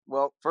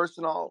Well, first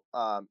and all,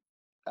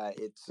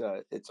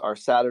 it's our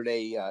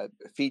Saturday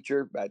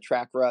feature,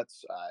 track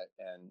ruts,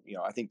 and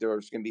I think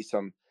there's going to be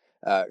some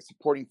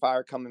supporting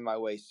fire coming my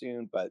way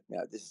soon. But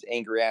this is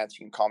Angry Ants.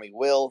 You can call me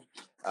Will.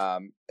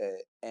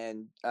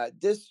 And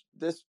this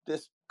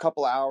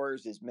couple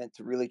hours is meant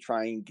to really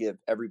try and give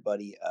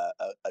everybody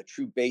a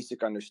true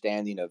basic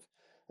understanding of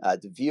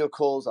the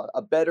vehicles,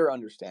 a better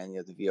understanding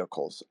of the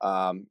vehicles.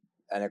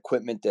 And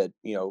equipment that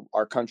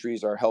our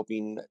countries are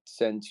helping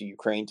send to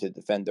Ukraine to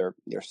defend their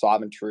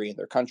sovereignty and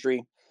their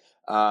country.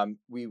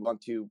 We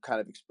want to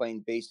kind of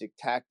explain basic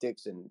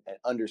tactics and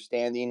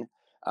understanding,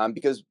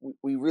 because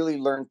we really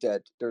learned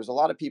that there's a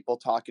lot of people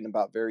talking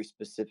about very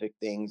specific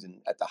things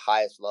and at the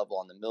highest level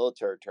on the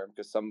military term,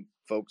 because some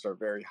folks are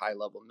very high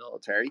level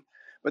military,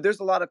 but there's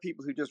a lot of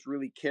people who just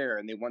really care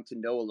and they want to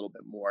know a little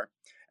bit more,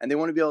 and they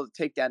want to be able to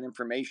take that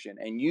information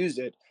and use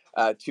it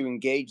to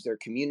engage their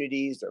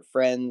communities, their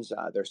friends,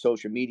 their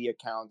social media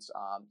accounts,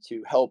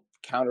 to help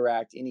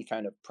counteract any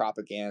kind of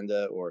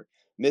propaganda or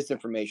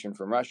misinformation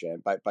from Russia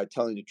by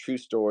telling the true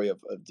story of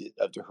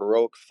the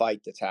heroic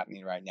fight that's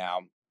happening right now,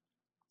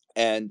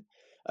 and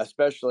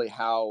especially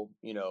how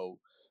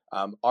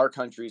our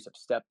countries have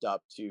stepped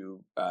up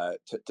to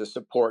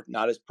support,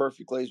 not as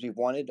perfectly as we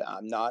wanted.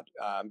 Not,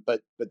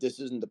 but this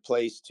isn't the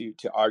place to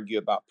argue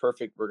about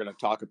perfect. We're going to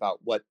talk about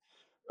what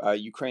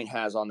Ukraine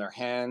has on their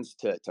hands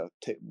to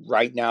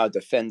right now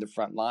defend the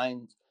front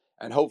lines,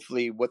 and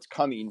hopefully what's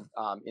coming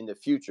in the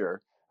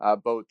future,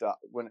 both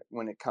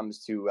when it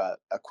comes to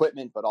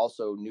equipment, but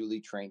also newly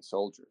trained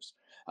soldiers.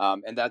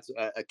 And that's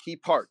a key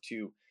part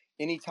to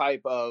any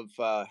type of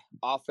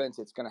offense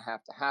that's going to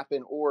have to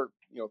happen, or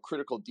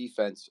critical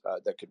defense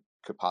that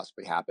could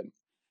possibly happen.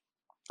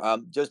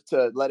 Just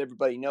to let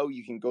everybody know,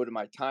 you can go to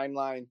my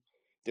timeline.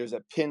 There's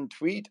a pinned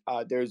tweet.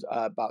 There's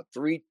about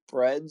three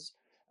threads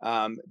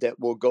that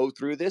will go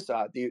through this.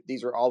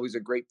 These are always a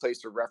great place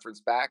to reference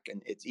back,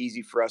 and it's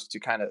easy for us to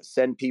kind of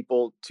send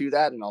people to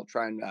that. And I'll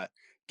try and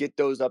get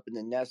those up in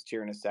the nest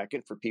here in a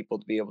second for people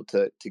to be able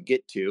to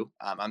get to.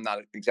 I'm not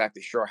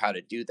exactly sure how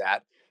to do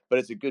that, but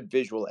it's a good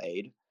visual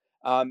aid.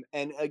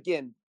 And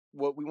again,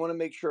 what we want to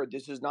make sure,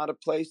 this is not a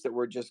place that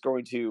we're just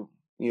going to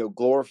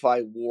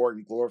glorify war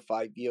and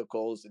glorify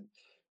vehicles and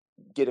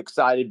get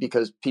excited,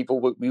 because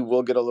we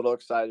will get a little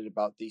excited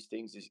about these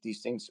things.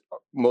 These things,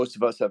 most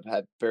of us have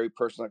had very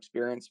personal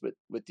experience with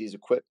this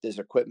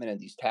equipment and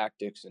these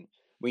tactics, and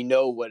we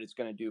know what it's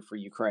going to do for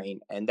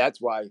Ukraine. And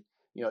that's why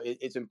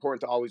it's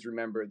important to always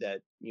remember that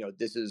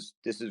this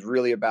is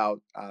really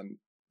about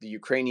the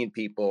Ukrainian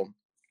people,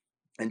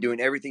 and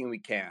doing everything we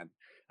can,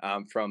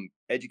 from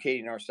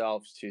educating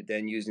ourselves to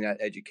then using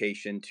that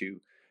education to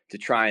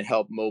try and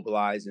help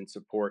mobilize and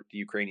support the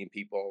Ukrainian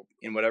people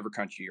in whatever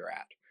country you're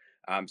at.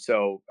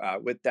 So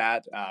with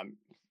that,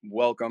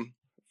 welcome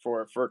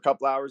for a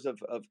couple hours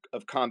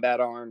of combat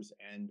arms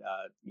and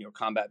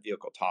combat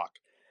vehicle talk.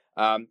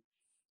 Um,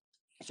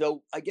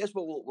 so I guess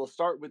what we'll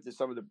start with is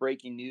some of the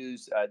breaking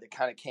news that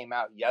kind of came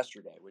out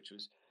yesterday, which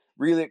was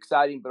really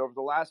exciting. But over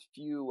the last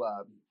few,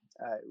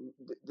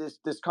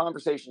 this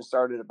conversation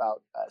started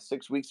about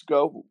 6 weeks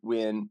ago,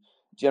 when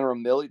General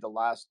Milley,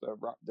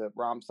 the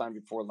Ramstein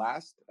before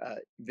last,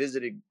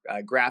 visited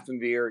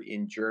Grafenwehr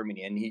in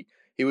Germany, and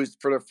he was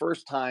for the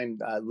first time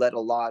let a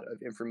lot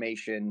of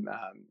information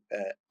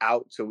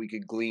out, so we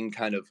could glean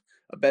kind of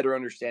a better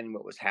understanding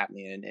what was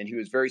happening, and he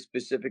was very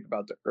specific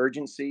about the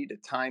urgency, the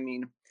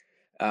timing,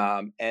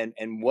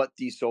 and what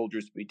these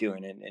soldiers would be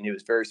doing. And he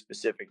was very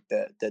specific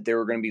that they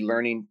were going to be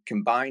learning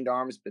combined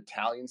arms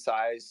battalion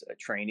size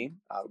training.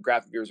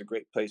 Grafenwehr is a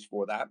great place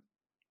for that.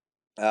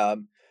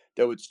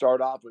 That would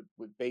start off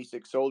with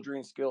basic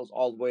soldiering skills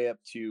all the way up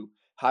to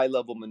high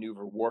level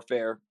maneuver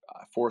warfare,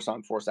 force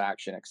on force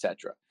action,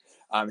 etc.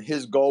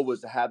 His goal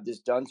was to have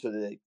this done so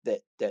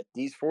that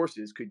these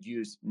forces could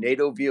use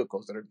NATO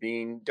vehicles that are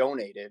being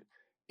donated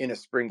in a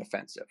spring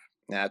offensive.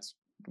 And that's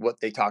what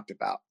they talked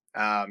about.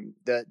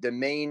 The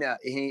main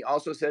he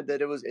also said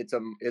that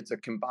it's a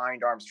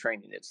combined arms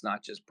training. It's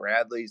not just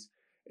Bradleys,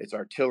 it's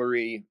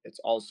artillery, it's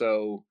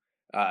also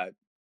uh,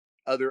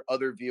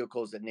 other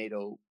vehicles that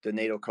the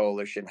NATO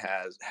coalition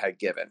had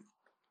given.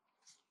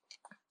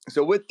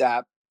 So with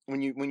that,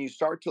 when you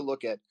start to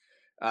look at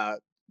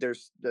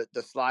there's the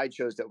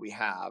slideshows that we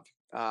have,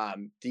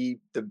 the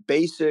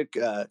basic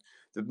the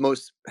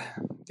most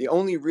the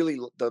only really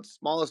the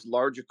smallest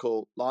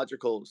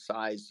logical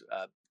size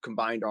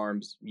combined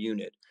arms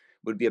unit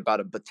would be about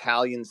a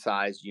battalion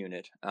size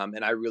unit,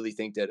 and I really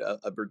think that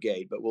a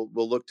brigade, but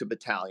we'll look to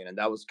battalion, and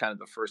that was kind of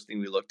the first thing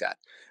we looked at.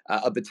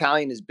 A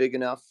battalion is big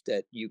enough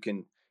that you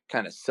can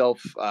kind of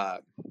self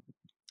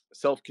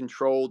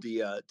control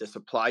the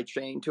supply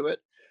chain to it.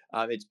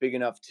 It's big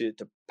enough to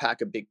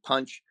pack a big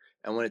punch,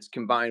 and when it's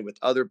combined with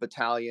other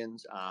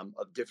battalions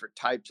of different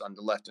types on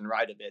the left and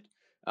right of it,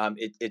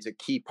 it's a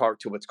key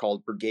part to what's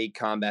called brigade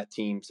combat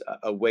teams,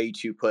 a way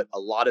to put a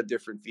lot of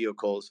different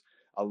vehicles,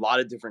 a lot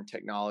of different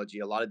technology,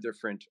 a lot of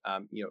different,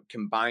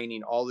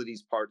 combining all of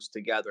these parts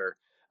together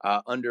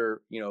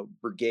under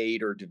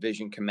brigade or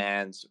division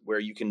commands, where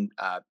you can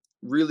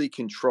really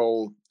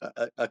control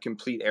a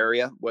complete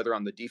area, whether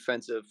on the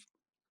defensive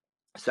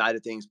side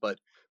of things, but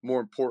more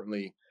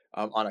importantly,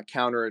 on a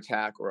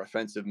counterattack or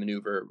offensive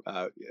maneuver,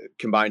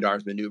 combined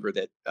arms maneuver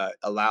that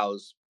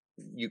allows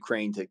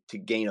Ukraine to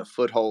gain a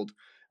foothold,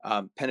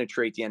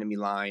 penetrate the enemy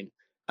line,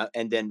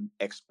 and then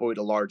exploit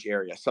a large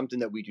area. Something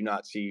that we do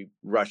not see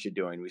Russia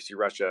doing. We see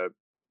Russia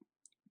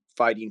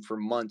fighting for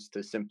months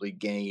to simply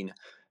gain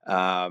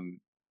um,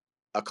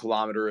 a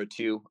kilometer or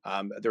two.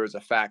 There was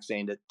a fact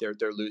saying that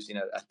they're losing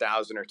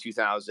 1,000 or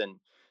 2,000,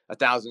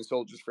 1,000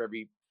 soldiers for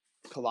every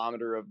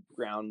kilometer of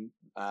ground,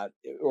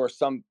 or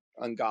some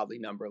ungodly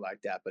number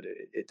like that. But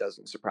it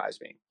doesn't surprise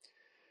me.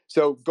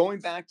 So going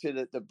back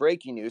to the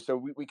breaking news,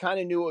 so we kind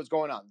of knew what was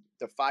going on.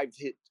 The 5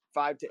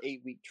 to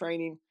 8 week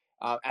training.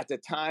 At the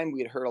time,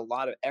 we had heard a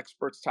lot of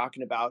experts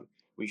talking about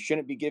we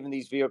shouldn't be giving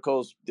these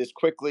vehicles this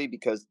quickly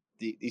because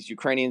these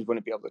Ukrainians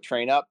wouldn't be able to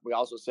train up. We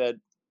also said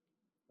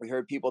we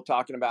heard people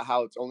talking about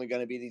how it's only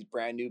going to be these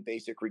brand new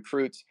basic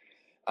recruits.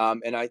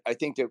 And I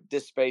think that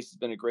this space has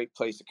been a great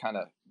place to kind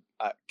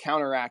of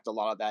counteract a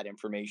lot of that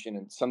information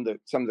and some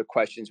of the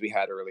questions we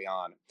had early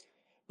on.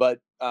 But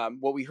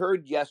what we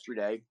heard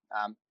yesterday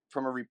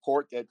from a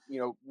report that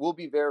will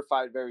be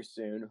verified very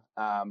soon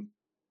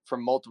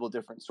from multiple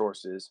different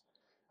sources,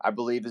 I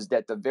believe, is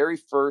that the very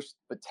first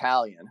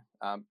battalion,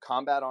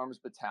 combat arms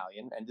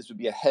battalion, and this would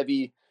be a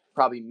heavy,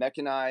 probably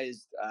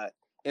mechanized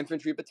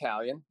infantry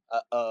battalion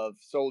of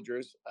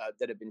soldiers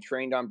that have been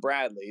trained on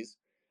Bradleys,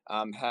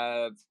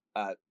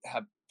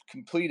 have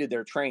completed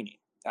their training.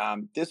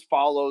 This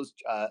follows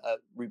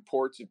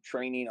reports of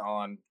training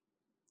on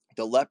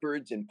the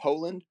Leopards in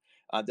Poland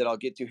that I'll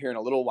get to here in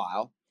a little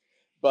while.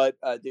 But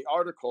the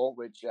article,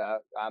 which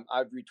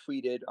I've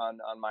retweeted on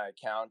my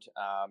account,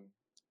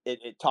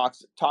 it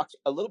talks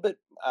a little bit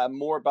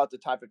more about the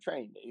type of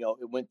training.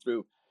 It went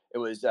through. It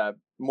was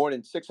more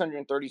than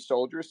 630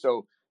 soldiers,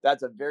 so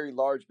that's a very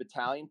large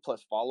battalion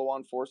plus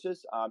follow-on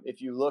forces.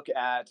 If you look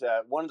at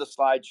one of the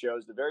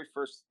slideshows, the very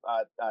first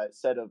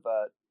set of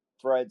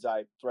thread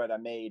I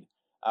made,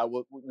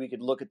 we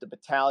could look at the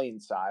battalion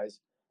size,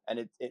 and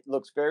it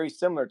looks very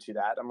similar to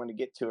that. I'm going to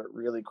get to it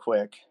really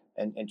quick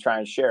and try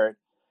and share it,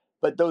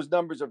 but those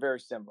numbers are very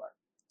similar.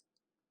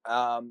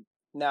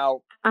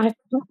 Now, I've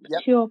got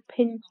yep, your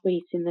pin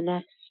tweet in the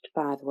nest,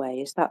 by the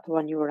way. Is that the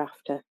one you were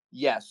after?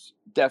 yes,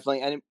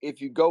 definitely. And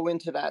if you go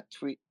into that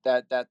tweet,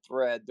 that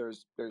thread,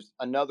 there's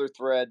another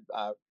thread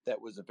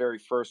that was the very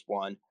first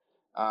one.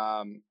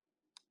 Um,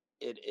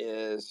 it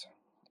is.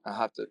 I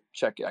have to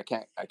check it.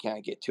 I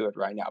can't get to it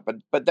right now,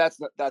 but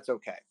that's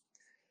okay.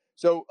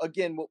 So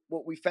again,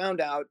 what we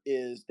found out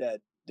is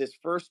that this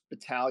first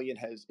battalion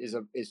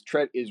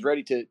is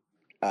ready to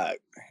uh,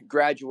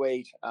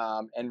 graduate,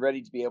 and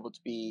ready to be able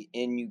to be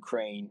in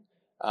Ukraine,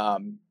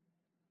 um,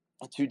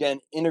 to then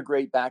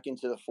integrate back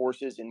into the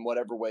forces in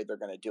whatever way they're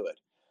going to do it.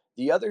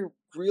 The other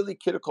really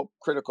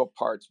critical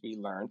parts we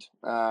learned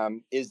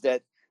is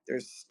that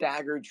there's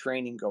staggered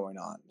training going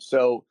on.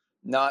 So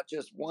not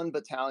just one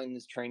battalion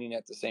is training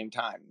at the same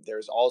time.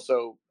 There's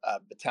also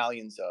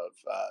battalions of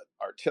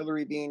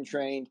artillery being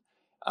trained,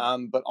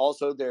 but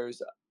also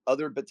there's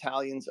other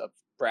battalions of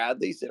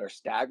Bradleys that are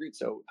staggered.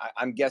 So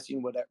I'm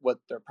guessing what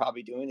they're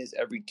probably doing is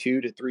every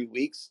 2 to 3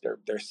 weeks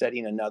they're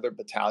setting another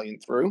battalion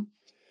through.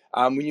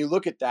 When you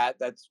look at that,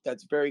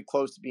 that's very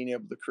close to being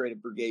able to create a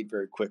brigade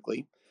very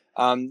quickly.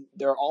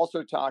 They're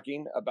also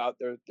talking about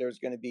there's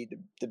going to be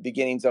the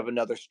beginnings of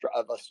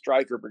of a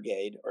striker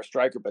brigade or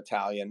striker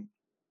battalion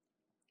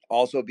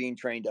also being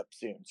trained up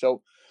soon.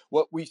 So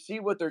what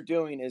they're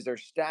doing is they're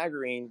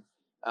staggering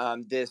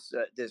this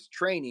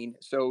training.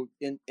 So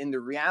in the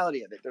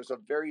reality of it, there's a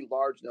very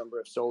large number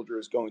of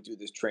soldiers going through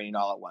this training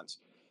all at once.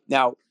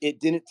 Now, it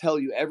didn't tell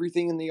you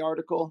everything in the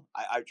article.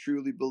 I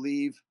truly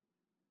believe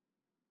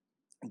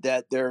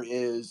that there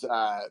is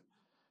uh,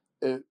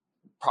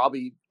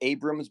 probably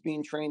Abrams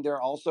being trained there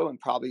also, and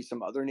probably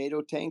some other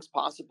NATO tanks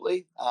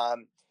possibly.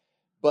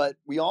 But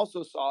we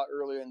also saw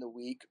earlier in the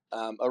week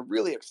a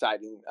really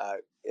exciting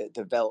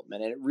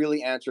development, and it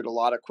really answered a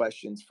lot of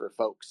questions for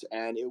folks.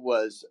 And it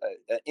was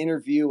an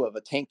interview of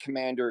a tank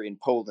commander in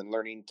Poland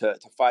learning to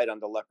fight on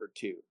the Leopard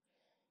 2.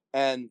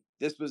 And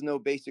this was no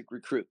basic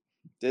recruit.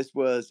 This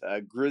was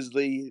a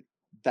grizzly,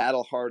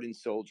 battle hardened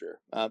soldier,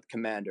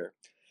 commander,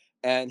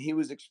 and he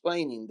was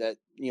explaining that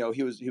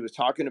he was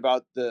talking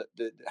about the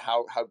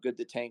how good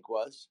the tank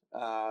was,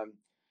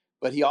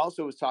 but he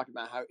also was talking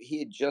about how he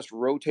had just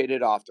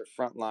rotated off the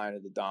front line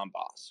of the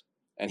Donbass,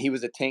 and he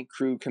was a tank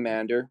crew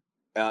commander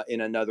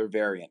in another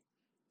variant.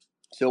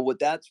 So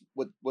what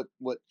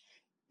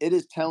it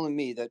is telling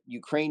me that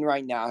Ukraine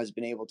right now has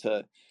been able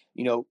to,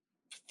 you know,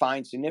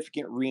 find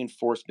significant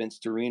reinforcements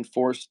to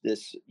reinforce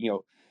this,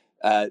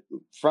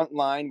 front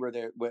line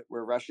where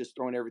Russia's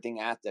throwing everything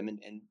at them,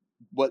 and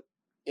what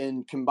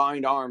in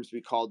combined arms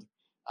we called.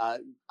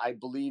 I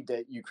believe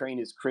that Ukraine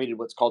has created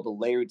what's called a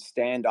layered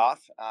standoff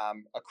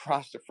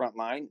across the front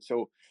line.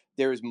 So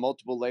there's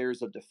multiple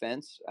layers of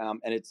defense,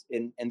 and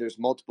there's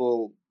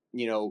multiple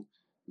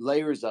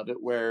layers of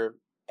it where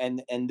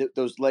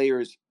those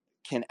layers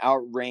can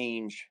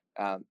outrange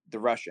the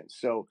Russians.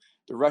 So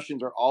the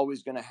Russians are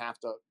always going to have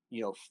to,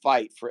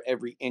 fight for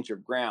every inch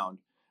of ground.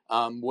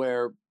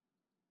 Where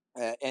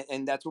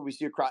and that's what we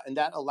see across, and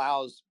that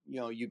allows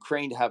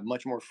Ukraine to have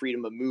much more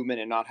freedom of movement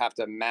and not have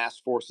to mass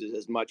forces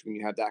as much when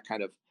you have that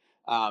kind of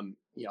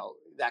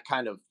that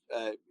kind of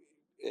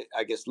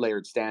I guess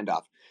layered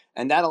standoff,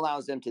 and that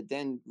allows them to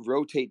then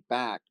rotate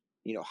back,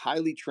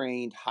 highly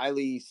trained,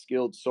 highly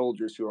skilled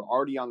soldiers who are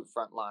already on the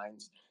front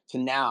lines to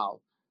now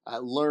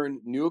learn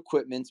new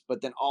equipments,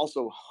 but then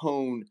also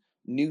hone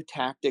new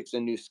tactics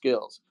and new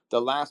skills.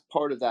 The last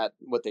part of that,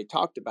 what they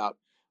talked about,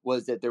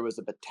 was that there was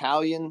a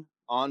battalion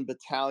on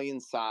battalion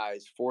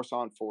size, force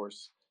on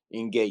force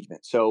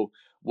engagement. So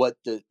what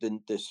the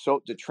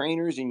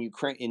trainers in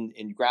Ukraine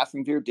in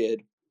Grafenwehr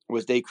did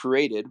was they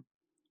created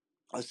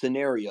a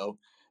scenario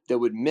that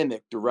would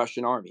mimic the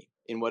Russian army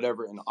in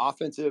whatever an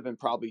offensive and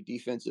probably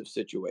defensive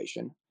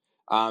situation.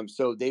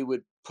 So they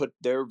would put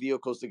their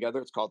vehicles together.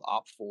 It's called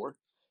Op 4,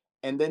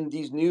 and then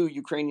these new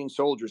Ukrainian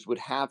soldiers would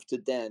have to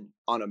then,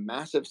 on a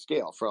massive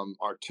scale, from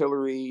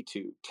artillery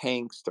to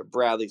tanks to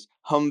Bradleys,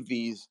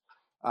 Humvees,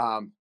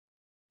 um,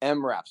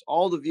 MRAPs,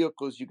 all the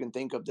vehicles you can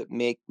think of that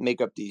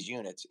make up these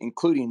units,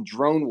 including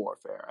drone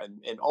warfare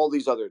and all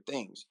these other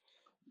things.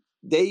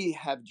 They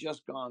have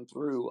just gone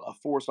through a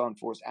force on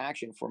force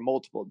action for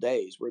multiple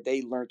days where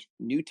they learned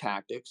new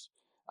tactics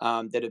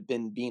that have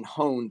been being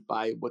honed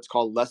by what's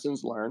called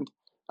lessons learned.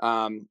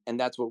 And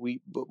that's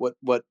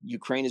what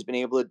Ukraine has been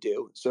able to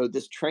do. So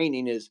this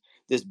training is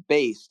this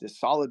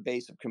solid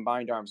base of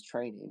combined arms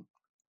training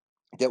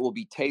that will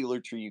be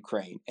tailored to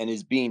Ukraine and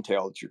is being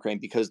tailored to Ukraine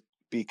because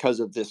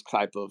of this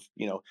type of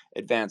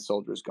advanced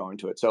soldiers going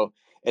to it. So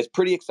it's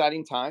pretty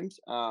exciting times,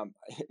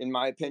 in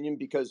my opinion,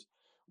 because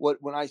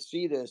when I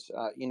see this,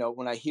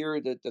 when I hear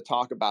the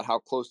talk about how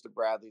close the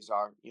Bradleys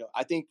are,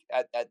 I think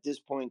at this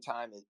point in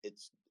time,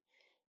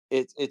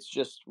 it's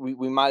just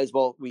we might as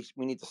well we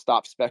need to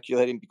stop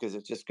speculating because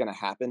it's just going to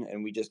happen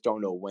and we just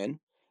don't know when.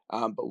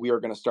 But we are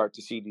going to start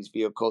to see these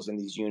vehicles and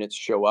these units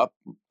show up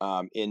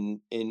in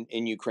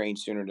Ukraine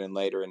sooner than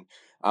later.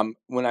 And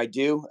when I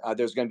do,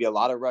 there's going to be a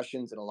lot of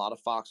Russians and a lot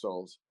of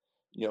foxholes,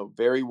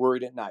 very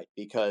worried at night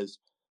because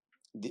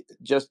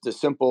just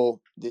some of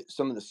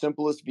the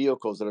simplest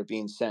vehicles that are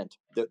being sent,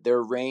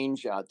 their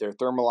range, their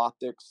thermal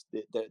optics,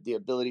 the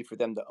ability for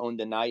them to own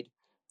the night,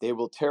 they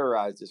will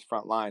terrorize this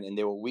front line and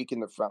they will weaken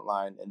the front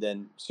line. And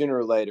then sooner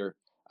or later,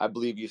 I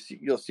believe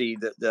you'll see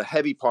the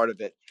heavy part of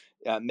it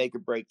make a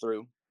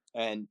breakthrough,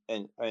 and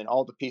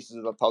all the pieces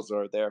of the puzzle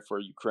are there for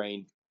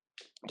Ukraine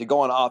to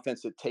go on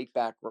offense to take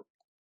back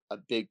a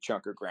big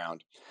chunk of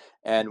ground.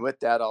 And with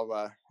that,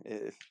 I'll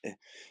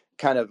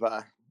kind of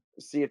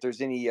see if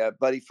there's any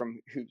buddy from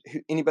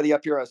anybody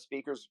up here as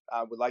speakers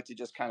would like to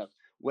just kind of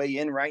weigh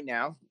in right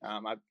now.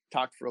 I've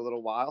talked for a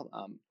little while,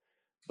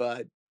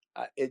 but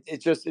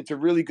it's a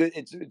really good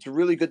it's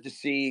really good to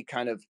see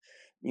kind of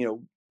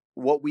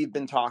what we've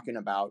been talking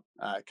about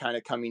kind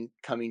of coming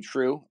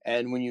true.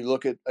 And when you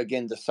look at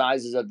again the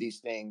sizes of these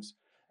things,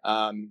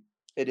 I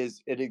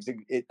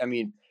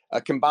mean,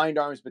 a combined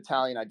arms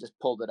battalion, I just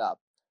pulled it up,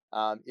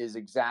 is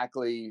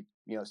exactly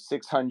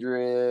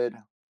 600,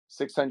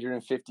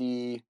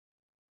 650,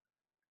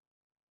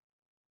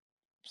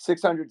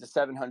 600 to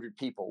 700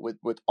 people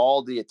with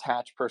all the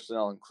attached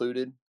personnel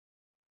included.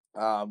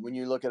 When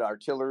you look at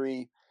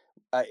artillery,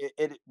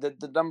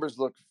 the numbers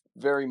look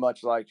very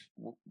much like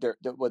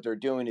what they're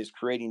doing is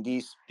creating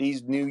these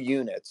new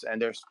units,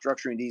 and they're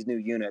structuring these new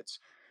units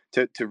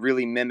to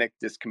really mimic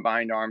this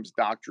combined arms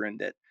doctrine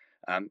that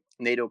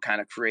NATO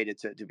kind of created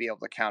to be able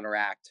to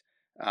counteract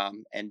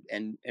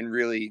and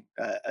really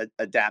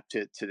adapt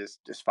to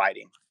this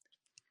fighting.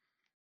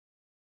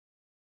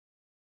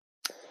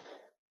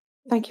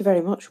 Thank you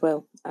very much,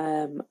 Will.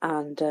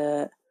 And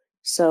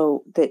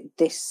so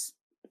this,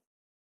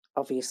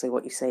 obviously,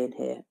 what you're saying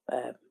here,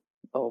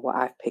 or what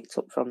I've picked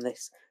up from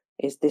this,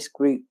 is this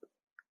group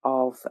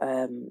of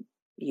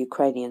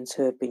Ukrainians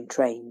who have been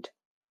trained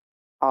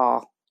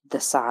are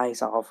the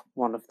size of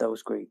one of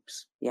those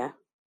groups. Yeah.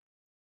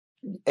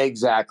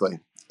 Exactly.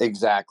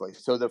 Exactly.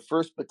 So the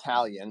first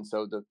battalion,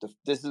 so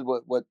this is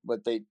what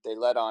they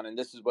led on, and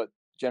this is what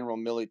General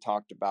Milley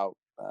talked about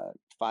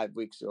 5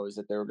 weeks ago, is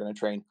that they were going to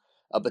train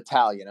a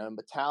battalion. And a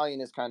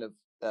battalion is kind of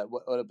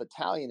what a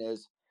battalion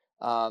is.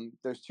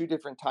 There's two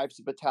different types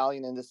of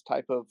battalion in this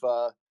type of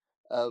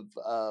of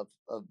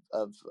of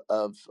of,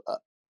 of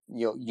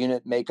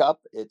unit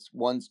makeup. It's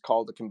one's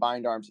called the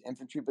Combined Arms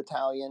Infantry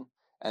Battalion,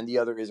 and the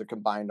other is a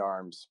Combined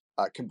Arms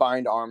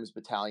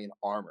Battalion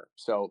Armor.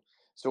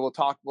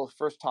 We'll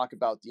first talk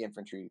about the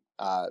infantry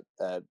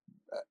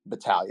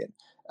battalion.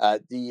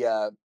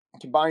 The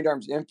Combined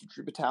Arms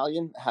Infantry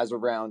Battalion has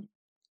around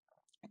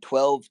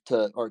 12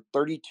 to or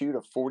 32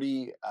 to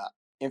 40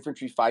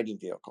 infantry fighting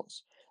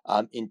vehicles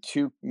in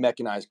two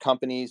mechanized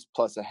companies,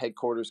 plus a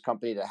headquarters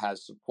company that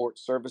has support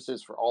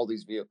services for all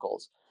these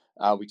vehicles.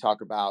 We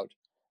talk about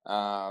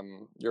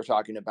you're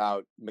talking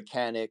about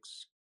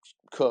mechanics,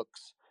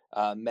 cooks,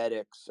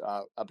 medics.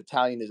 A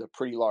battalion is a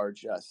pretty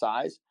large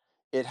size.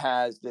 It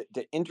has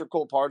the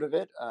integral part of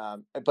it,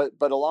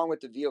 but along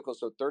with the vehicles,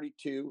 so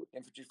 32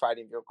 infantry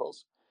fighting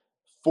vehicles,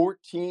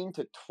 14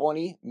 to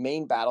 20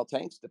 main battle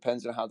tanks,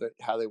 depends on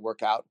how they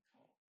work out,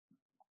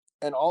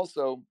 and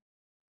also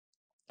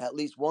at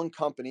least one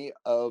company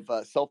of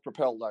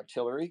self-propelled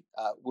artillery,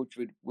 which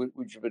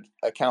would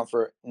account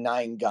for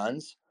 9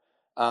 guns.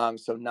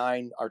 So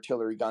 9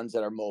 artillery guns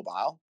that are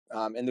mobile,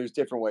 and there's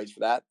different ways for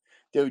that.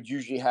 They would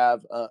usually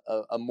have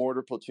a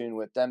mortar platoon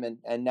with them,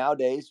 and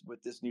nowadays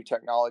with this new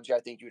technology, I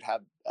think you'd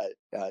have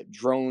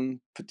drone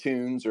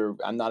platoons, or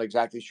I'm not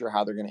exactly sure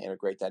how they're going to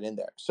integrate that in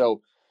there.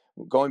 So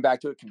going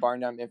back to it,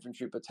 combined armed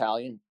infantry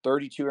battalion,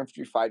 32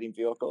 infantry fighting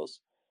vehicles,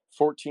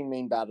 14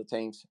 main battle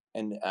tanks,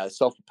 and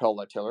self-propelled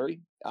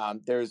artillery.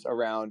 There's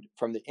around,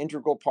 from the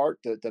integral part,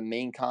 the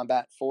main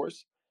combat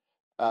force,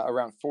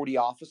 around 40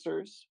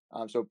 officers.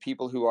 So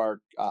people who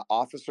are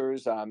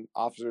officers.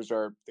 Officers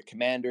are the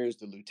commanders,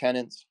 the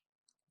lieutenants,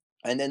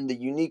 and then the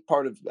unique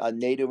part of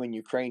NATO and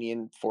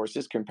Ukrainian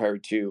forces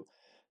compared to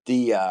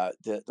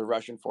the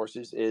Russian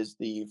forces is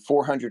the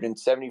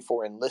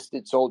 474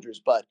 enlisted soldiers,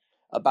 but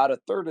about a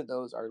third of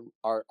those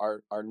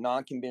are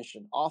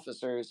non-commissioned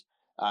officers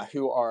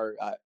who are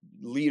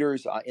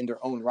leaders in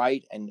their own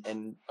right,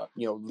 and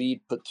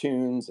lead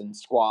platoons and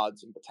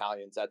squads and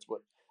battalions. That's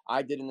what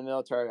I did in the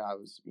military. I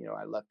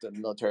left the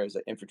military as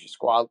an infantry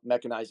squad,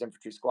 mechanized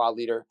infantry squad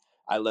leader.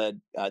 I led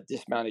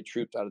dismounted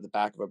troops out of the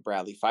back of a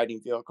Bradley fighting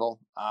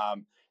vehicle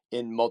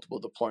in multiple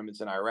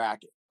deployments in Iraq.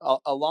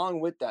 Along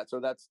with that,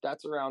 so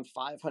that's around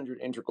 500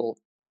 integral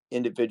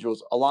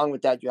individuals. Along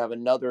with that, you have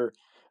another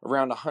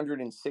around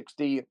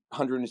 160,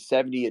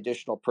 170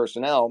 additional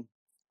personnel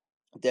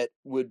that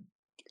would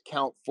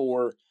count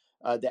for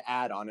the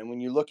add-on. And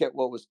when you look at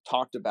what was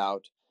talked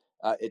about,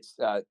 it's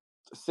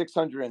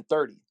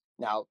 630.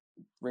 Now,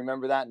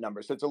 remember that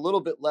number. So it's a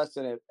little bit less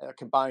than a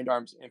combined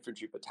arms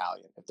infantry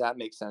battalion, if that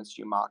makes sense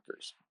to you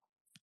mockers.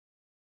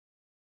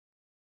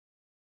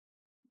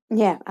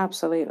 Yeah,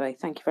 absolutely.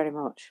 Thank you very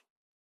much.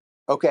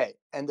 Okay,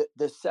 and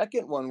the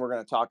second one we're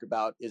going to talk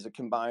about is a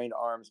combined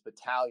arms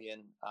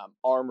battalion,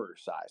 armor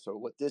size. So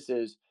what this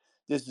is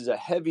a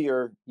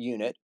heavier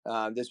unit.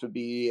 This would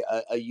be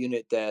a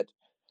unit that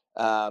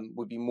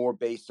would be more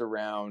based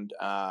around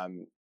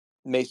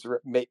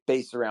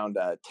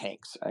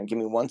tanks. And give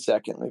me 1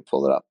 second. Let me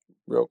pull it up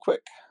real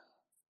quick.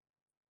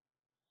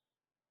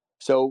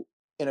 So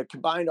in a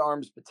combined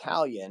arms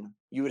battalion,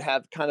 you would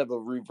have kind of a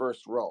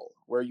reverse role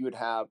where you would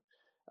have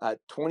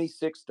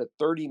 26 to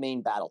 30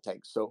 main battle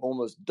tanks, so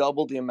almost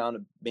double the amount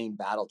of main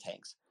battle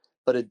tanks.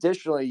 But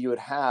additionally, you would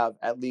have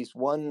at least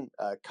one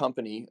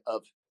company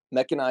of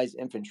mechanized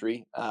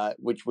infantry,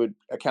 which would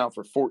account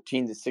for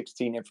 14 to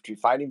 16 infantry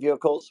fighting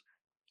vehicles.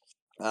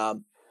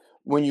 Um,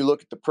 when you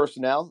look at the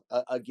personnel,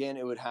 again,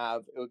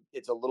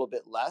 it's a little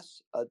bit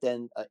less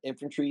than an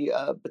infantry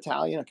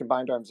battalion, a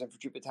combined arms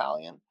infantry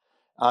battalion.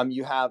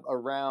 You have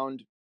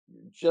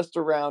just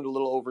around a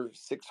little over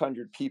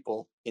 600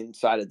 people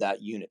inside of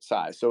that unit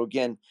size. So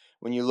again,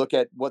 when you look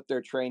at what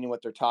they're training,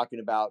 what they're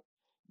talking about,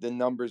 the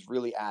numbers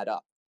really add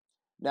up.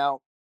 Now,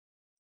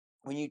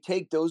 when you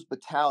take those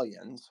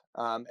battalions,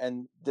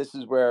 and this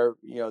is where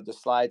the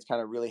slides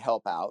kind of really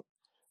help out.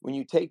 When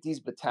you take these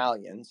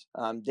battalions,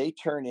 they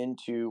turn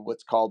into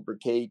what's called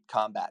brigade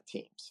combat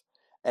teams,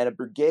 and a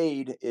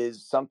brigade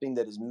is something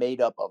that is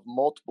made up of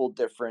multiple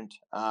different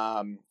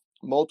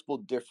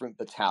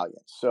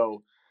battalions.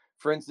 So,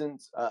 for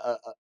instance,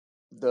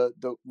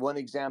 the one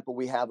example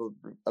we have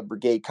a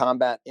brigade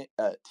combat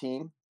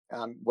team.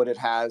 What it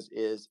has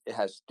is it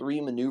has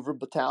 3 maneuver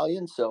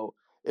battalions. So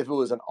if it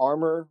was an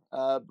armor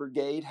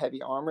brigade,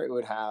 heavy armor, it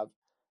would have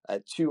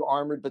 2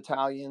 armored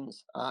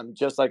battalions,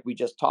 just like we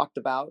just talked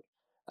about,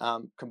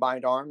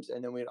 combined arms,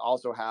 and then we'd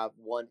also have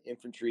one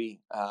infantry,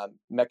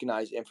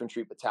 mechanized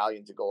infantry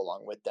battalion to go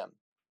along with them,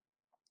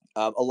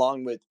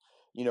 along with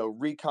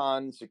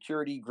recon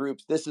security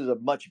groups. This is a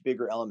much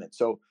bigger element.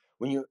 So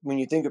when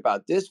you think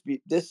about this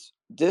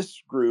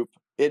group,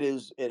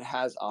 it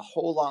has a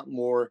whole lot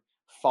more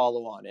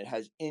follow on. It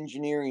has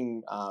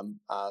engineering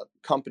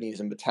companies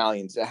and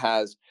battalions. It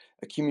has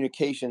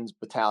communications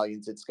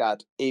battalions. It's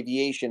got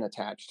aviation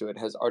attached to it. It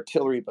has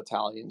artillery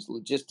battalions,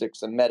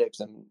 logistics and medics,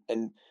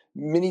 and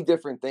many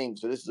different things.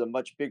 So this is a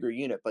much bigger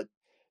unit, but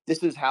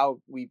this is how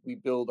we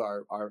build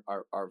our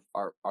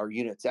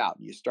units out.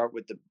 You start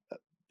with the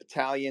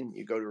battalion,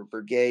 you go to a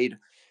brigade,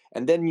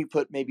 and then you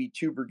put maybe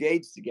 2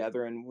 brigades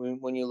together. And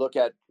when you look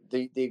at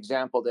the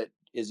example that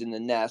is in the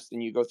nest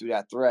and you go through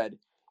that thread,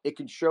 it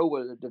can show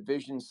what a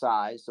division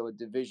size. So a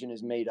division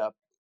is made up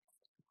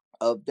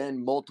of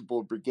then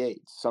multiple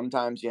brigades.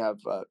 Sometimes you have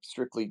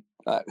strictly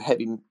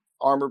heavy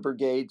armor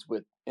brigades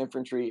with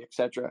infantry,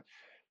 etc.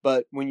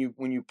 But when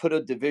you put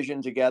a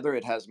division together,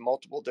 it has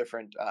multiple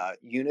different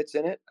units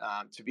in it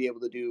to be able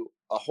to do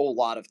a whole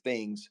lot of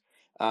things.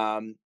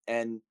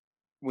 And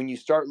when you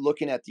start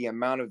looking at the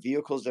amount of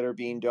vehicles that are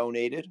being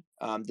donated,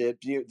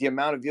 the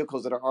amount of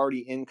vehicles that are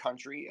already in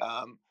country,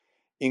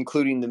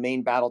 including the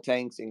main battle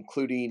tanks,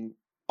 including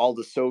all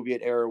the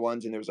Soviet era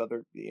ones, and there's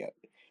other. Yeah,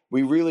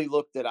 we really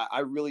looked at. I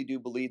really do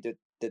believe that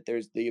that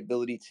there's the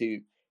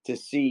ability to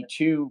see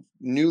two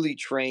newly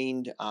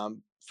trained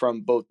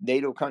from both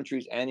NATO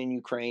countries and in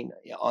Ukraine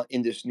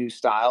in this new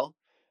style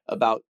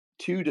about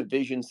two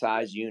division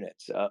size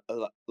units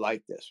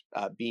like this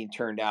being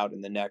turned out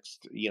in the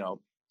next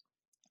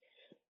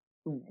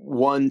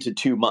 1 to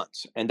 2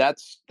 months, and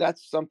that's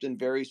something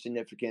very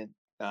significant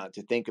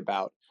to think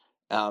about.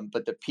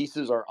 But the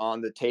pieces are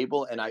on the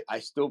table, and I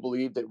still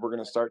believe that we're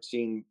going to start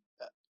seeing,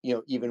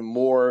 even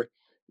more,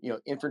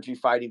 infantry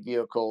fighting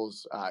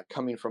vehicles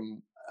coming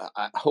from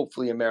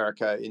hopefully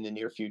America in the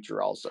near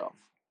future, also.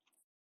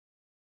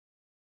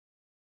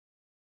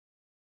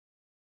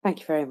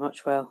 Thank you very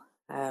much, Will.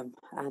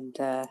 And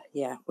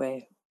yeah,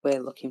 we're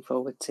looking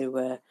forward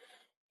to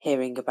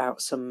hearing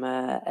about some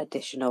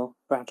additional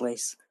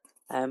Bradleys.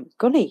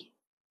 Gunny,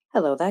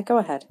 hello there. Go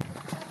ahead.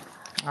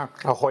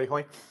 Ahoy,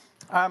 hoy.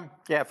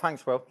 Yeah,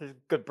 thanks, Will. It's a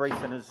good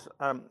briefing as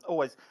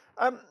always.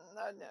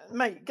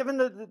 Mate, given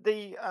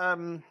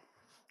the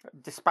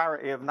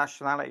disparity of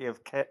nationality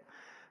of kit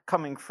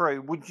coming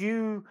through, would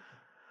you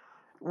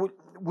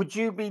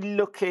be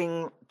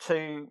looking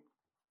to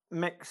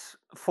mix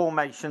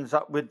formations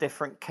up with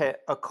different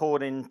kit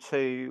according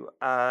to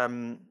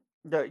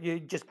you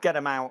just get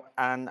them out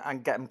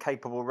and get them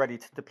capable, ready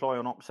to deploy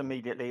on ops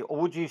immediately, or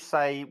would you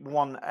say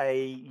want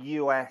a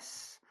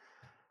US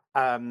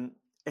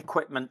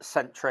equipment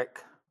centric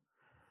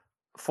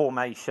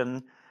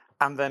formation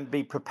and then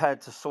be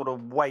prepared to sort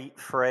of wait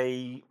for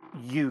a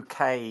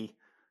UK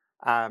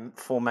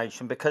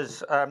formation? Because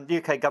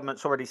the UK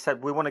government's already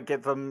said we want to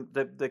give them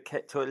the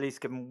kit to at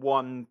least give them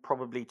one,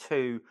 probably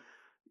two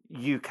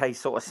UK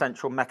sort of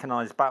central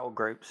mechanised battle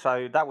groups.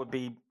 So that would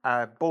be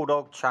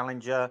Bulldog,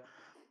 Challenger,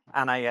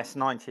 and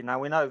AS-90. Now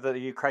we know that the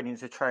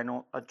Ukrainians are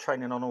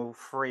training on all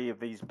three of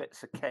these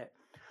bits of kit.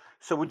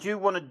 So would you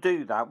want to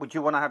do that? Would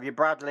you want to have your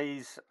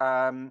Bradleys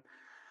and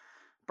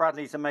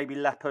maybe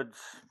Leopards,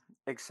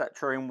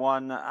 etc. in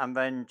one, and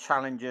then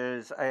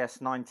Challengers,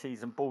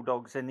 AS-90s, and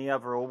Bulldogs in the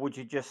other? Or would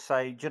you just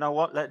say, do you know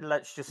what?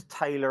 Let's just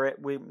tailor it.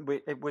 We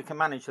can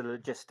manage the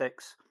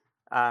logistics,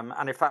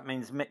 and if that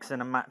means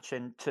mixing and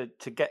matching to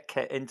get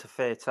kit into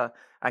theatre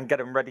and get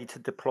them ready to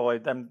deploy,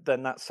 then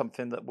that's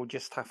something that we'll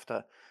just have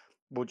to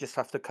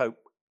cope.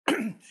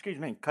 Excuse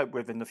me, cope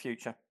with in the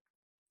future.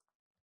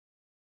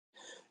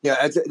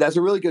 Yeah, that's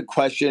a really good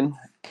question,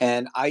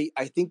 and I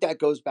think that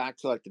goes back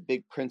to like the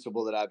big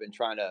principle that I've been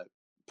trying to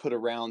put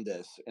around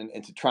this,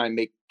 and to try and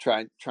make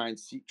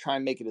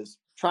it as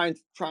try and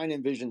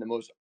envision the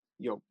most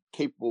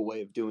capable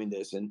way of doing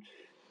this. And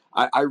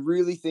I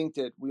really think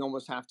that we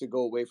almost have to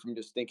go away from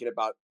just thinking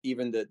about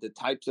even the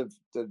types of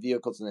the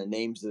vehicles and the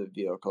names of the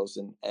vehicles,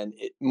 and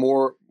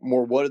more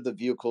what are the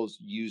vehicles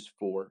used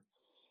for.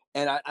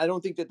 And I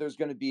don't think that there's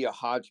going to be a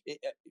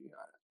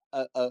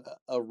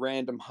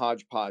random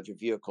hodgepodge of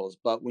vehicles.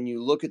 But when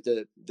you look at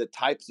the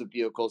types of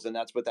vehicles, and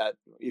that's what that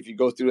if you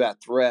go through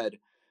that thread,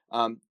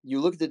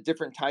 you look at the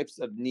different types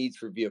of needs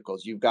for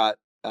vehicles. You've got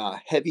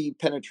heavy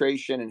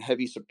penetration and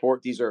heavy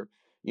support. These are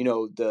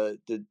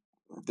the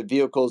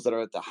vehicles that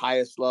are at the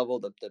highest level,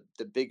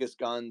 the biggest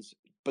guns.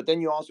 But then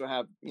you also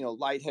have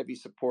light heavy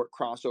support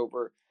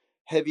crossover,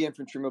 heavy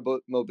infantry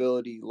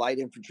mobility, light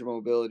infantry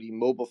mobility,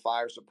 mobile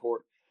fire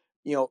support.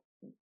 You know,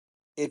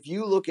 if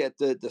you look at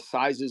the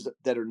sizes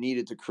that are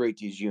needed to create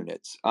these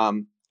units,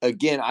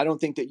 again, I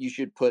don't think that you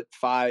should put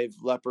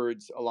 5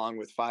 Leopards along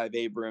with 5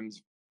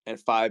 Abrams and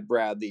 5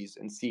 Bradleys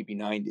and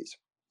CB90s.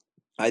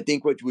 I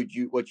think what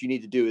you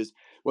need to do is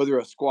whether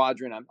a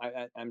squadron.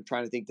 I'm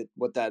trying to think that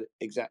what that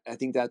exact. I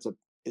think that's a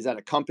is that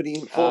a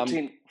company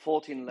 14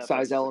 Leopards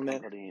size is the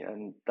element. company,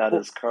 and that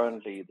Well, is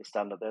currently the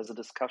standard. There's a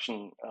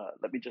discussion.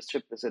 Let me just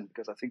chip this in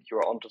because I think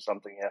you're onto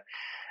something here.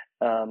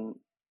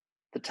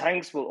 The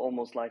tanks will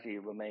almost likely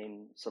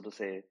remain, so to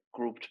say,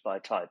 grouped by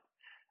type,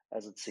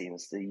 as it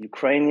seems. The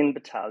Ukrainian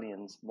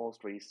battalions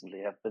most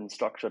recently have been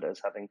structured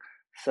as having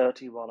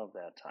 31 of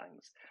their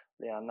tanks.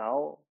 They are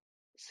now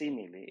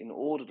seemingly, in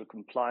order to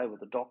comply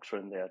with the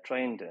doctrine they are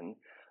trained in,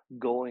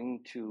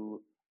 going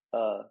to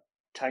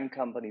tank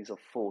companies of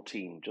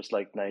 14, just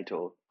like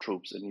NATO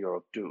troops in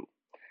Europe do,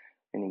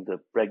 meaning the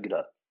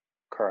regular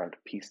current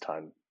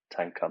peacetime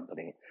tank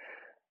company.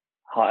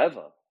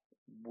 However,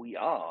 we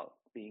are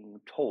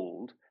being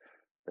told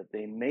that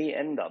they may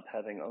end up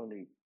having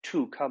only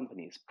 2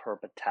 companies per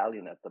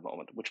battalion at the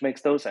moment, which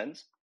makes no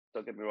sense,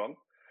 don't get me wrong,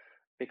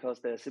 because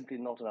there's simply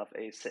not enough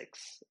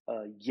A6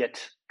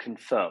 yet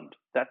confirmed.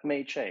 That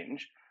may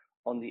change.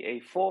 On the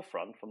A4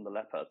 front from the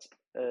Leopards,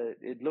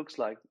 it looks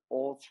like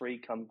all 3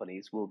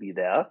 companies will be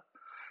there,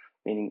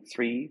 meaning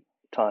 3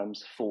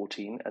 times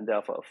 14, and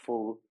therefore a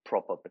full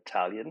proper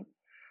battalion.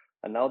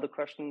 And now the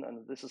question,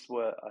 and this is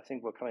where I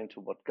think we're coming to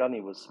what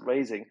Gunny was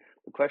raising,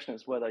 the question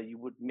is whether you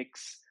would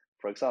mix,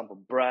 for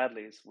example,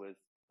 Bradleys with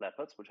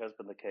Leopards, which has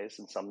been the case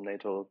in some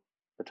NATO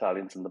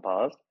battalions in the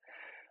past,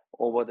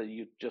 or whether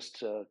you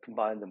just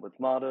combine them with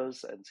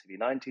Marder's and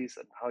CV90s,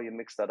 and how you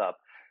mix that up.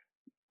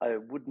 I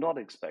would not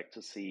expect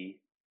to see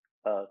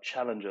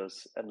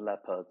Challengers and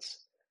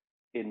Leopards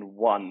in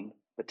one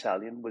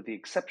battalion, with the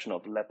exception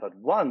of Leopard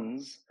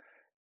 1s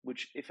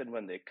which, if and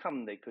when they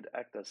come, they could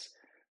act as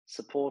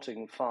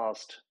supporting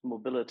fast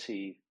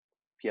mobility,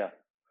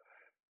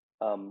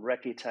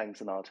 recce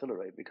tanks and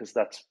artillery, because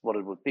that's what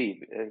it would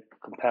be.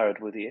 Compare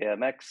it with the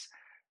AMX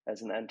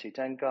as an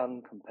anti-tank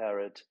gun, compare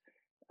it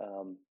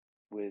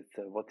with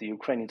what the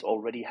Ukrainians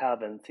already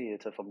have in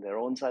theater from their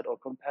own side, or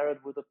compare it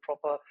with a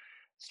proper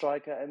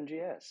Striker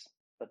MGS.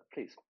 But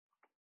please.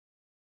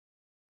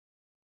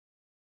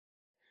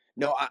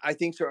 No, I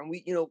think so. And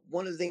we,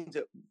 one of the things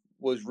that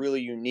was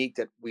really unique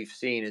that we've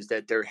seen is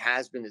that there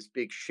has been this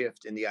big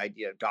shift in the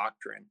idea of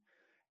doctrine.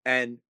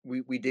 And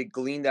we did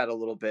glean that a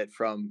little bit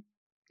from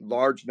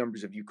large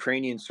numbers of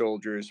Ukrainian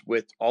soldiers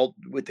with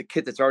the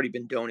kit that's already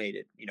been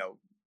donated,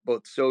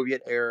 both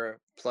Soviet era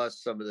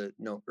plus some of the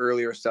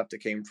earlier stuff that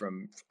came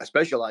from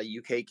especially a lot of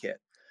UK kit.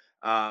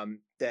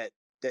 That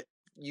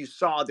you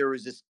saw there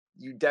was this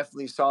you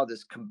definitely saw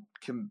this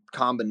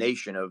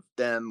combination of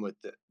them with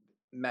the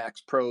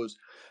Max Pros.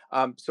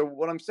 So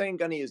what I'm saying,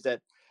 Gunny, is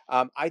that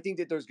I think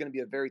that there's going to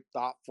be a very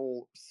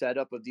thoughtful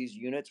setup of these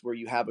units where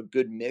you have a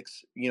good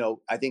mix.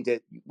 I think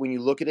that when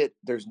you look at it,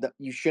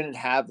 you shouldn't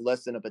have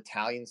less than a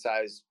battalion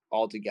size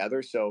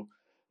altogether. So,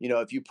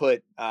 if you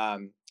put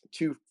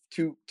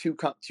two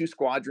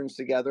squadrons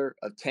together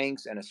of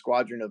tanks and a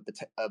squadron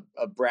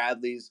of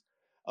Bradleys,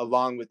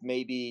 along with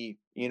maybe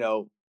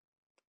a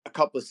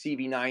couple of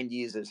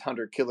CV90s as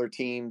hunter killer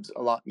teams,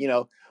 a lot,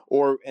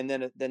 and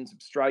then some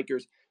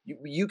strikers.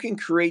 You can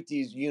create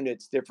these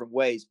units different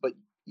ways, but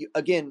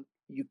again,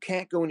 you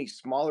can't go any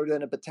smaller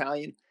than a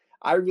battalion.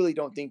 I really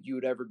don't think you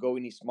would ever go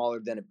any smaller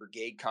than a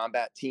brigade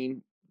combat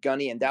team,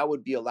 Gunny, and that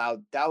would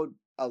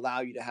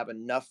allow you to have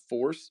enough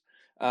force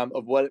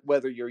of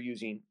whether you're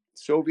using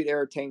Soviet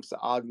era tanks to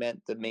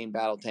augment the main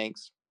battle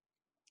tanks.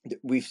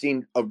 We've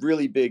seen a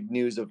really big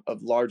news of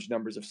large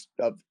numbers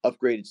of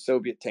upgraded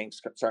Soviet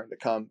tanks starting to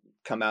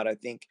come out, I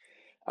think,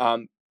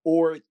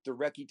 or the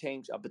recce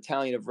tanks, a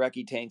battalion of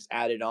recce tanks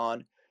added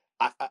on.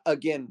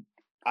 Again,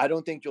 I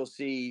don't think you'll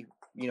see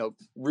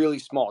really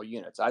small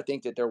units. I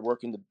think that they're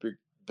working to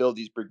build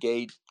these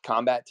brigade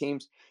combat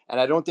teams, and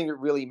I don't think it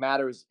really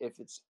matters if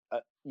it's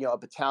a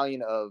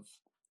battalion of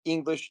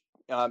English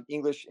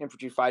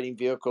infantry fighting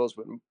vehicles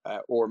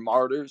or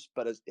martyrs,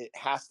 but it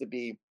has to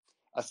be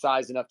a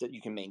size enough that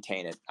you can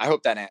maintain it. I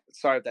hope that.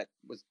 Sorry if that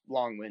was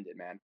long-winded,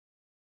 man.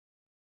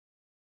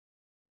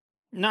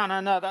 No,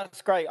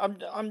 that's great.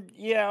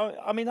 Yeah.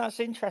 I mean, that's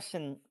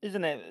interesting,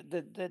 isn't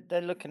it?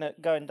 They're looking at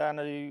going down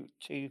to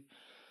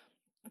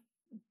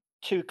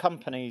two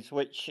companies,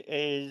 which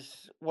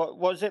is what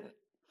was it?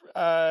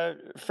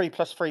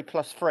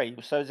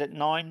 3+3+3. So is it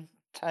 9,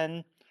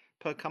 10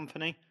 per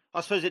company? I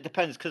suppose it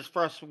depends, because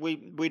for us,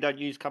 we don't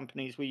use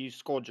companies, we use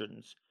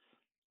squadrons,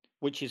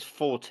 which is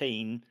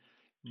 14,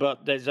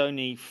 but there's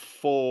only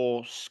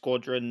 4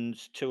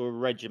 squadrons to a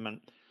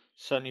regiment,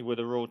 certainly with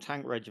a Royal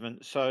Tank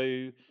Regiment.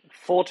 So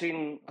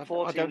 14 I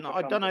don't know.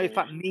 I don't know if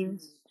that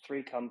means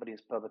 3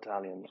 companies per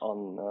battalion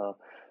on.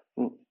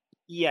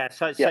 Yeah,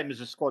 so it's same as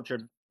a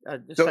squadron.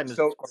 So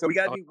we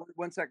got to do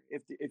one sec,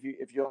 if you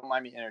don't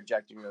mind me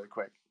interjecting really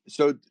quick.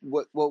 So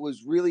what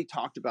was really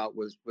talked about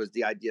was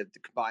the idea of the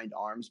combined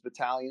arms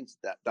battalions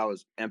that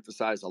was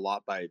emphasized a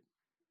lot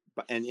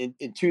and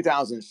in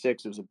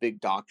 2006 there was a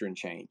big doctrine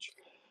change.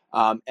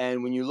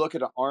 And when you look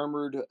at an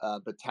armored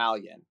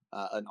battalion,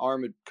 an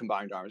armored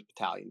combined arms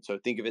battalion, so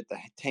think of it the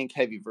tank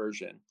heavy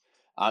version.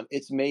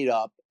 It's made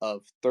up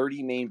of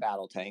 30 main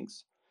battle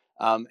tanks,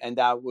 and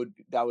that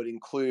would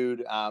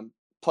include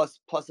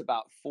plus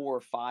about 4 or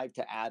 5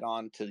 to add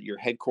on to your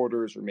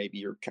headquarters or maybe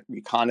your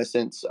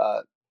reconnaissance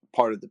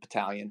part of the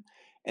battalion,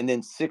 and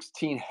then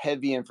 16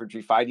 heavy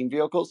infantry fighting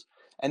vehicles.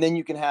 And then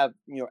you can have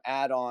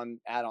add on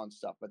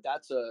stuff, but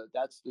that's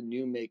the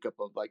new makeup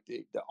of like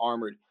the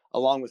armored,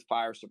 along with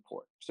fire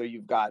support. So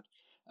you've got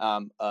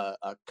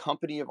a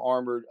company of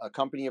armor, a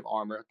company of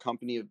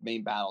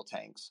main battle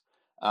tanks,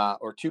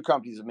 or 2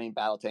 companies of main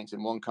battle tanks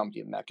and 1 company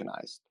of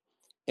mechanized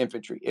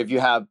infantry. If you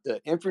have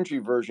the infantry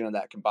version of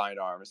that combined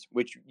arms,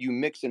 which you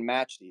mix and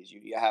match these,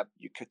 you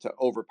could to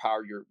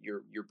overpower your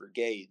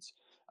brigades.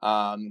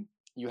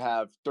 You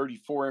have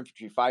 34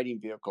 infantry fighting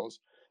vehicles,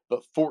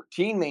 but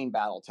 14 main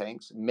battle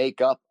tanks make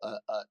up a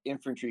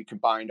infantry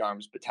combined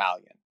arms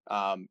battalion.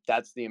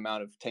 That's the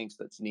amount of tanks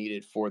that's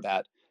needed for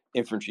that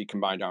infantry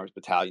combined arms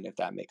battalion, if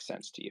that makes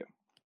sense to you.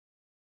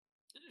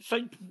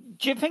 So,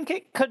 do you think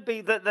it could be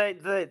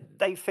that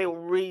they feel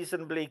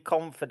reasonably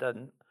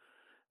confident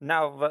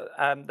now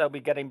that they'll be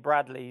getting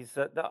Bradleys?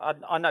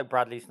 I know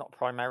Bradley's not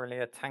primarily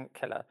a tank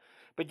killer,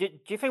 but do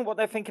you think what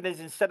they're thinking is,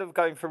 instead of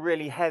going for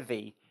really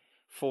heavy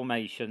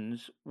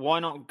formations, why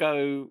not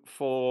go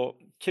for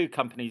 2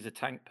 companies of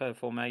tank per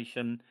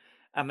formation,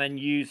 and then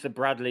use the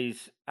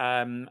Bradleys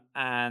and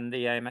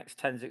the AMX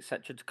 10s,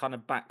 etc., to kind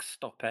of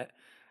backstop it?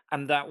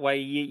 And that way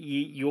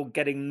you're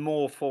getting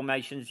more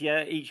formations.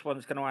 Yeah, each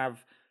one's going to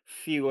have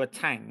fewer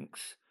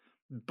tanks,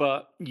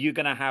 but you're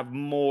going to have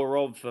more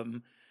of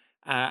them.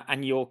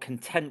 And you're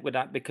content with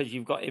that because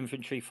you've got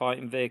infantry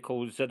fighting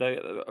vehicles that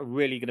are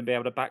really going to be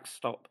able to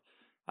backstop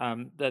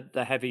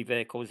the heavy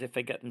vehicles if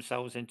they get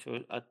themselves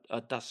into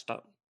a dust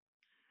up.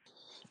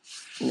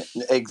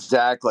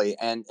 Exactly,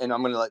 and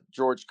I'm going to let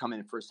George come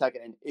in for a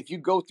second. And if you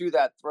go through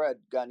that thread,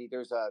 Gunny,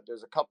 there's a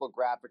couple of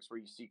graphics where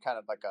you see kind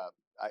of like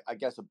I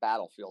guess a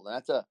battlefield, and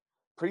that's a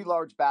pretty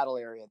large battle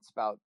area. It's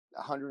about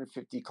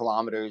 150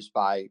 kilometers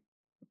by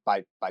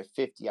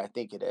 50, I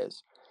think it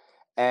is.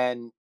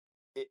 And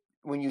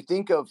when you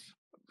think of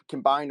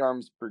combined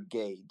arms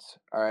brigades,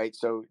 all right,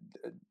 so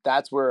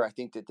that's where I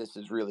think that this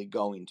is really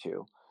going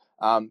to.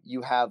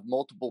 You have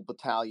multiple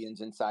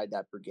battalions inside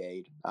that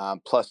brigade,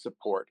 plus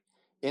support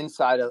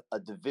inside a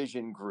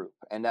division group,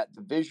 and that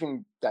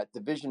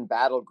division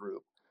battle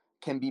group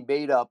can be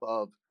made up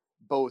of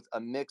both a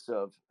mix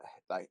of,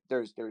 like,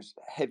 there's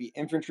heavy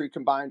infantry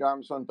combined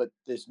arms one, but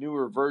this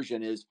newer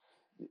version is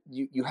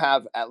you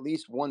have at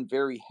least one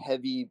very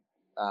heavy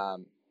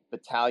um,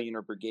 battalion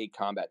or brigade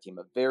combat team,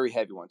 a very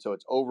heavy one. So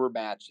it's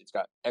overmatched. It's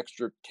got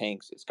extra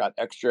tanks. It's got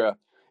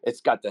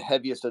the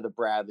heaviest of the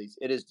Bradleys.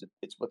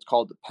 It's what's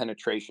called the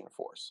penetration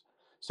force.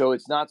 So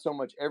it's not so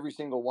much every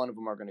single one of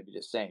them are going to be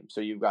the same.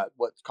 So you've got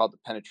what's called the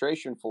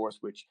penetration force,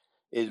 which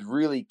is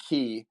really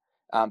key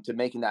to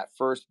making that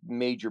first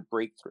major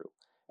breakthrough.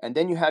 And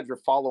then you have your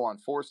follow-on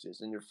forces,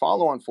 and your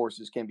follow-on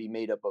forces can be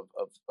made up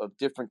of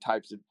different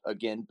types of,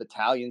 again,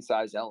 battalion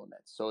size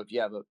elements. So if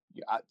you have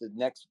the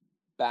next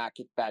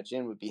batch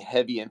in would be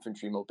heavy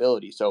infantry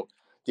mobility. So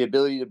the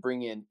ability to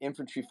bring in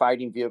infantry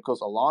fighting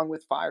vehicles along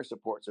with fire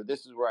support. So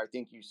this is where I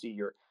think you see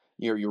your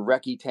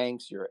recce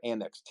tanks, your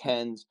AMX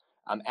 10s.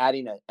 I'm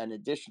adding an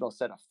additional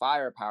set of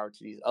firepower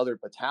to these other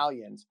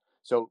battalions.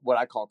 So what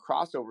I call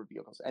crossover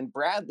vehicles, and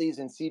Bradleys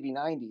and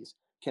CV90s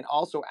can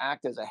also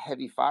act as a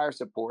heavy fire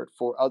support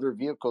for other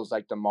vehicles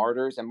like the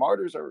Martyrs, and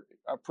Martyrs are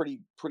pretty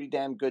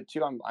damn good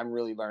too. I'm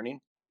really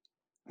learning.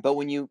 But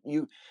when you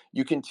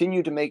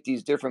continue to make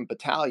these different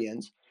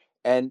battalions,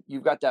 and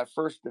you've got that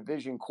first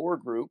division core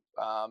group,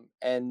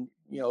 and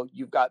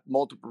you've got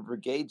multiple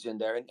brigades in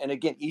there, and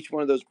again, each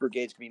one of those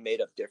brigades can be made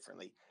up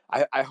differently.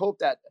 I hope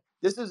that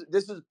this is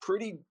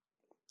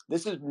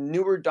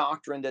newer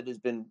doctrine that has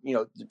been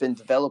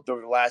developed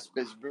over the last,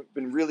 has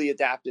been really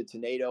adapted to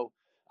NATO.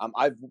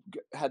 I've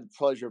had the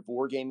pleasure of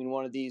wargaming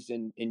one of these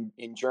in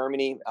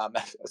Germany,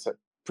 as a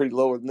pretty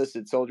low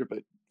enlisted soldier,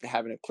 but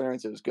having a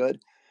clearance, it was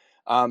good.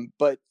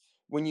 But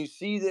when you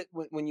see that,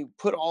 when you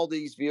put all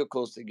these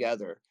vehicles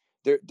together,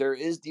 there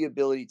is the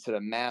ability to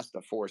amass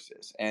the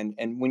forces, and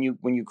when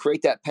you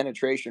create that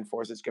penetration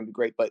force, it's going to be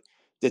great. But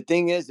the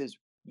thing is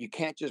you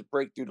can't just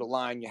break through the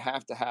line. You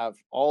have to have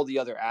all the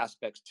other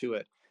aspects to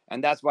it,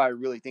 and that's why I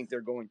really think they're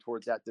going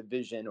towards that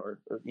division or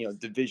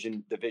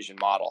division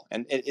model,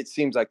 and it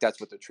seems like that's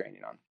what they're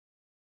training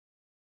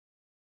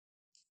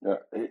on.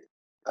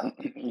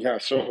 Yeah.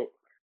 So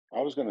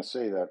I was going to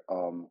say that,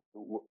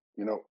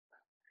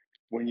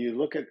 when you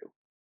look at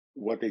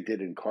what they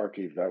did in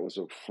Kharkiv, that was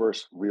the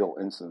first real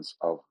instance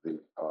of the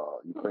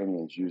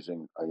Ukrainians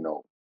using,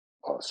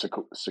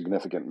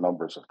 significant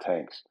numbers of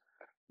tanks.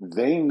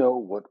 They know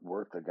what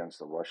worked against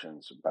the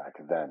Russians back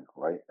then,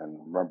 right? And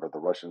remember, the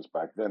Russians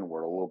back then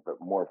were a little bit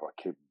more of a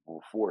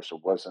capable force.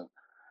 It wasn't.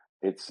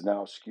 It's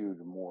now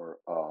skewed more,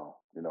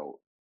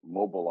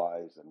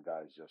 mobilized, and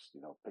guys just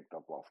picked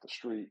up off the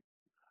street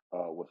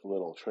with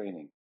little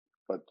training.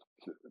 But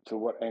to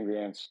what Angry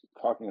Ant's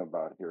talking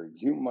about here,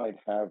 you might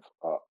have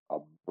a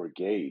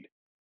brigade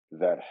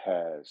that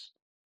has,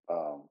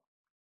 um,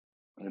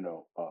 you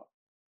know,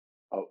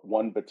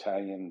 one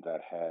battalion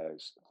that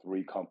has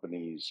three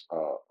companies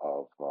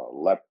of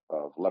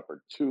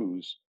Leopard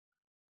twos,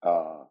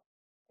 uh,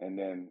 and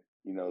then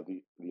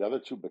the other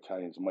two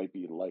battalions might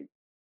be light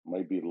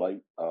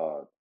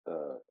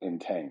in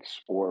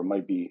tanks, or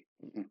might be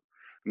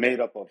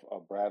made up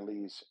of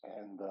Bradleys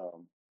and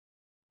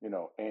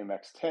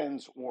AMX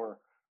 10s, or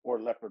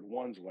Leopard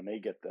ones when they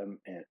get them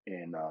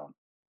in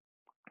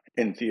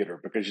theater,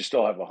 because you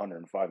still have a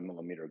 105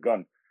 millimeter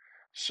gun,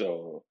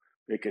 so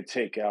it could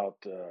take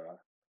out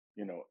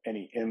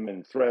any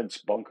Inman threads,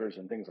 bunkers,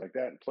 and things like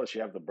that. And plus,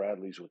 you have the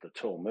Bradleys with the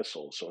TOW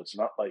missiles, so it's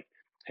not like,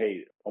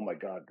 hey, oh my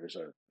God, there's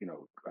a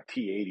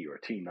T-80 or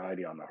a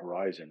T-90 on the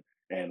horizon,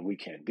 and we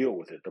can't deal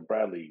with it. The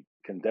Bradley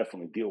can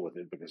definitely deal with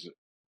it, because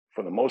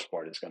for the most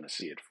part, it's going to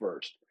see it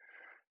first.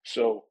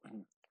 So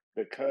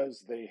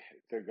because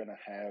they're going to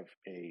have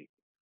a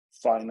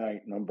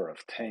finite number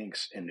of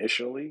tanks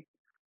initially,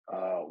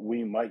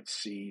 we might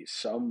see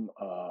some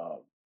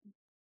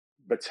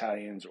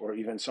battalions or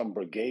even some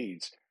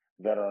brigades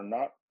that are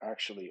not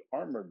actually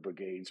armored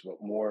brigades, but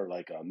more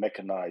like a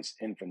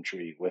mechanized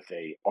infantry with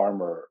a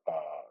armor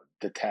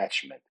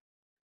detachment,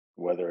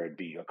 whether it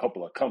be a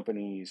couple of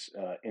companies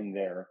in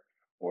there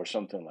or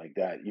something like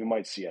that. You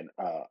might see a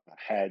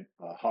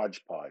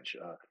hodgepodge,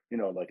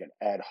 like an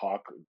ad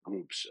hoc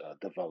groups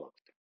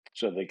developed,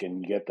 so they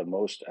can get the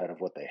most out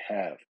of what they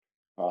have.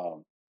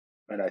 Um,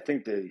 and I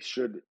think they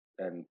should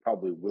and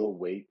probably will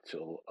wait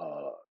till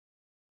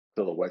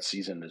the wet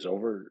season is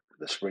over,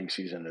 the spring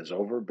season is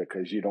over,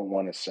 because you don't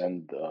want to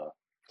send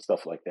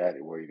stuff like that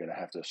where you're going to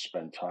have to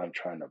spend time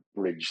trying to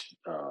bridge,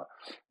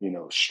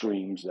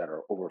 streams that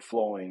are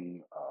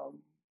overflowing,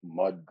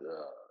 mud,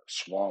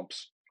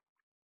 swamps.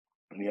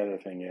 And the other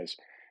thing is,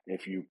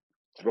 if you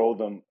throw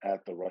them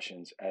at the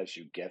Russians as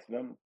you get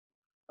them,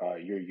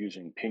 you're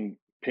using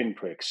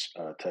pinpricks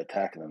to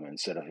attack them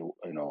instead of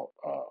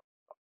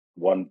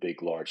one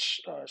big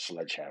large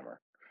sledgehammer.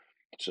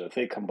 So if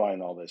they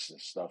combine all this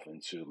stuff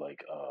into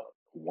like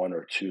one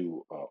or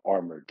two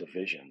armored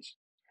divisions,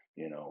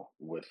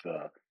 with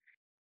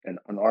an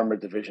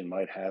armored division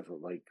might have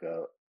like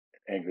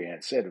Angry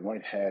Ant said, it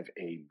might have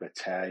a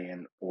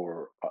battalion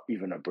or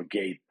even a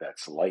brigade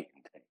that's light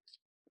in tanks.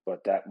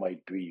 But that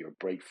might be your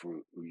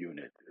breakthrough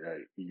unit.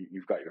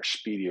 You've got your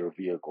speedier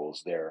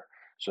vehicles there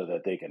so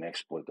that they can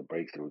exploit the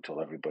breakthrough until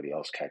everybody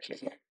else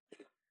catches them.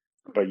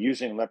 But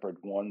using Leopard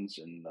 1s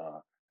and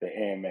the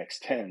AMX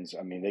 10s,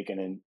 I mean, they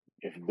can,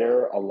 if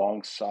they're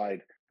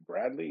alongside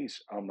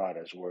Bradleys, I'm not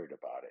as worried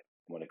about it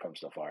when it comes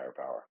to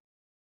firepower.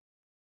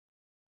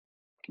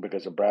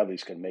 Because the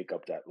Bradleys can make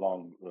up that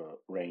long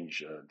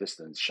range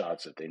distance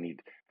shots that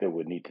they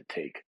would need to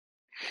take.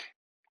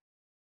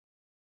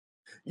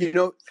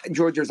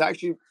 George, there's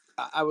actually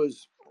I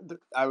was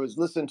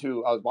listening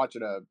to I was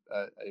watching a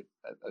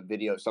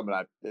video of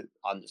someone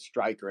on the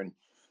Striker, and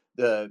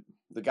the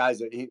guys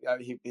that he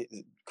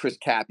Chris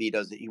Cappy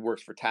does it. He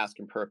works for Task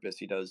and Purpose.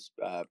 He does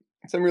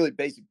some really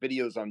basic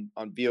videos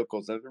on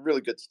vehicles. They're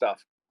really good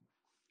stuff.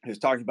 He was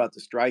talking about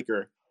the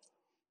Striker,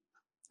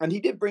 and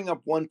he did bring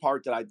up one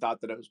part that I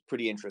thought that it was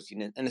pretty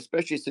interesting, and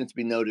especially since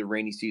we know the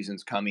rainy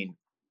season's coming,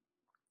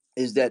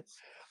 is that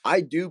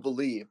I do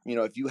believe,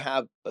 if you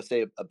have, let's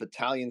say, a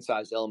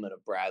battalion-sized element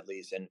of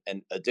Bradleys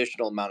and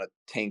additional amount of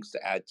tanks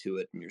to add to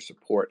it and your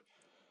support,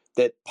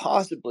 that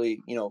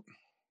possibly,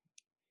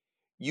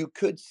 you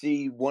could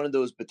see one of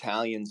those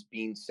battalions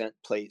being sent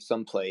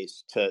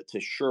someplace to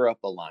shore up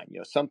a line,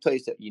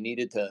 someplace that you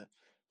needed to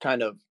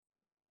kind of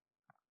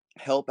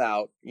help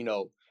out,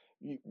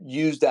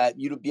 use that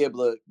you to be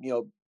able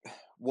to,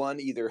 one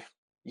either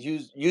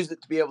use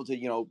it to be able to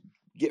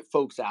get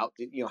folks out,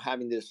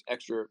 having this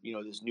extra,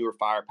 this newer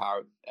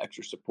firepower,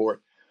 extra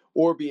support,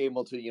 or be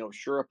able to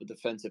shore up a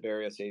defensive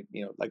area, say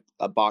like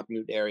a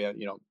Bakhmut area,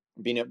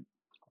 being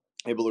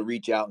able to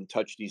reach out and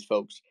touch these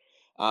folks,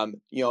 and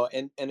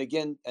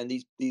again, and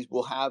these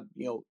will have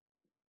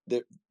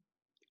the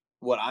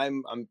what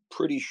I'm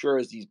pretty sure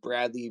is these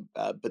Bradley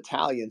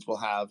battalions will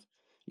have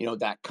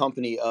that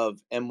company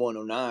of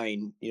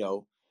M109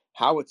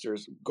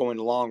 howitzers going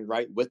along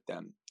right with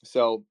them.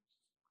 So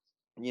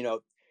you know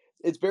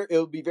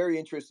it'll be very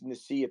interesting to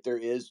see if there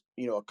is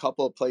a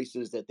couple of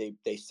places that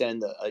they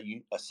send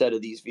a set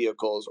of these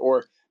vehicles,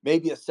 or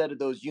maybe a set of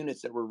those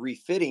units that were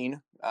refitting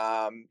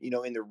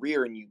in the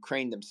rear in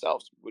Ukraine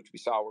themselves, which we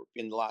saw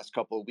in the last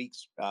couple of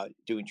weeks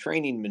doing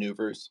training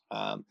maneuvers,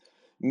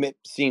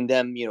 seeing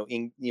them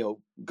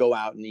go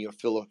out and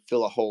fill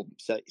a hole,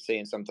 say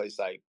in someplace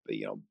like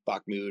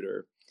Bakhmut,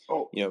 or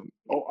Oh, you know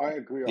I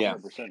agree yeah.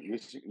 100%.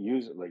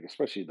 Use it, like,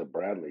 especially the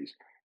Bradleys,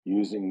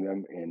 using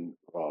them in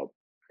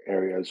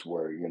areas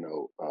where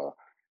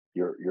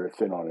you're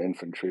thin on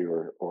infantry,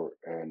 or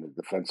and the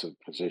defensive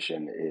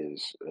position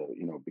is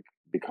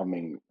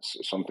becoming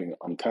something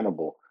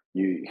untenable.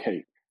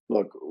 Hey,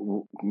 look,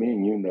 me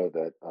and you know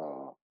that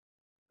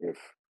if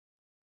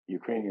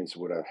Ukrainians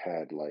would have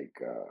had like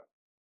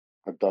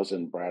a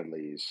dozen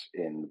Bradleys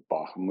in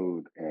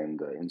Bakhmut and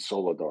in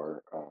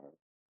Soledar,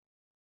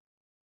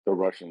 the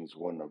Russians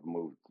wouldn't have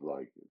moved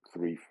like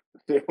three.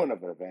 They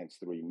wouldn't have advanced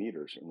 3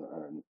 meters,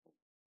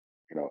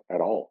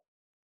 at all,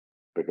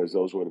 because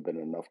those would have been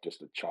enough just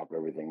to chop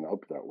everything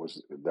up that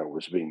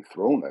was being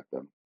thrown at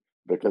them,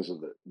 because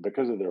of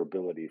their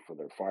ability for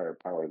their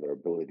firepower, their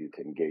ability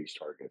to engage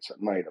targets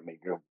at night. I mean,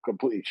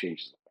 completely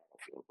changes the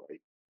battlefield,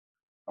 right?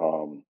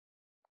 Um,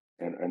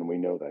 and we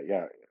know that.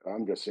 Yeah,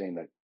 I'm just saying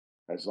that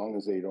as long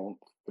as they don't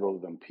throw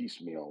them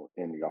piecemeal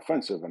in the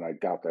offensive, and I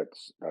doubt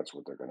that's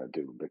what they're going to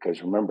do,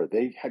 because remember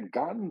they had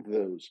gotten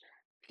those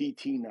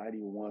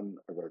PT-91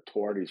 or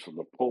Tuareg from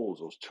the Poles,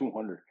 those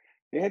 200.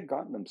 They had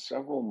gotten them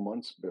several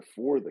months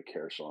before the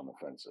Kherson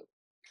offensive,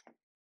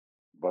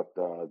 but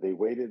they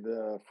waited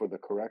for the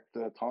correct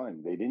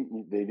time. They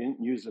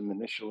didn't use them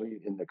initially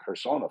in the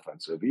Kherson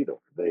offensive either.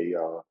 They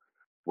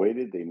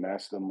waited. They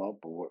massed them up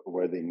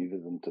where they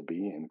needed them to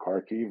be in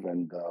Kharkiv,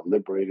 and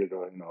liberated,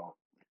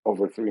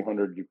 over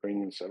 300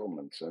 Ukrainian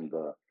settlements, and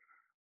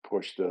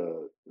pushed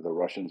the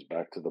Russians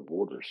back to the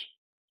borders.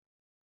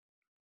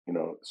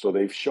 So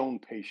they've shown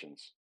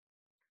patience,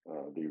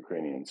 the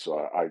Ukrainians. So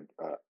I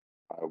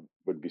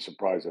would be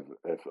surprised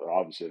if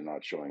obviously they're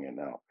not showing it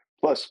now.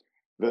 Plus,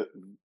 the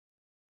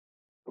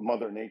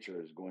Mother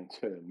Nature is going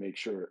to make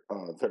sure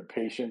they're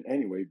patient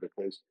anyway,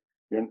 because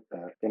in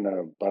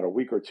about a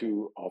week or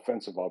two,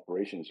 offensive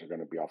operations are going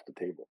to be off the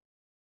table.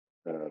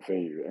 If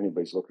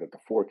anybody's looking at the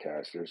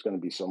forecast, there's going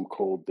to be some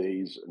cold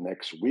days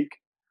next week,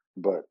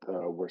 but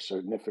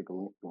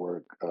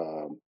we're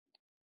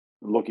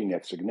looking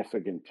at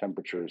significant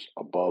temperatures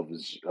above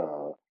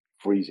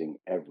freezing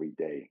every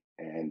day,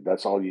 and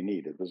that's all you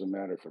need. It doesn't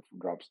matter if it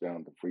drops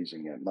down to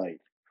freezing at night.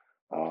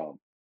 Um,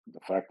 the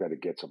fact that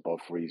it gets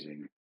above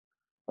freezing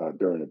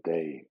during the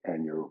day,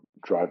 and you're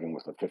driving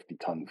with a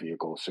 50-ton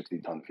vehicle,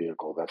 60-ton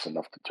vehicle, that's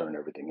enough to turn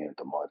everything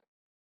into mud.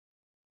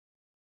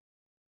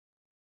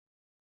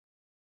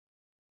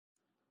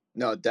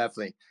 No,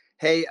 definitely.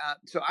 Hey,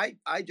 so I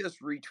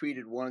just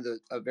retweeted one of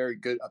a very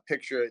good a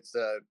picture. It's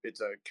a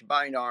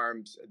combined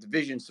arms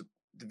division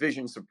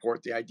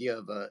support. The idea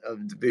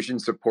of division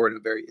support,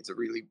 it's a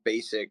really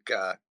basic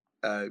uh,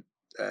 uh,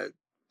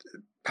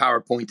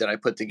 PowerPoint that I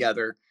put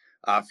together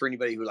for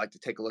anybody who would like to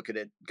take a look at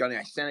it. Gunny,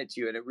 I sent it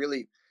to you, and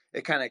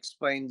it kind of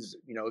explains,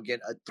 again,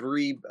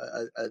 three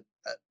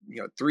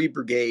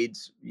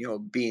brigades,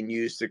 being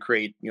used to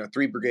create,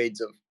 three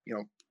brigades of,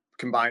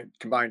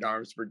 combined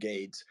arms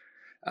brigades.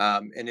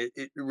 And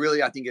it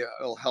really, I think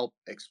it'll help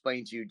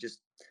explain to you just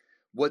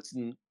what's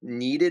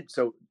needed.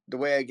 So the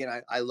way,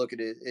 again, I look at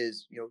it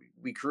is,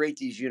 we create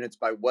these units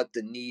by what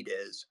the need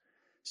is.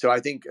 So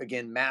I think,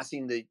 again,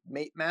 massing the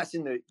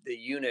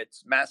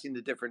units, massing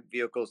the different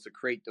vehicles to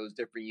create those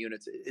different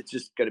units.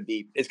 It's going to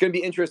be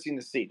interesting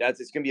to see.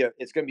 It's going to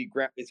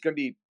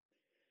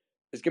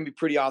be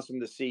pretty awesome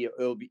to see.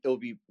 It'll be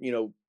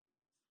it'll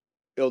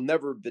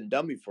never been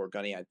done before,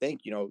 Gunny. I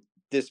think,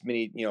 this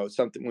many,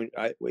 something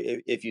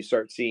if you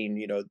start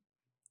seeing,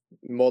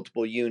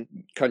 multiple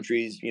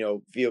countries,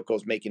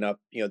 vehicles making up,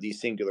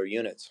 these singular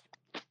units.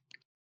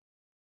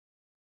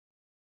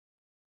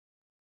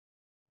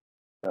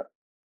 Yeah.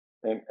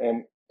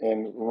 And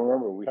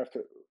remember, we have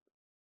to.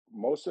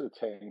 Most of the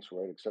tanks,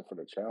 right, except for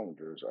the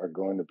Challengers, are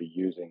going to be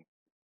using,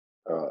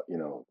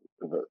 the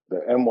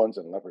M1s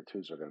and Leopard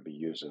 2s are going to be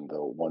using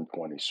the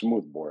 120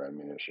 smoothbore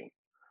ammunition.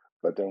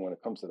 But then when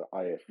it comes to the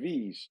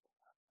IFVs,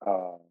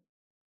 uh,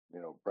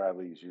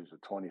 Bradley's use a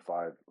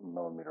 25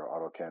 millimeter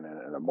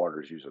autocannon and the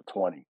mortars use a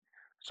 20.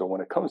 So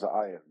when it comes to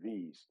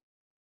IFVs,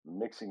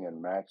 mixing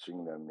and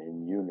matching them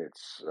in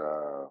units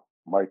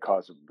might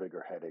cause a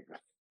bigger headache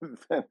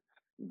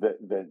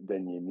than,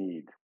 than you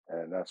need,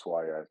 and that's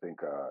why I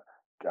think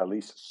at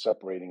least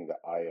separating the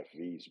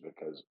IFVs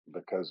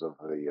because of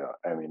the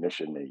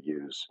ammunition they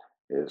use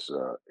is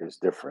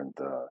different.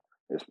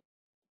 Is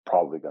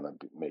probably going to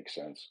make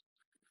sense.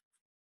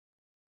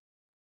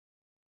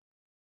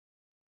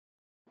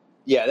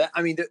 Yeah,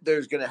 I mean,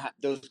 there's going to have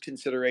those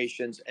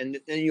considerations, and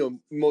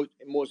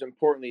most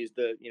importantly is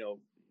the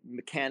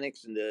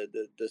mechanics and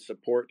the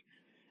support.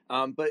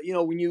 But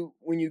when you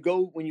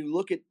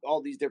look at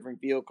all these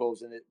different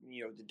vehicles and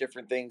the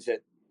different things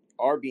that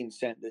are being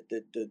sent,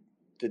 the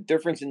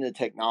difference in the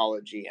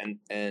technology,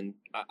 and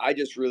I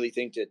just really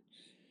think that,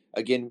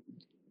 again,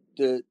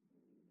 the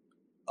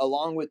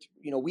along with,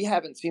 we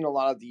haven't seen a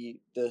lot of the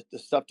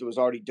stuff that was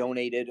already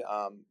donated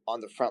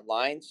on the front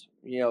lines,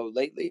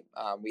 lately.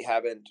 We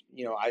haven't,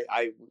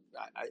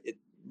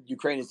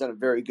 Ukraine has done a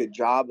very good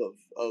job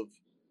of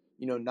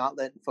not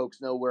letting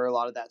folks know where a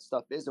lot of that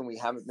stuff is, and we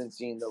haven't been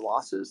seeing the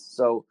losses.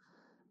 So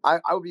I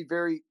would be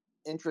very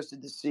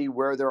interested to see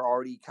where they're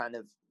already kind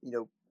of,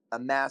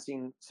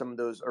 amassing some of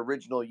those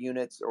original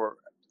units, or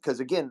because,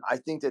 again, I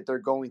think that they're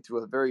going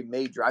through I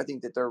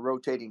think that they're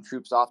rotating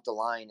troops off the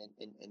line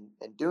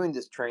and doing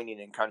this training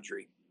in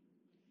country.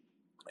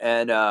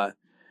 And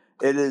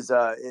it's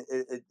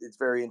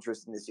very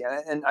interesting to see.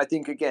 And I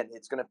think, again,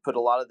 it's going to put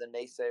a lot of the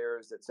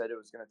naysayers that said it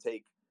was going to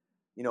take,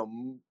 you know,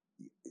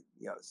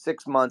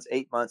 6 months,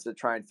 8 months to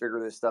try and figure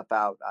this stuff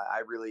out.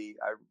 I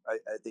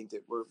think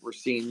that we're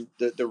seeing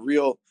the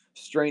real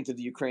strength of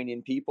the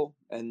Ukrainian people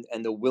and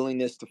the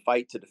willingness to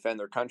fight to defend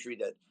their country.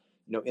 That,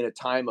 in a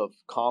time of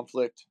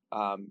conflict,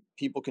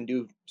 people can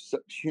do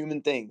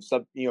human things,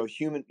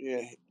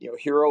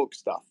 heroic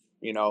stuff.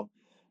 And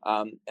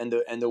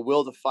the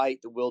will to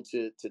fight, the will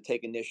to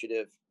take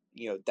initiative.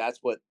 That's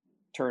what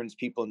turns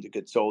people into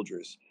good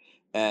soldiers.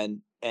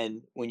 And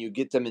when you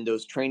get them in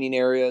those training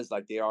areas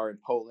like they are in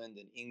Poland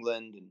and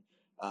England,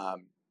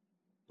 and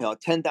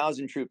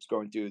 10,000 troops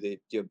going through the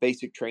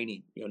basic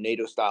training,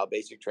 NATO style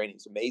basic training,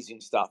 it's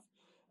amazing stuff.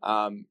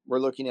 We're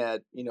looking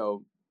at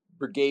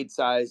brigade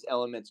size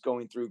elements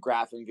going through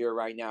Grafenwehr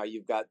right now.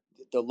 You've got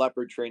the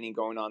Leopard training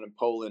going on in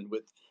Poland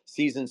with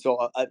seasoned,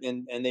 so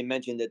and they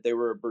mentioned that they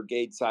were a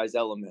brigade size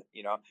element.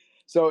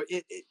 So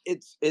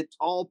it's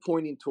all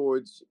pointing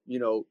towards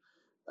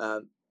uh,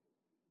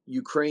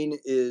 Ukraine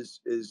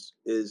is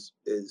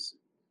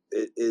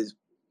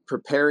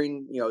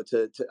preparing,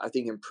 to I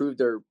think improve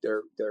their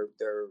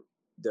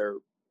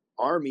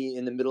army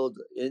in the middle of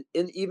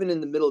even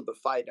in the middle of the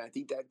fight. And I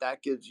think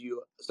that gives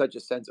you such a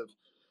sense of,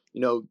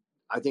 you know,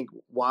 I think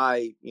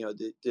why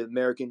the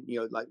American,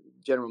 like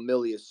General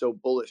Milley is so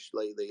bullish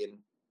lately. And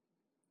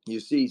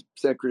you see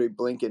Secretary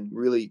Blinken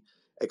really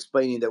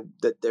explaining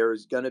that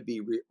there's going to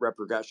be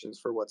repercussions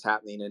for what's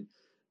happening. And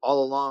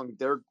all along,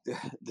 the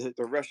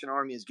Russian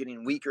army is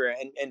getting weaker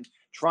and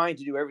trying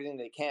to do everything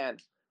they can,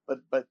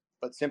 but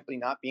simply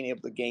not being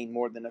able to gain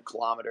more than a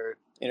kilometer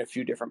in a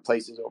few different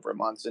places over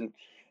months. And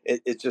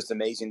it's just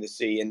amazing to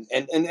see. And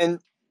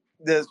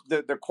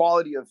the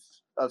quality of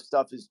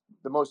stuff is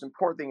the most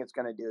important thing it's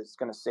going to do. It's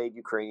going to save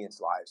Ukrainians'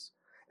 lives.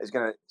 It's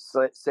going to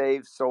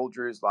save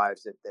soldiers'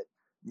 lives that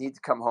need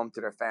to come home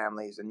to their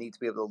families and need to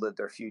be able to live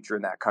their future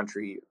in that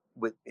country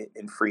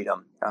in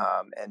freedom.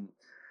 And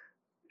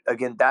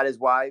again, that is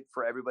why,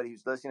 for everybody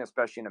who's listening,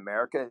 especially in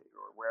America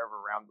or wherever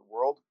around the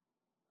world,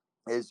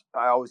 is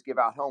I always give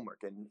out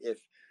homework. And if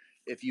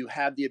if you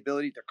have the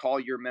ability to call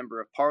your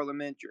member of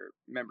parliament, your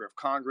member of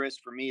Congress,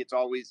 for me, it's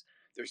always,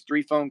 there's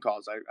 3 phone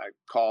calls. I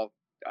call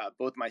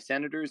both my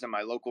senators and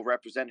my local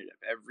representative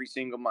every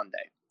single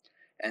Monday.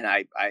 And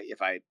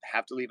if I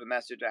have to leave a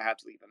message, I have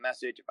to leave a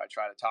message. If I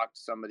try to talk to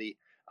somebody,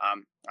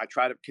 I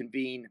try to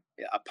convene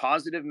a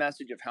positive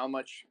message of how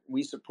much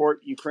we support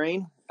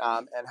Ukraine,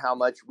 and how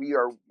much we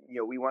are,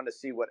 we want to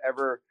see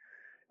whatever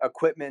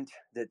equipment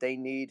that they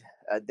need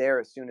there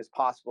as soon as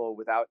possible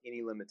without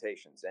any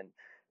limitations. And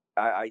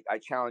I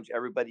challenge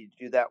everybody to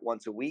do that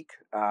once a week.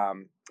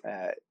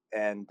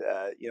 And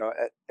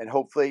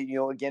hopefully,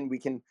 again, we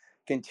can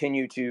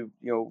continue to,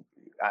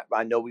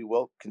 I know we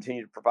will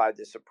continue to provide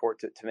this support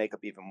to make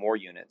up even more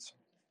units.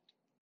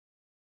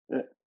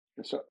 Yeah.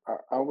 So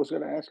I was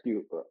going to ask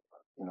you,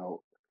 you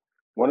know,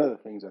 one of the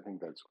things I think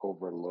that's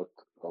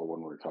overlooked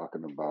when we're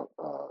talking about,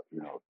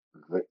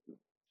 the,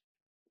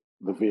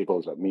 the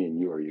vehicles that me and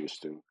you are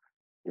used to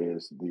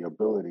is the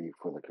ability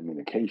for the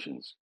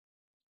communications.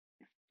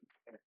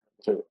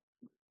 So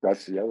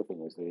that's the other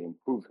thing is they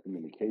improve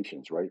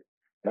communications, right?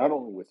 Not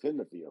only within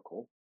the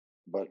vehicle,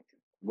 but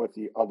with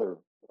the other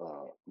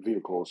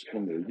vehicles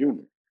in their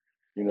unit.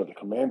 The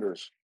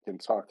commanders can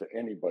talk to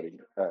anybody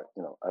at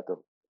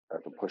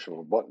the push of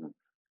a button.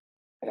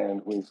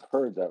 And we've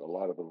heard that a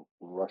lot of the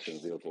Russian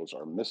vehicles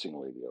are missing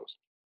radios.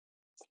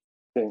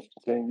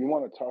 Can you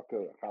want to talk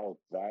to how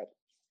that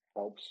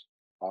helps?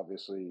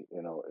 Obviously,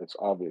 it's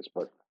obvious,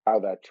 but how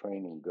that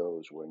training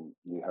goes when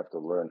you have to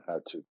learn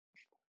how to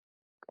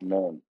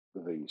command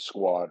the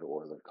squad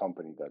or the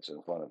company that's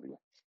in front of you.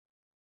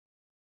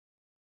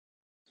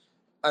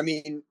 I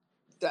mean,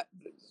 that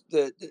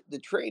the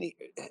training.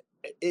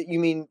 You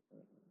mean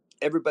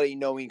everybody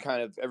knowing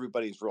kind of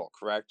everybody's role,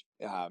 correct?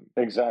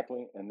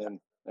 Exactly, and then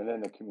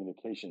the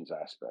communications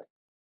aspect.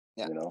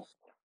 Yeah. You know,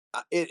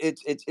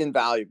 It's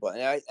invaluable,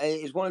 and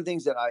it's one of the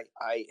things that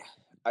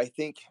I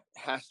think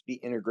has to be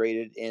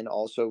integrated in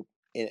also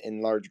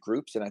in large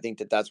groups, and I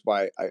think that's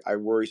why I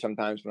worry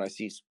sometimes when I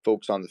see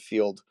folks on the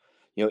field,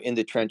 in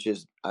the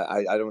trenches.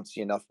 I don't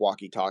see enough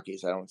walkie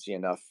talkies. I don't see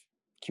enough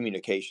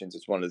communications.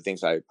 It's one of the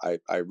things I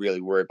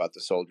really worry about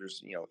the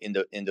soldiers,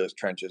 in those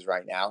trenches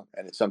right now,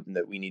 and it's something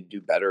that we need to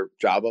do better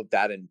job of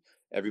that and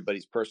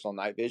everybody's personal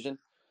night vision.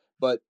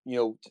 But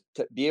to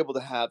be able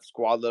to have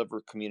squad level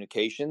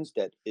communications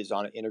that is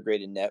on an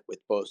integrated net with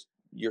both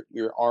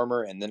your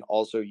armor and then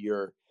also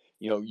your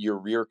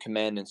rear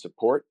command and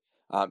support,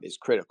 is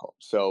critical.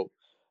 So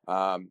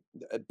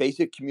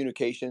basic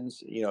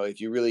communications,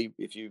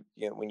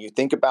 when you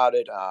think about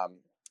it,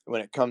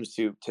 when it comes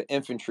to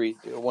infantry,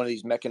 one of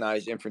these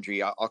mechanized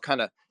infantry, I'll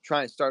kind of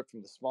try and start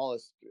from the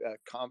smallest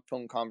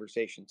phone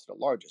conversation to the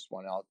largest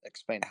one. I'll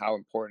explain how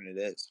important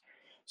it is.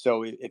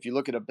 So if you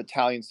look at a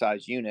battalion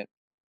size unit,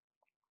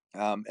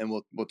 and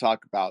we'll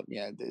talk about,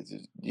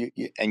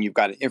 and you've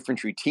got an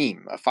infantry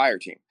team, a fire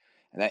team,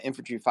 and that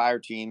infantry fire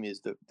team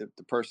is the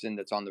person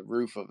that's on the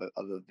roof of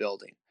a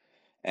building,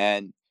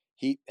 and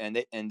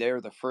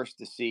they're the first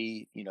to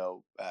see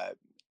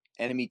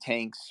enemy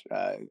tanks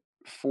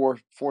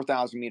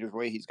 4,000 meters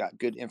away. He's got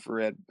good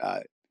infrared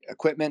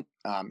equipment.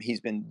 He's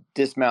been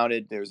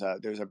dismounted. There's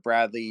a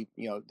Bradley.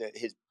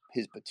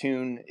 His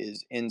platoon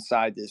is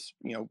inside this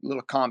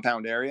little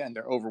compound area, and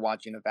they're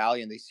overwatching a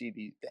valley, and they see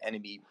the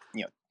enemy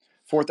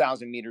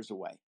 4,000 meters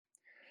away.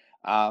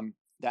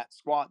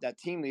 That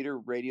team leader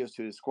radios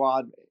to the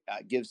squad,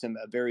 gives him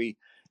a very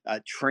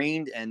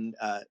trained and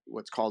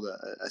what's called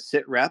a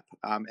sit rep,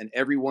 and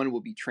everyone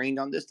will be trained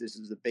on this. This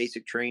is the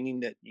basic training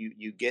that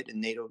you get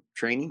in NATO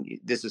training.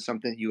 This is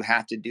something that you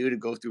have to do to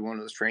go through one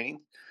of those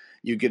trainings.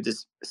 You give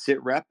this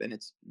sit rep, and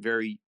it's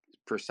very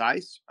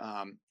precise.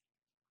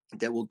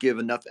 That will give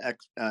enough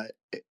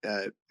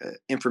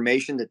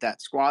information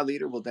that squad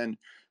leader will then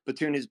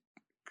platoon his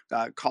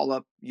call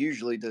up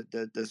usually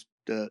the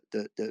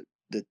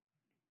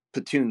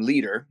platoon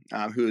leader,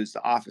 who is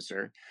the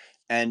officer,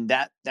 and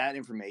that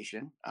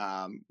information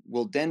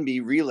will then be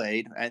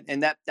relayed,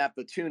 and that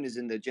platoon is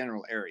in the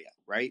general area,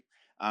 right?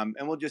 And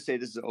we'll just say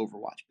this is an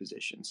Overwatch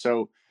position,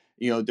 so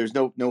there's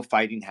no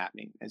fighting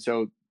happening, and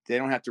so they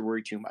don't have to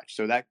worry too much.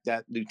 So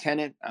that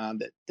lieutenant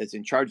that's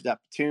in charge of that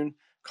platoon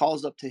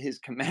calls up to his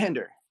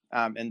commander,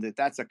 and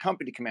that's a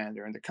company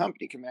commander, and the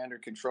company commander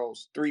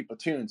controls 3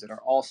 platoons that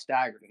are all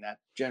staggered in that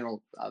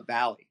general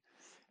valley.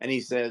 And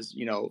he says,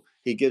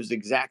 he gives the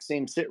exact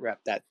same sit rep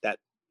that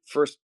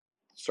first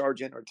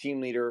sergeant or team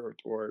leader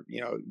or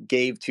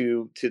gave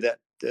to that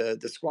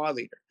the squad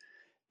leader,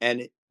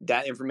 and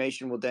that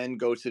information will then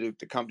go to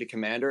the company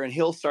commander, and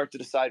he'll start to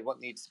decide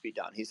what needs to be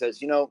done. He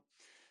says,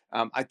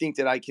 I think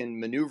that I can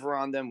maneuver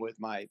on them with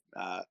my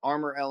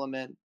armor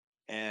element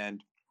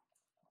and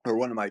or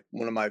one of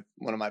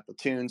my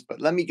platoons, but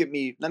let me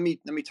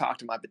talk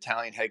to my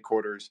battalion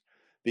headquarters,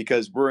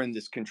 because we're in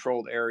this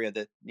controlled area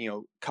that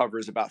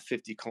covers about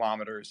 50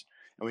 kilometers,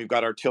 and we've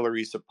got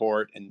artillery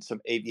support and some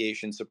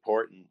aviation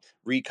support and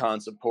recon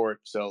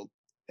support. So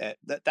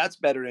that's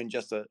better than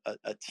just a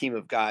team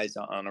of guys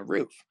on a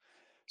roof.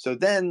 So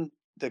then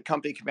the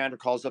company commander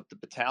calls up the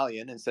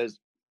battalion and says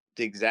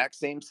the exact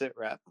same sit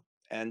rep,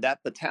 and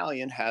that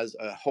battalion has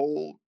a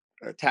whole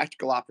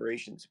tactical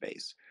operations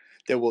base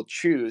that will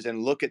choose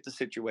and look at the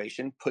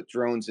situation, put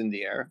drones in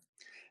the air,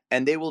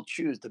 and they will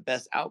choose the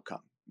best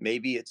outcome.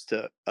 Maybe it's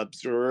to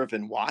observe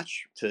and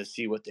watch to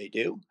see what they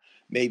do.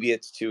 Maybe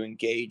it's to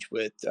engage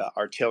with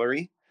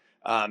artillery.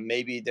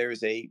 Maybe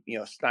there's a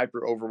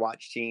sniper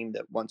overwatch team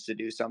that wants to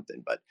do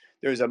something. But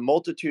there's a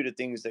multitude of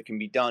things that can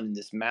be done in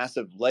this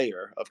massive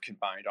layer of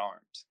combined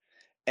arms,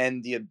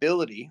 and the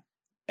ability.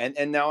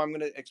 And now I'm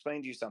going to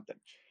explain to you something.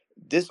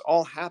 This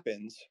all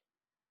happens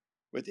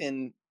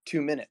within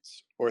 2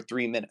 minutes or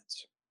 3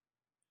 minutes.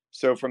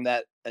 So from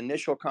that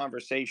initial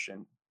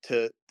conversation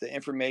to the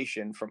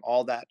information from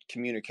all that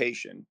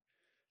communication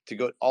to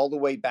go all the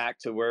way back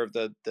to where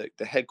the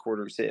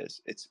headquarters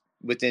is, it's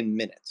within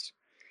minutes.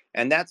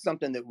 And that's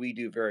something that we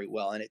do very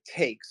well. And it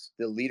takes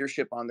the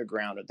leadership on the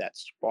ground of that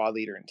squad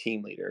leader and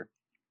team leader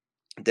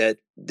and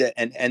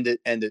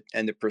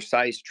the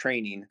precise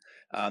training,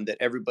 that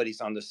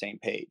everybody's on the same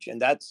page,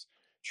 and that's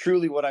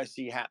truly what I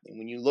see happening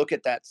when you look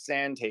at that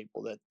sand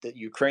table that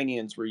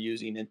Ukrainians were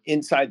using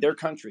inside their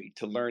country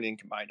to learn in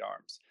combined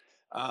arms,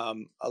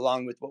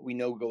 along with what we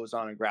know goes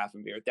on in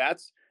Grafenwehr.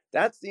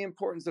 That's the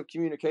importance of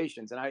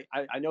communications, and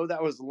I know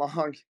that was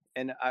long,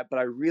 but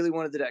I really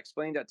wanted to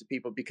explain that to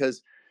people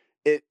because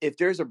if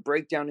there's a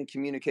breakdown in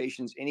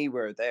communications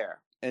anywhere there,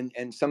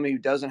 and somebody who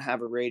doesn't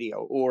have a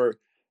radio, or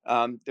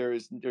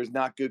there's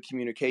not good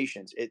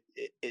communications,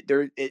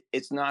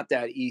 it's not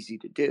that easy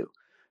to do.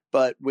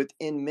 But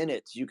within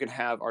minutes, you can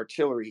have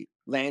artillery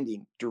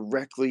landing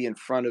directly in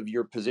front of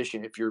your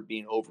position if you're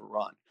being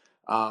overrun,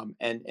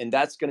 and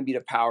that's going to be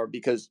the power,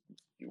 because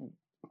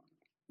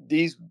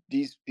these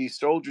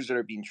soldiers that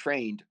are being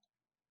trained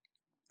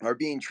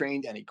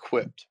and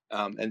equipped,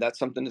 and that's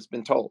something that's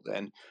been told.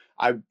 And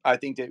I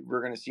think that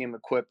we're going to see them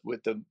equipped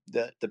with the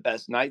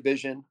best night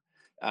vision,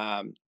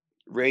 um,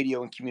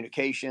 radio and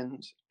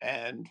communications,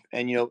 and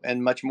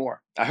much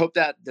more. I hope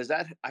that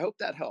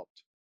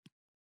helped.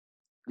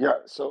 Yeah.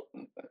 So,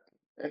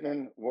 and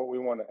then what we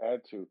want to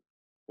add to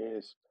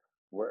is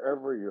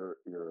wherever your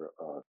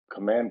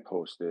command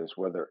post is,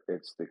 whether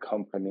it's the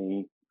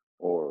company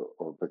or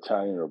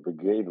battalion or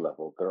brigade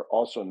level, they're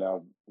also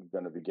now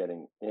going to be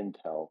getting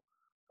intel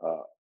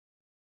uh,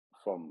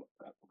 from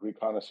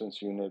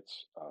reconnaissance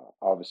units,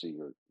 obviously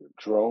your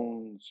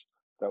drones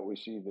that we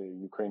see the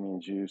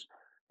Ukrainians use,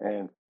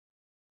 and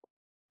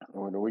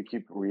when we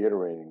keep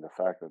reiterating the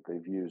fact that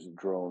they've used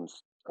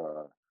drones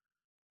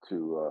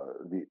to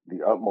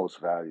the utmost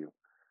value.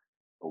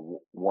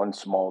 One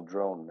small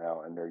drone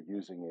now, and they're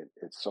using it.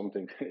 It's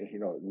something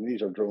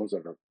these are drones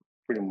that are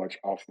pretty much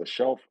off the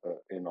shelf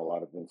in a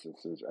lot of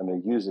instances, and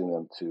they're using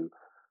them to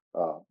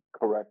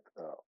correct,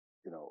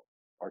 you know,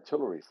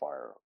 artillery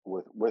fire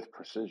with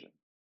precision,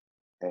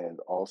 and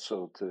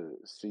also to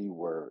see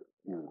where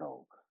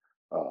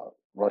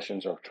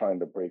Russians are trying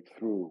to break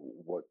through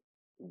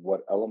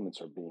what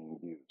elements are being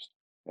used,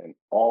 and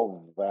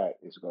all of that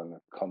is going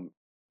to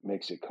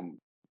makes it come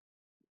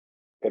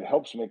it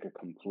helps make a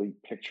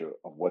complete picture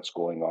of what's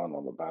going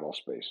on the battle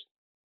space,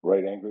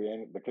 right, Angry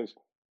Andy? Because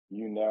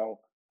you now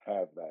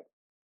have that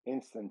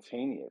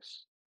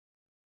instantaneous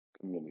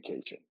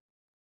communication,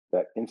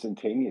 that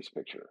instantaneous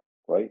picture,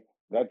 right?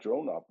 That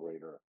drone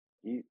operator,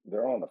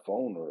 they're on the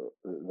phone or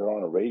they're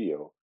on a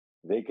radio,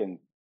 they can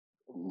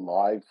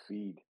live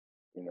feed,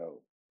 you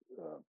know,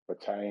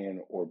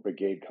 battalion or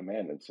brigade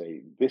command and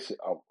say, "This,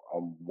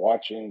 I'm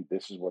watching.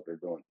 This is what they're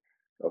doing.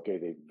 Okay,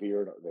 they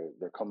veered.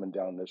 They're coming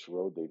down this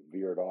road. They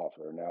veered off.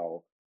 They're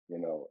now,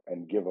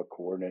 and give a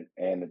coordinate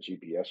and a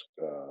GPS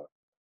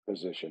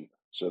position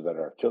so that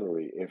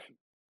artillery, if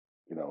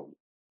you know,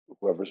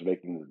 whoever's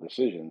making the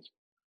decisions,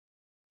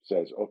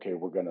 says, okay,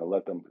 we're going to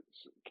let them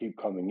keep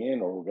coming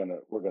in, or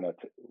we're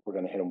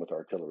gonna hit them with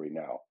artillery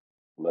now.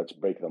 Let's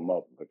break them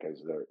up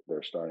because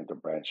they're starting to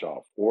branch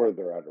off, or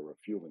they're at a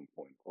refueling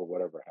point, or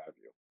whatever have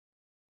you."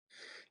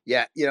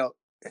 Yeah,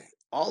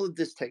 all of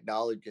this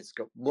technology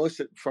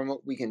from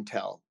what we can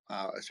tell,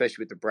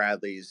 especially with the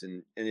Bradleys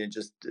and it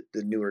just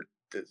the newer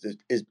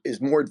is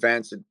more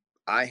advanced than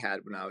I had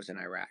when I was in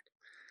Iraq.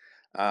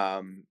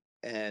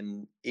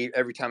 And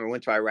every time I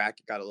went to Iraq,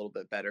 it got a little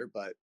bit better.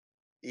 But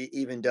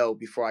even though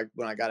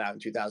when I got out in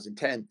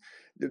 2010,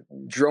 the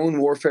drone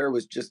warfare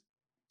was just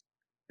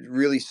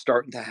really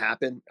starting to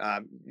happen.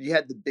 You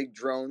had the big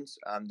drones.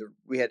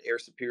 We had air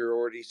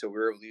superiority, so we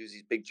were able to use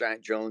these big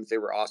giant drones. They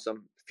were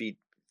awesome. Feed,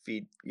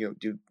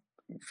 do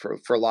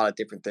for a lot of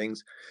different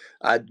things.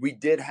 We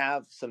did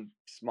have some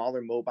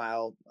smaller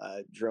mobile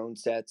drone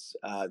sets.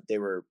 They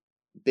were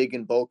big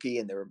and bulky,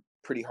 and they were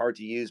pretty hard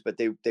to use, but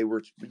they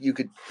were you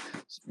could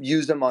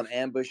use them on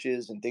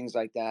ambushes and things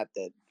like that.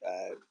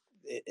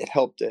 It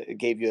helped. It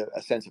gave you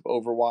a sense of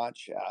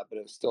Overwatch, but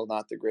it was still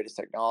not the greatest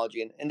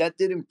technology, and that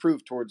did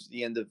improve towards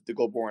the end of the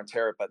Gulf War on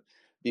Terror. But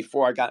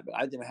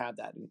I didn't have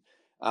that.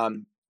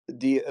 And,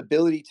 the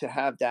ability to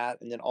have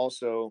that, and then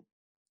also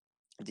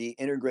the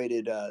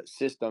integrated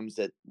systems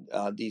that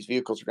these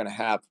vehicles are going to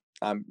have,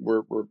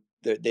 were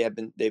they've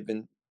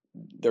been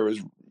there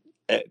was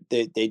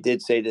they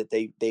did say that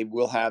they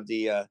will have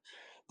the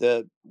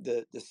the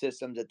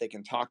systems that they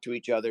can talk to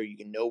each other. You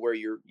can know where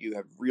you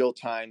have real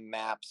time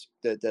maps.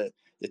 The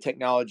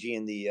technology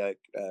and the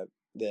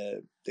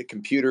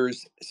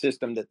computers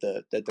system that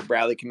the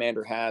Bradley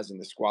commander has and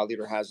the squad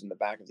leader has in the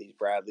back of these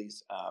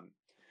Bradleys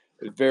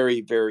is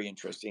very, very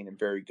interesting and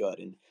very good.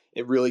 And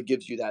it really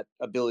gives you that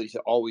ability to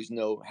always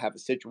know, have a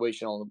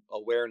situational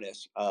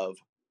awareness of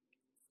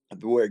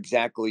where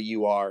exactly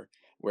you are,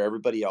 where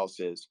everybody else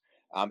is.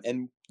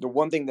 And the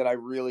one thing that I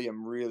really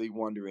am really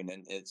wondering,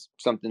 and it's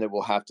something that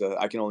we'll have to,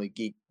 I can only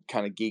geek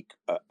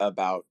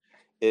about,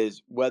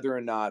 is whether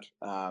or not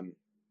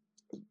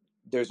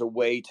there's a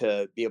way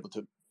to be able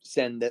to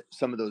send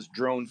some of those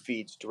drone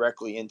feeds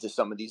directly into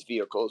some of these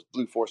vehicles,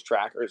 Blue Force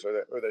trackers, or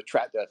the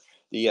track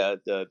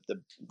the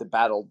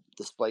battle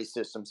display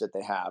systems that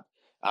they have.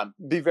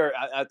 Be very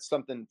That's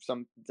something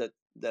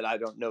that I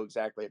don't know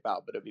exactly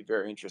about, but it'd be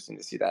very interesting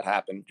to see that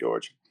happen,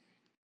 George.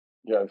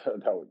 Yeah,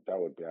 that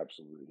would be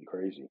absolutely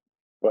crazy.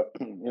 But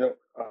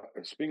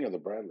speaking of the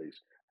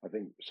Bradleys, I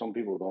think some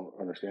people don't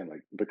understand,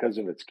 like, because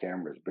of its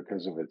cameras,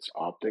 because of its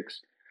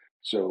optics.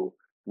 So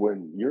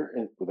when you're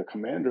in with a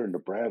commander in the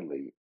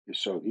Bradley,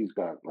 so he's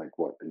got like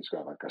what? He's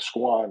got like a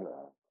squad,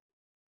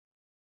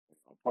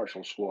 a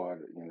partial squad,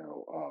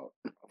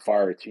 a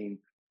fire team.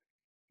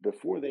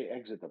 Before they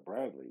exit the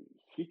Bradley,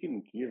 he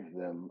can give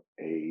them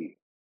a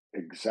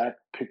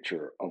exact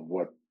picture of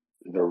what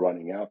they're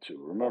running out to.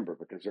 Remember,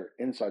 because they're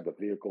inside the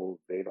vehicle,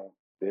 they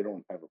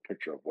don't have a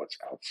picture of what's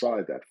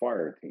outside that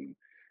fire team.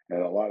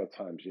 And a lot of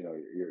times,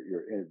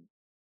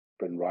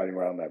 been riding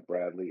around that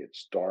Bradley.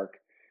 It's dark,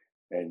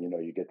 and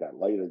you get that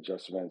light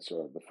adjustment.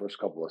 So the first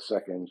couple of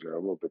seconds, you're a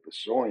little bit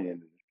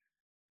disoriented.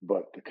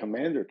 But the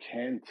commander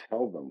can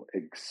tell them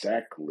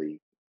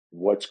exactly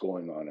what's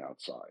going on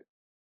outside.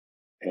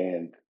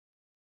 And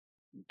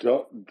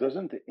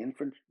doesn't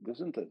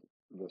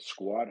the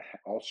squad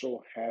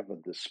also have a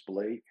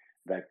display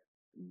that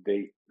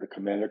the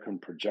commander can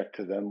project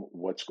to them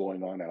what's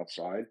going on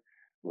outside?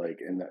 Like,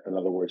 in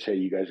other words, hey,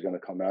 you guys are going to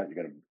come out.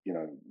 You're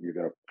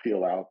going to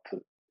peel out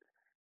to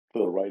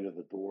the right of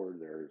the door.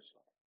 There's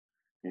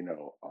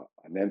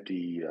an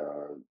empty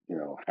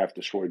half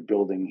destroyed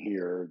building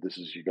here. This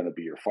is you're going to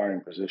be your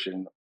firing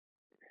position.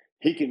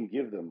 He can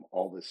give them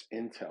all this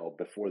intel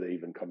before they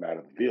even come out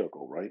of the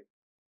vehicle, right?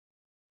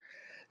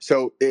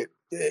 So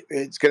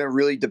it's going to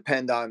really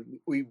depend on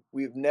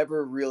we've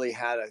never really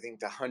had, I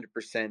think, the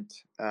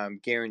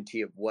 100%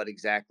 guarantee of what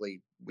exactly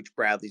which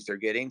Bradleys they're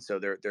getting. So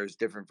there's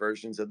different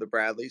versions of the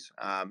Bradleys.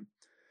 Uh,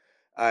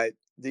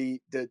 the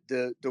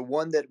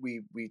one that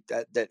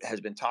that has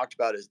been talked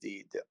about is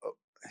the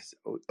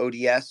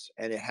ODS,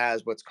 and it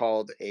has what's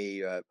called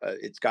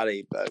it's got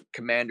a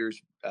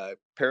commander's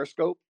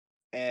periscope.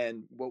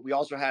 And what we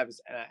also have is,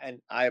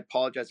 and I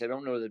apologize, I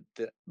don't know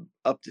the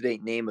up to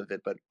date name of it,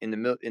 but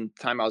in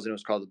time I was in, it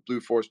was called the Blue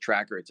Force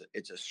Tracker.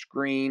 It's a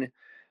screen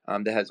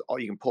that has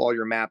all, you can pull all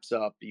your maps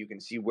up, you can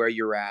see where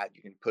you're at,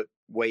 you can put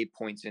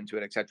waypoints into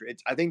it, etc.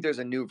 I think there's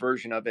a new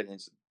version of it, and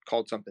it's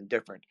called something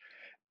different.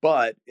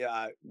 But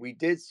we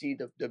did see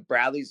the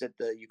Bradleys that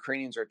the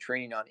Ukrainians are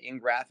training on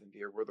in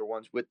Grafenwehr were the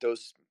ones with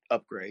those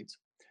upgrades,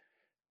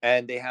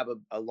 and they have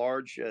a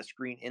large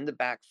screen in the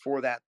back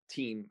for that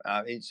team.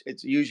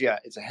 It's usually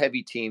it's a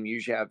heavy team. You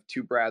usually have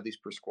two Bradleys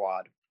per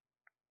squad.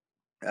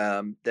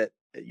 That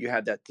you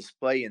have that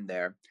display in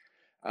there,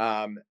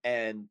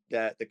 and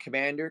that the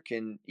commander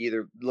can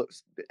either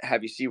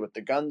have you see what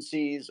the gun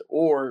sees,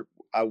 or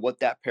what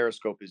that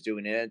periscope is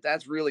doing, and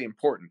that's really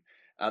important.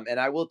 And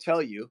I will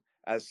tell you,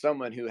 as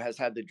someone who has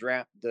had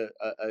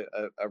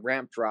a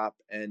ramp drop,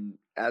 and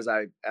as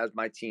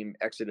my team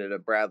exited a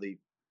Bradley,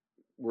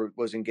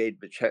 was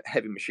engaged with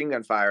heavy machine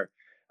gun fire,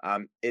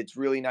 it's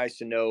really nice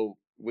to know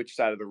which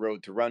side of the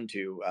road to run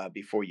to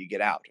before you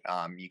get out.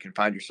 You can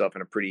find yourself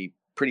in a pretty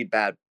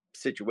bad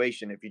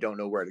situation if you don't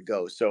know where to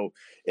go. So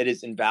it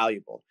is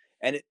invaluable.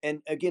 And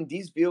again,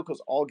 these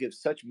vehicles all give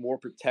such more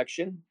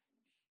protection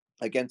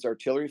against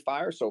artillery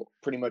fire. So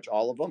pretty much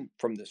all of them,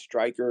 from the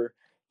Striker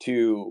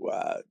to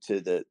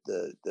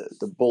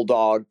the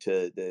Bulldog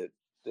to the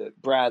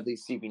Bradley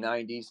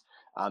CV90s,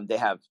 they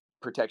have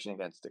protection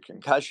against the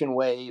concussion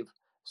wave.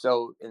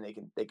 So, and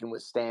they can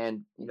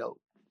withstand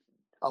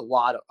a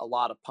lot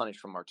of punish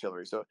from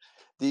artillery. So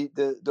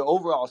the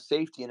overall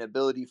safety and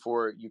ability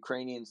for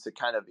Ukrainians to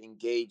kind of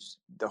engage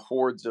the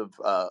hordes of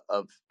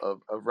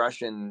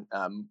Russian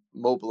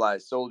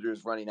mobilized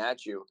soldiers running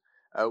at you.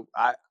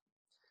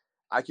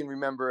 I can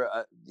remember.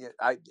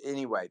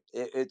 Anyway,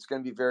 it's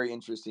going to be very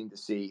interesting to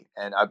see,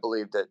 and I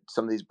believe that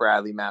some of these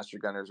Bradley Master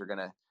Gunners are going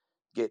to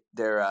get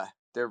their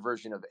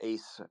version of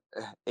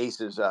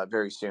aces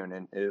very soon,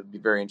 and it'll be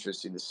very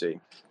interesting to see.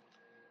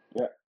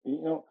 Yeah,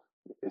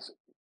 it's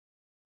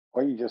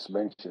what you just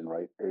mentioned,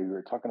 right?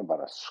 You're talking about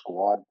a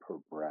squad per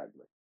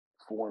Bradley,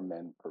 4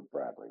 men per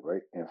Bradley,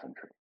 right?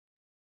 Infantry.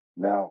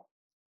 Now,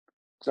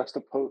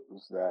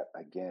 juxtapose that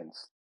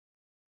against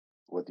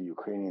what the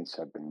Ukrainians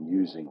have been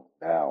using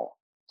now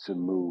to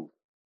move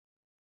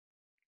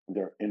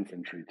their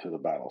infantry to the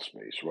battle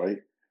space, right?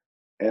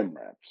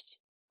 MRAPs,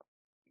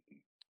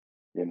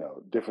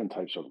 different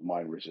types of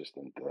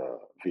mine-resistant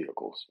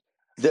vehicles.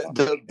 The Uh,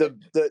 the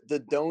the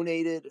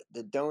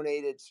the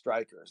donated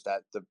strikers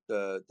that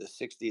the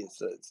 60,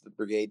 it's the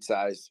brigade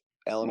size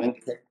element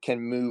mhm. can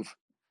move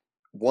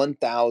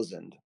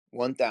 1,000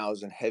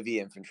 heavy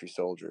infantry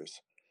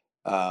soldiers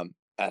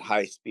at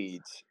high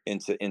speeds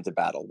into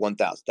battle.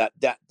 1,000.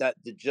 That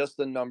just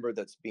the number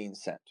that's being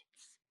sent.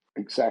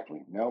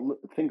 Exactly. Now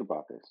think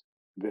about this.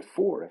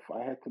 Before, if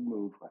I had to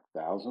move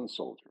 1,000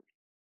 soldiers,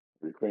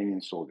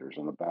 Ukrainian soldiers,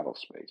 in a battle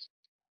space,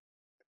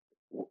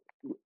 w-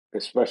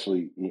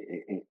 especially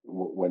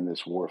when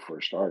this war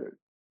first started,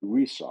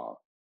 we saw,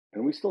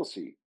 and we still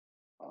see,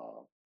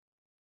 uh,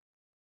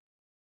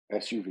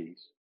 SUVs,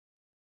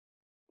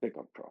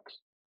 pickup trucks.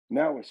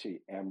 Now we see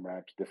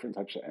MRAPs, different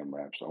types of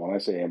MRAPs. And when I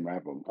say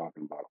MRAP, I'm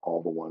talking about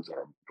all the ones that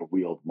are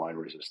wheeled mine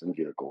resistant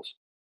vehicles.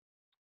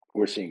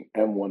 We're seeing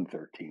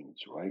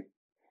M113s, right?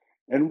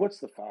 And what's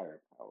the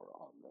firepower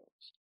on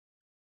those?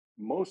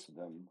 Most of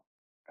them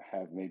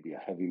have maybe a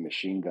heavy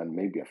machine gun,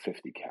 maybe a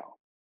 50 cal.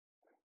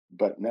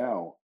 But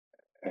now,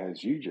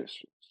 as you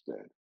just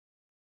said,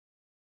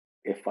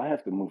 if I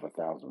have to move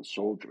 1,000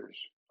 soldiers,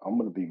 I'm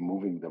going to be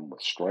moving them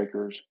with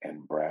Strikers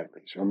and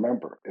Bradleys.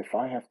 Remember, if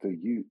I have to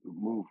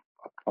move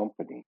a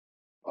company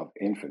of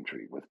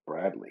infantry with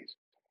Bradleys,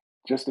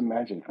 just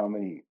imagine how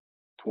many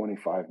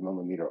 25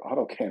 millimeter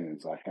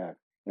autocannons I have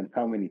and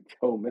how many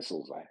TOW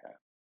missiles I have.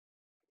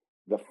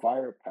 The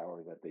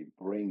firepower that they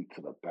bring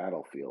to the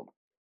battlefield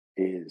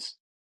is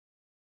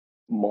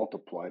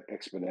multiplied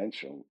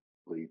exponentially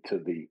to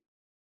the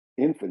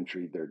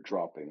infantry they're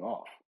dropping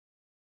off,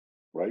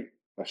 right?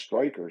 The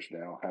strikers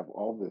now have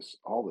all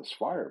this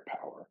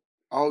firepower,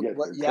 Oh, yet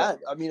they're yeah.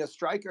 I mean, a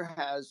striker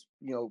has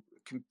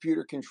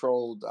computer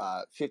controlled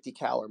 50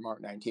 cal or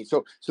Mark 19.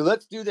 So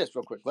let's do this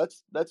real quick.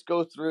 Let's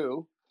go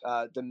through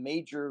the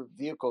major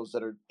vehicles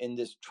that are in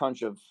this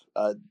tranche of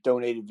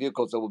donated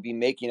vehicles that will be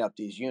making up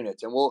these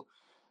units, and we'll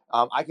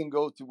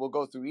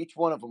go through each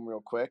one of them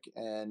real quick,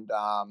 and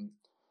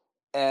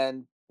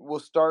we'll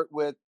start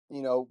with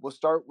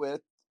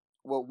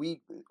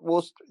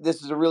what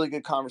this is a really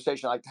good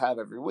conversation I like to have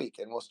every week,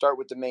 and we'll start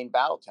with the main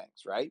battle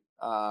tanks, right?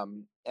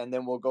 And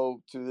then we'll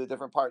go to the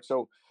different parts.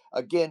 So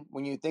again,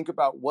 when you think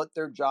about what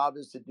their job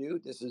is to do,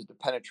 this is the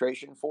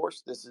penetration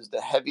force. This is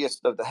the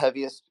heaviest of the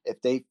heaviest.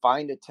 If they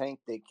find a tank,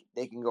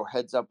 they can go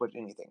heads up with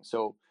anything.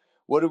 So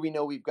what do we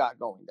know we've got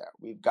going there?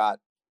 We've got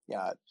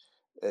uh,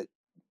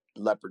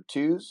 Leopard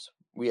 2s,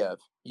 we have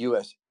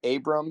U.S.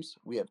 Abrams,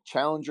 we have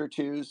Challenger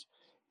 2s,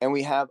 and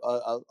we have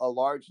a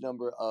large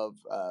number of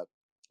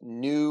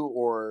new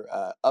or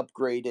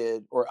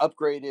upgraded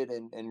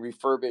and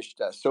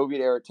refurbished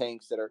Soviet era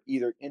tanks that are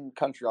either in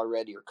country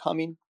already or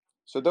coming.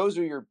 So those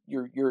are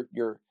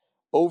your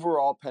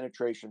overall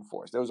penetration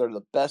force. Those are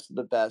the best of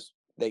the best.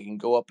 They can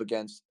go up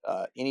against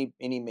any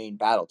main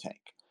battle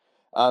tank.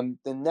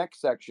 The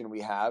next section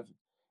we have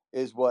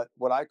is what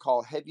I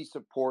call heavy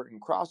support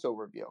and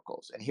crossover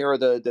vehicles, and here are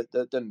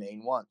the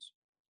main ones.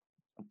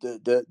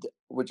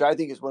 Which I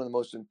think is one of the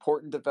most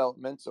important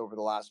developments over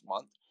the last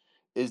month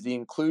is the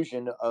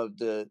inclusion of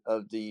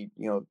the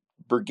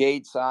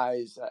brigade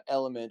size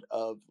element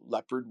of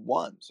Leopard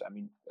ones. I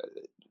mean,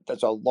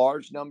 that's a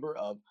large number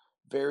of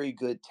very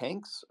good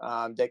tanks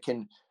that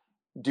can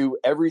do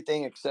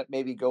everything except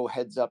maybe go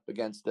heads up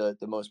against the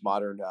most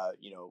modern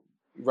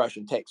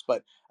Russian tanks.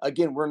 But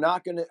again, we're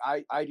not going to.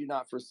 I do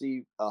not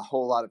foresee a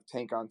whole lot of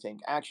tank on tank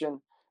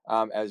action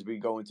as we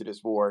go into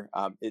this war.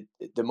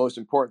 The most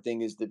important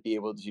thing is to be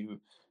able to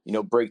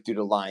break through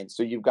the line.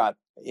 So you've got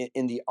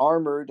in the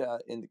armored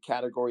in the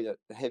category that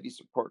the heavy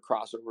support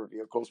crossover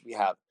vehicles, we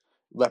have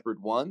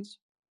Leopard ones,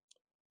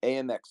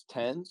 AMX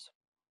 10s,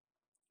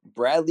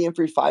 Bradley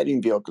infantry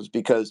fighting vehicles,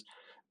 because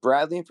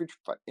Bradley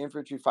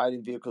infantry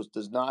fighting vehicles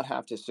does not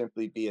have to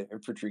simply be an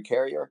infantry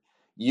carrier.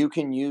 You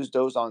can use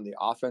those on the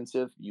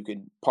offensive. You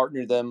can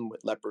partner them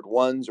with Leopard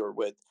ones or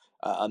with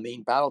a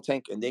main battle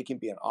tank, and they can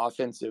be an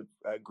offensive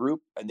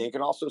group, and they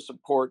can also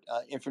support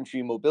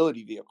infantry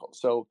mobility vehicles.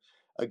 So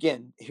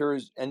again,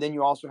 and then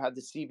you also have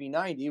the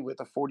CV90 with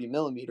a 40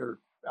 millimeter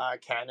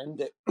cannon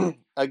that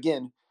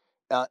again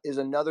is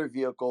another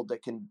vehicle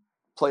that can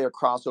play a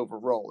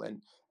crossover role.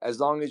 And as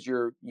long as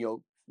you're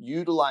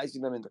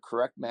utilizing them in the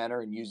correct manner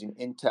and using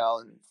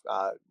intel and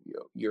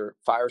your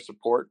fire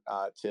support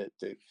to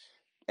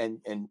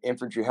and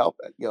infantry help,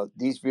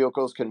 these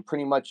vehicles can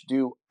pretty much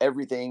do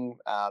everything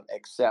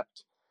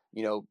except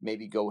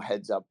maybe go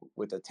heads up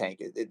with a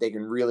tank. They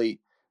can really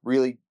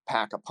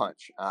pack a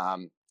punch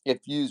if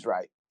used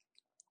right.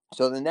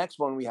 So the next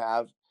one we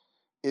have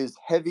is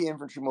heavy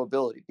infantry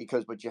mobility,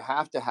 because what you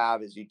have to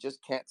have is you just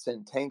can't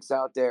send tanks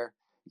out there.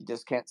 You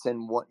just can't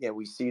send one. Yeah,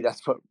 we see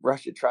that's what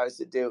Russia tries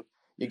to do.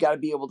 You got to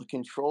be able to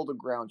control the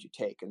ground you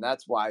take, and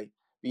that's why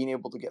being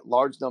able to get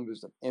large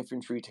numbers of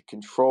infantry to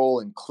control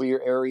and clear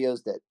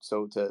areas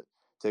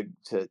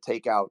to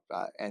take out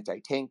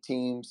anti-tank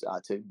teams,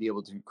 to be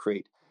able to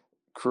create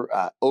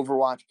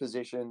overwatch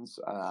positions,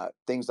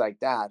 things like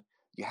that.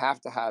 You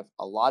have to have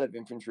a lot of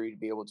infantry to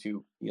be able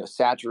to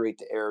saturate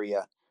the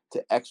area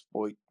to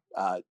exploit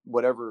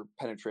whatever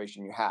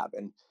penetration you have.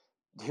 And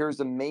here's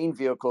the main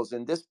vehicles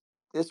in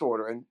this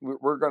order, and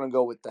we're going to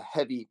go with the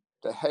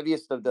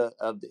heaviest of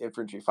the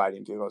infantry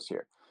fighting vehicles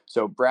here.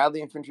 So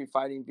Bradley infantry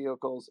fighting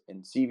vehicles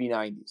and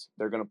CV90s.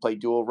 They're going to play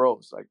dual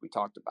roles, like we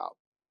talked about.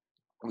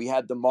 We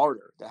had the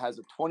Martyr that has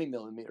a 20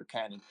 millimeter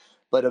cannon,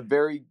 but a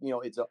very,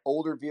 it's an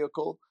older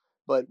vehicle.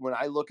 But when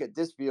I look at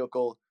this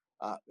vehicle,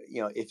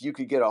 if you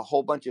could get a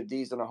whole bunch of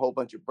these and a whole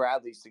bunch of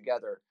Bradleys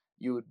together,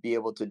 you would be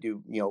able to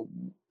do,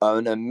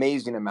 an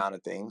amazing amount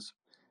of things.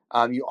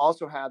 You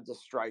also have the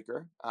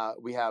Striker.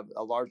 We have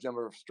a large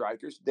number of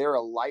Strikers. They're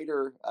a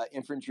lighter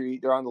infantry.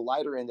 They're on the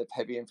lighter end of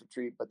heavy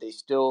infantry, but they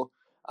still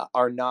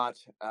are not,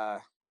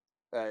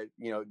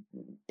 you know,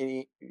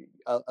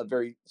 a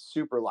very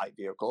super light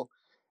vehicle.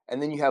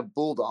 And then you have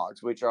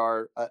Bulldogs, which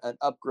are an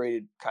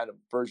upgraded kind of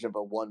version of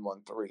a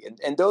 113,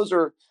 and those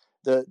are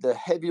the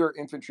heavier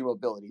infantry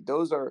mobility.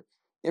 Those are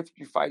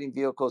infantry fighting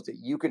vehicles that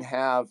you can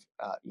have,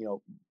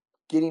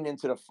 getting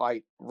into the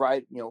fight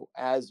right,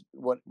 as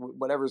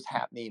whatever's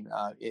happening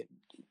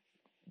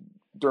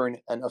during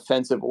an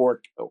offensive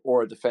or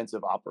a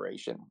defensive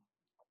operation.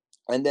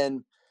 And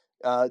then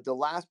the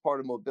last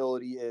part of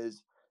mobility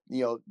is,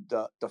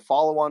 the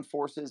follow-on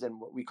forces and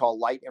what we call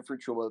light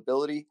infantry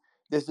mobility.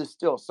 This is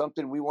still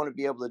something we want to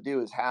be able to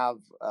do, is have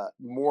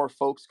more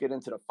folks get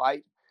into the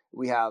fight.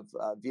 We have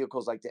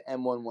vehicles like the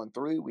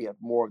M113. We have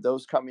more of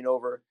those coming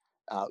over.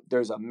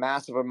 There's a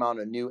massive amount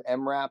of new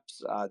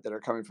MRAPs that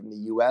are coming from the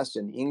U.S.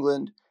 and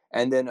England,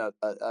 and then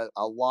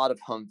a lot of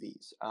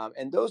Humvees.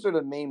 And those are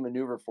the main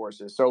maneuver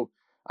forces. So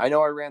I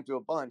know I ran through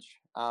a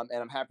bunch, and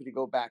I'm happy to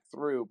go back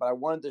through, but I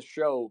wanted to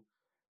show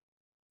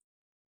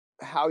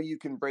how you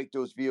can break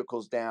those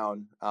vehicles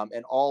down,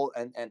 and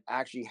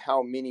actually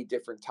how many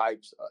different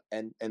types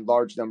and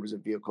large numbers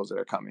of vehicles that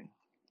are coming.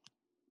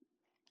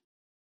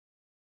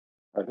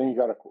 I think we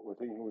got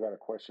a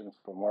question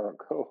from our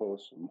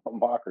co-host,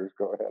 Mockers.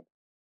 Go ahead.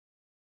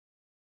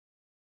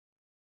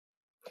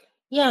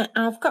 Yeah,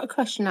 I've got a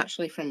question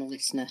actually from a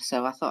listener,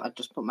 so I thought I'd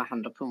just put my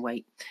hand up and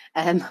wait.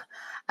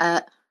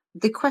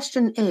 The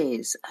question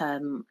is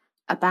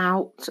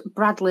about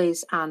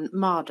Bradleys and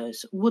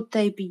Marders. Would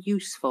they be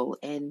useful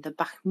in the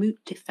Bakhmut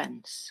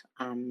defence?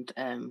 And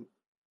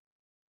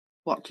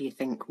what do you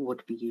think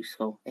would be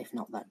useful, if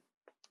not them?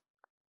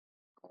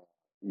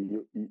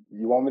 You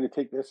want me to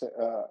take this,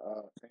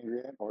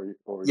 Adrian, or you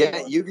Yeah,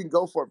 want you to? can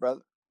go for it,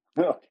 brother.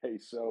 Okay,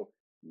 so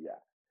yeah,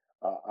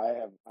 I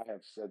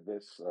have said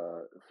this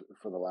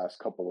for the last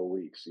couple of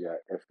weeks. Yeah,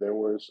 if there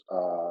was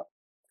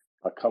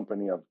a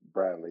company of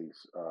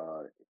Bradleys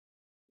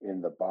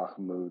in the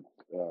Bakhmut,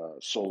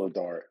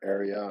 Soledar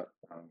area,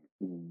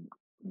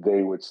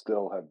 they would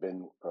still have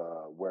been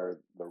where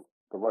the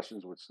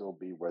Russians would still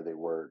be where they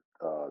were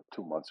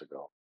 2 months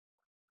ago.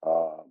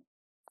 Uh,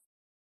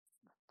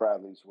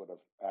 Bradleys would have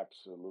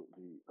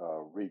absolutely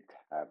wreaked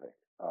havoc.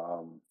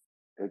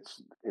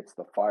 It's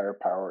the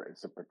firepower,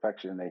 it's the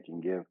protection they can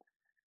give,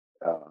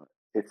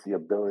 it's the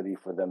ability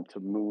for them to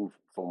move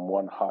from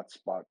one hot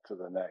spot to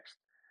the next.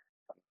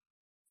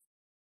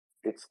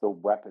 It's the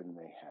weapon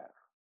they have.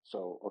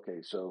 So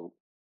okay, so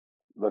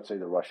let's say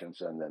the Russians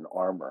send in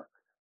armor.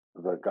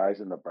 The guys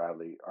in the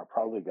Bradley are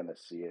probably going to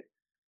see it.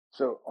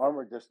 So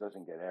armor just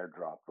doesn't get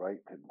airdropped right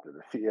into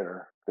the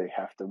theater. They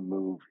have to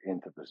move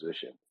into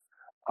position,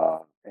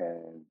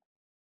 and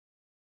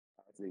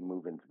as they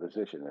move into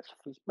position,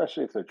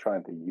 especially if they're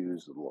trying to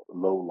use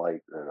low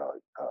light,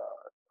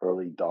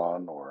 early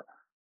dawn or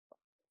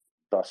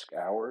dusk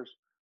hours,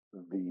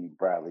 the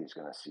Bradley's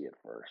going to see it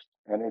first,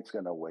 and it's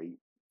going to wait.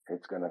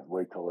 It's going to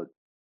wait till it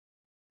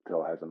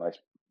has a nice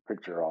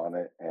picture on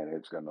it, and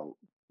it's going to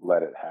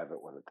let it have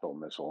it with a tow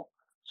missile,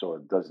 so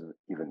it doesn't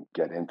even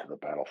get into the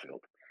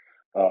battlefield.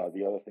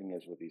 The other thing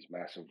is with these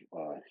massive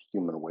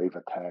human wave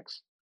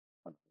attacks,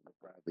 the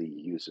Bradley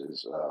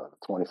uses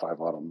 25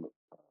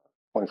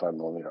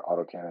 millimeter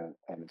autocannon,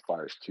 and it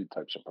fires two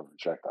types of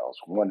projectiles.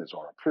 One is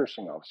armor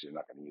piercing. Obviously, you're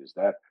not going to use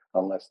that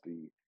unless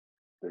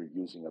they're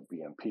using a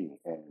BMP,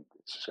 and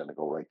it's just going to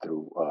go right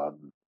through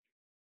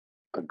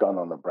the gun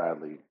on the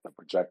Bradley. The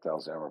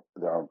projectiles,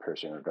 the armor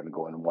piercing, are going to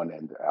go in one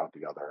end, out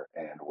the other,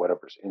 and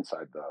whatever's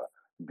inside the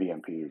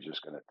BMP is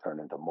just going to turn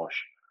into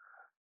mush,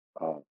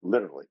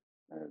 literally.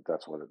 And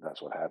that's what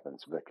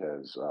happens,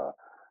 because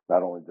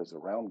not only does the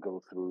round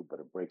go through, but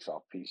it breaks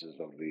off pieces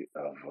of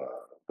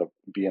the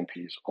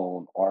BMP's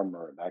own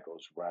armor, and that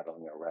goes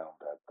rattling around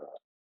at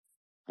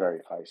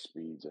very high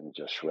speeds, and it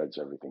just shreds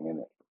everything in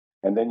it.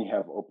 And then you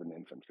have open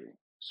infantry.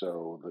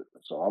 So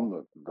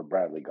I'm the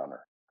Bradley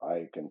gunner.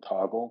 I can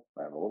toggle.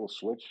 I have a little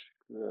switch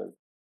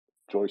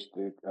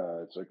joystick.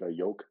 It's like a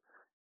yoke,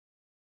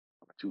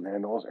 two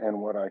handles,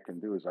 and what I can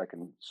do is I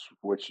can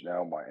switch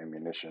now my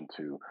ammunition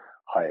to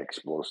high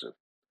explosive,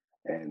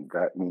 and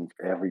that means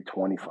every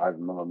 25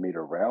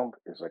 millimeter round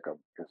is like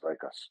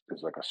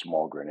a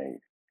small grenade,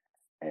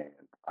 and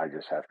I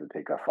just have to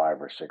take a 5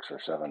 or 6 or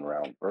 7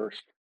 round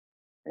burst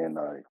in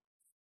a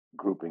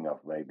grouping of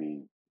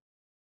maybe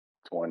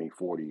 20,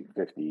 40,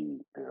 50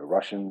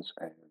 Russians,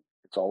 and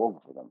it's all over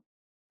for them.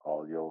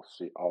 All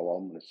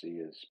I'm going to see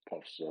is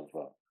puffs of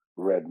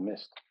red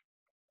mist.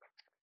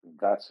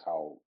 That's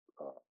how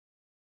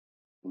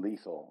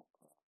lethal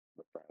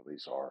the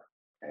Bradleys are,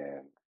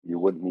 and you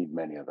wouldn't need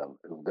many of them.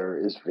 There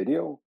is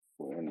video,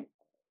 and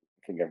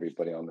I think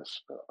everybody on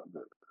this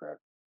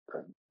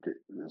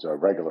is a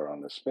regular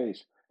on this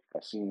space.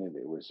 I've seen it.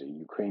 It was a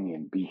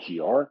Ukrainian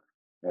BTR,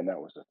 and that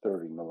was a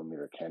 30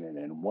 millimeter cannon,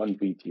 and one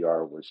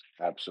BTR was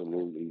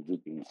absolutely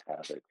wreaking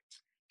havoc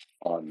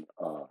on,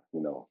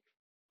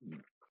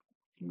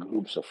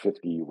 groups of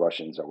 50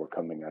 Russians that were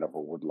coming out of a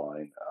wood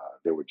line.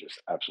 They were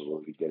just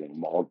absolutely getting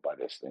mauled by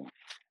this thing,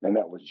 and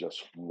that was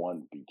just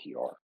one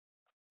BTR,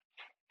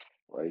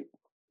 right?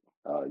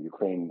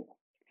 Ukraine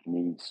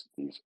needs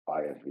these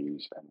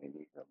IFVs, and they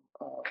need them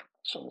as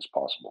soon as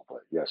possible.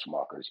 But yes,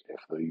 Mockers, if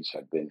these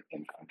had been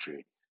in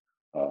country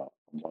a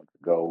month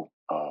ago,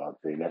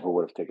 they never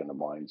would have taken the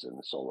mines in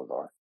the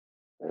Solidar.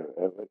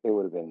 It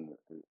would have been.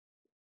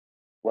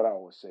 What I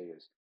always say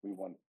is, we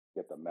want to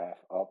get the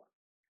math up,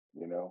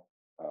 you know,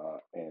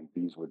 and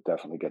these would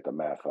definitely get the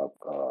math up.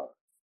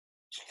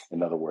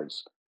 In other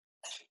words,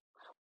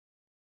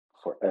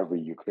 for every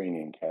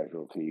Ukrainian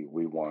casualty,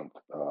 we want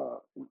a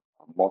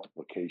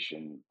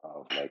multiplication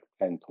of like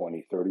 10,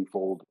 20, 30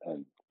 fold,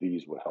 and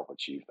these would help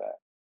achieve that.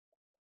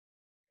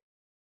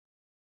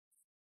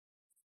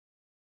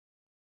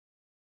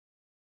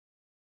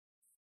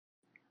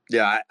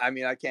 Yeah, I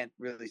mean, I can't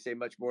really say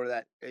much more to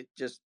that. It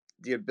just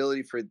the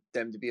ability for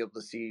them to be able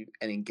to see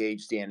and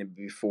engage the enemy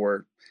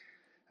before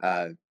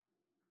uh,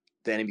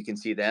 the enemy can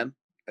see them.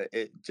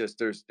 It just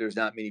there's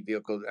not many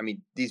vehicles. I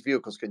mean, these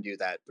vehicles can do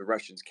that. The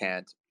Russians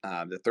can't.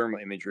 The thermal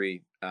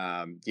imagery,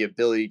 the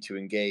ability to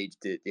engage,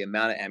 the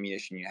amount of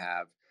ammunition you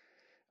have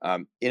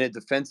in a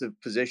defensive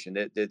position.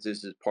 That this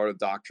is part of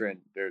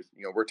doctrine. There's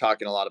we're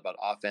talking a lot about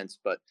offense,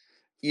 but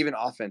even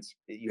offense,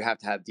 you have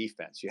to have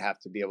defense. You have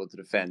to be able to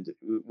defend.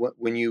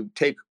 When you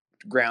take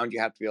ground, you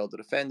have to be able to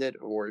defend it.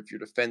 Or if you're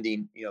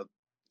defending,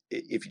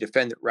 if you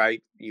defend it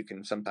right, you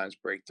can sometimes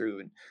break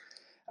through.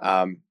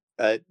 And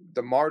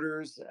the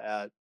Martyrs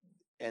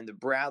and the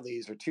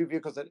Bradleys are two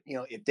vehicles that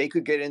if they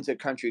could get into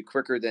country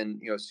quicker than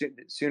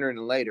sooner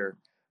than later,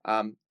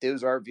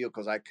 those are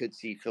vehicles I could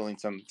see filling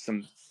some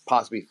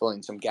possibly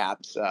filling some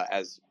gaps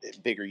as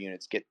bigger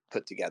units get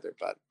put together.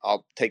 But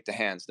I'll take the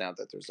hands now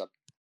that there's a.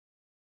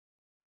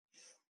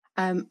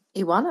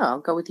 Ioana,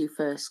 I'll go with you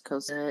first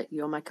because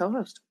you're my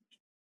co-host.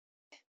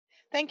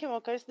 Thank you,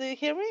 Mockers. Do you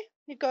hear me?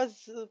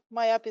 Because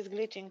my app is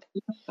glitching.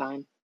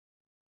 Fine.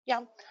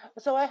 Yeah.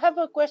 So I have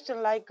a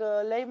question, like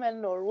a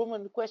layman or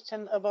woman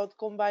question about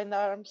combined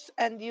arms,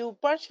 and you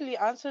partially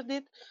answered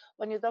it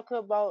when you talked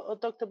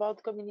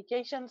about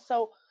communication.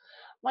 So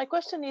my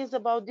question is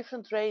about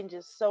different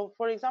ranges. So,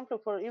 for example,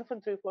 for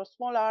infantry, for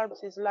small arms,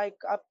 is like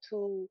up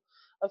to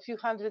a few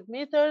hundred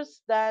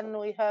meters. Then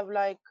we have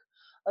like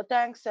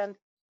tanks and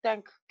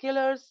tank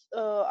killers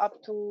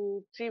up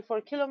to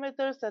 3-4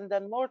 kilometers, and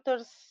then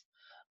mortars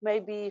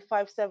maybe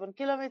 5-7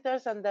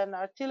 kilometers, and then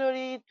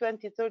artillery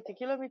 20-30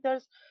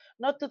 kilometers.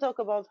 Not to talk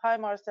about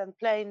HIMARS and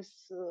planes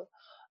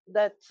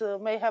that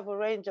may have a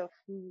range of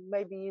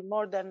maybe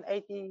more than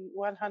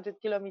 80-100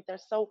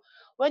 kilometers. So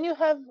when you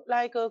have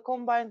like a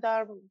combined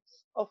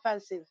arms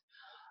offensive,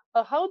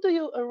 how do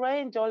you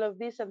arrange all of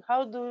this, and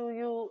how do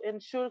you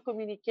ensure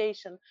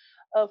communication?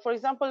 For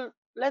example,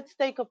 let's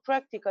take a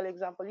practical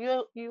example.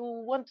 You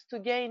want to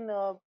gain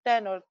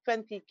 10 or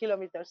 20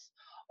 kilometers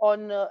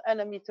on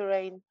enemy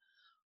terrain.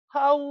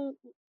 How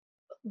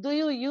do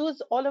you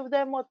use all of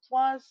them at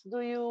once?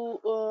 Do you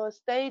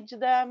stage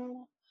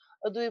them?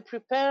 Do you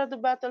prepare the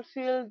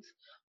battlefield?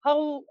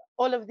 How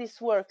all of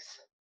this works?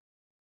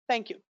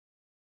 Thank you.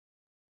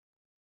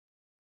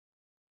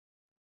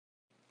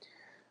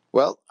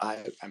 Well,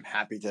 I'm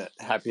happy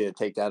to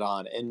take that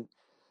on. And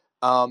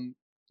um,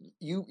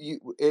 you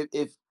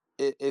if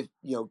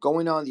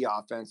going on the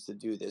offense to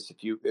do this,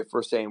 if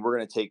we're saying we're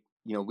going to take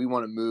we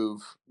want to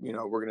move,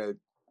 we're going to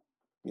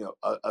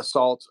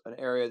assault an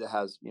area that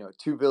has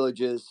two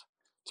villages,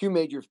 two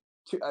major,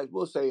 I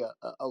will say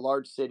a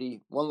large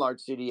city, one large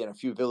city and a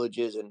few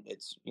villages, and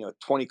it's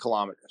 20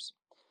 kilometers.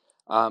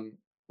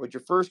 What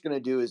you're first going to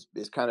do is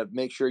kind of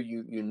make sure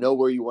you know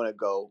where you want to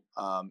go,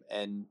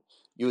 and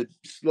you would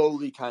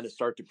slowly kind of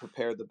start to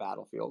prepare the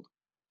battlefield.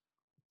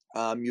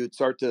 You would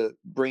start to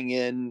bring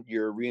in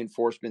your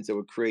reinforcements that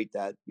would create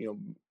that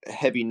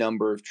heavy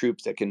number of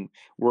troops that can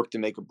work to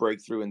make a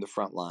breakthrough in the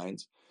front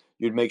lines.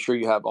 You'd make sure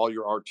you have all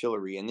your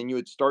artillery, and then you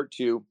would start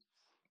to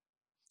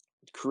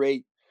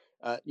create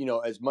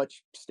as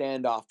much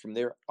standoff from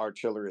their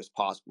artillery as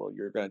possible.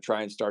 You're going to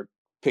try and start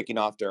picking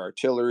off their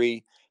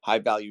artillery, high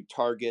value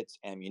targets,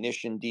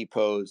 ammunition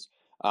depots,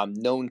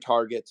 known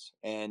targets,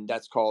 and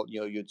that's called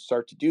you'd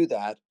start to do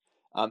that.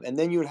 And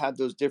then you would have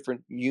those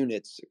different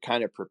units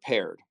kind of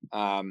prepared.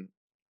 And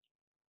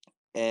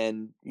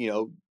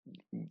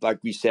like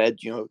we said,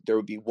 there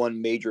would be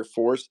one major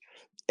force.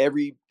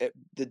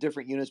 The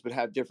different units would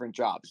have different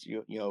jobs.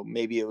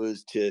 Maybe it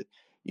was to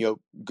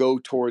go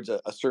towards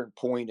a certain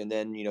point, and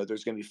then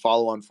there's going to be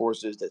follow-on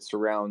forces that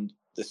surround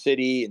the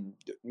city and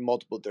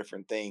multiple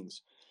different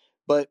things.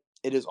 But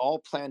it is all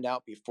planned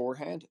out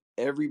beforehand.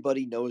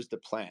 Everybody knows the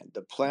plan.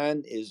 The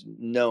plan is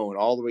known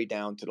all the way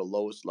down to the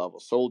lowest level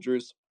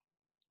soldiers.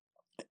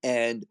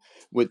 And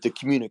with the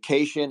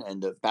communication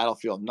and the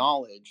battlefield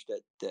knowledge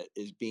that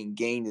is being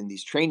gained in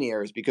these training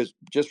areas, because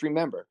just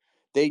remember,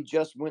 they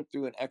just went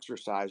through an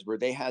exercise where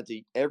they had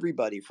to,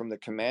 everybody from the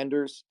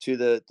commanders to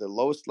the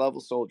lowest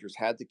level soldiers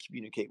had to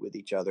communicate with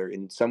each other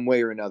in some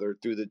way or another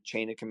through the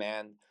chain of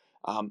command,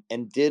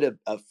 and did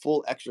a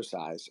full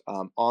exercise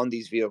on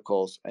these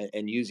vehicles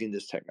and using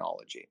this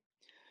technology.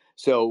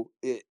 So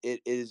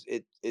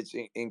it's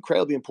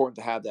incredibly important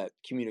to have that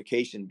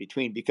communication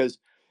between, because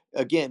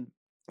again,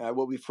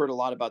 what we've heard a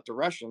lot about the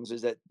Russians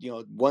is that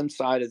one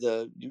side of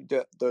the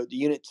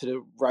unit to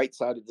the right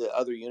side of the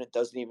other unit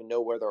doesn't even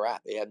know where they're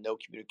at. They have no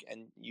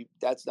communication, and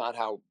that's not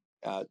how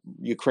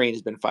Ukraine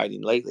has been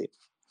fighting lately.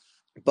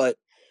 But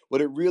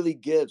what it really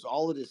gives,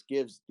 all of this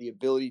gives the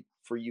ability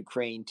for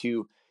Ukraine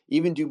to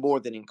even do more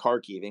than in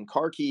Kharkiv. In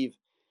Kharkiv,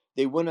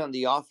 they went on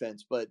the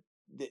offense, but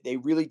they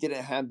really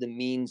didn't have the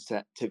means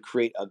to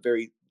create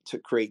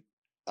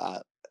uh,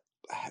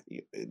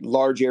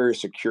 large area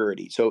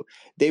security. So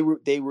they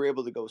were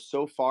able to go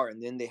so far,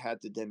 and then they had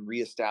to then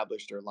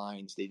reestablish their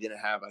lines. They didn't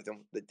have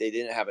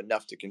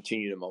enough to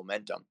continue the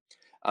momentum.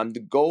 The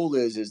goal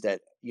is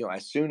that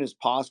as soon as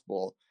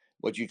possible,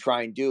 what you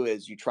try and do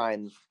is you try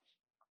and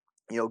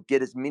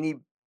get as many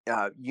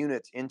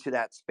units into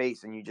that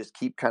space, and you just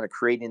keep kind of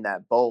creating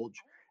that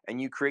bulge, and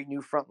you create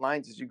new front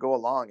lines as you go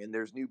along, and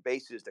there's new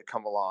bases that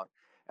come along.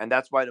 And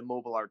that's why the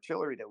mobile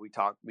artillery that we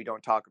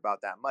don't talk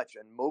about that much.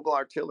 And mobile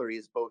artillery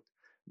is both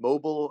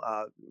mobile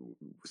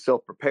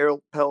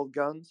self-propelled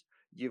guns.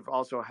 You've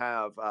also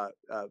have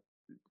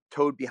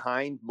towed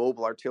behind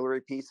mobile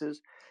artillery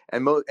pieces,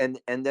 and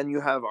then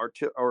you have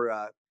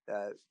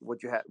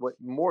what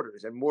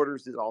mortars, and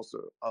mortars is also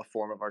a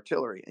form of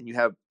artillery. And you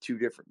have two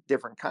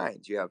different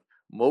kinds. You have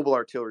mobile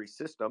artillery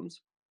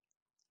systems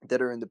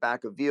that are in the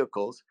back of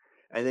vehicles,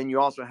 and then you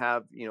also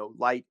have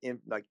like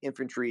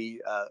infantry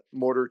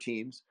mortar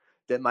teams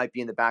that might be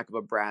in the back of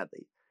a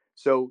Bradley.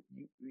 So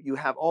you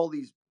have all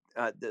these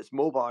this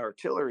mobile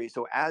artillery.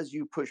 So as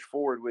you push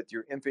forward with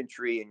your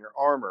infantry and your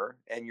armor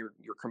and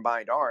your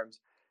combined arms,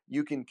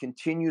 you can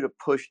continue to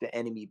push the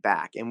enemy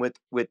back. And with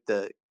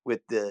the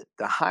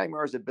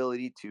HIMARS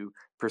ability to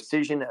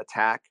precision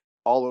attack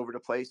all over the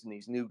place in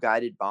these new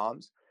guided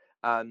bombs,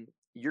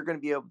 you're going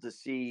to be able to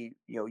see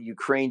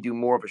Ukraine do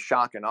more of a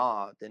shock and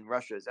awe than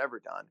Russia has ever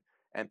done,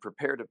 and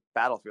prepare the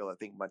battlefield, I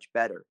think, much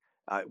better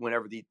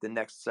whenever the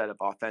next set of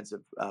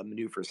offensive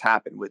maneuvers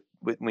happen with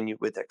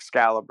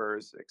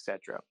Excaliburs,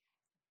 etc.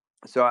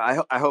 So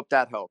I hope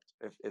that helped,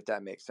 if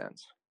that makes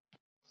sense.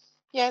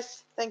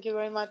 Yes, thank you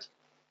very much.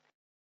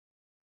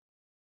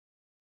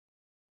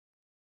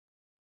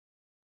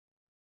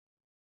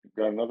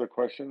 Got another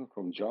question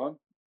from John.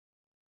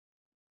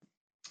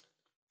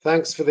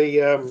 Thanks for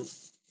the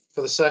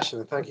session,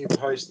 and thank you for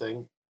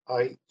hosting.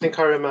 I think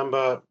I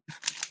remember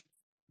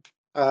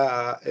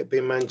it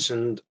being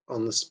mentioned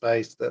on the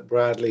space that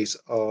Bradleys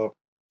are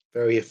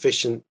very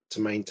efficient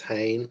to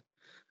maintain,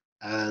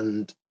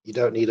 and you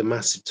don't need a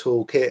massive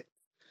toolkit,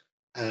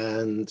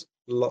 and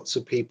lots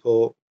of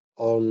people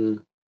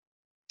on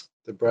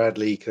the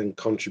Bradley can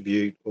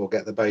contribute or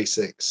get the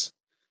basics.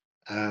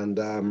 And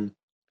I'm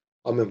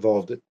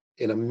involved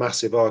in a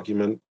massive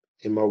argument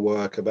in my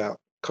work about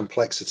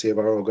complexity of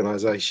our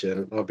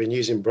organization. I've been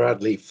using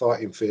Bradley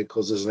fighting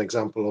vehicles as an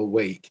example all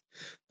week,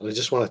 and I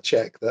just want to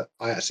check that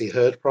I actually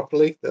heard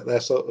properly, that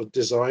they're sort of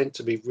designed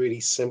to be really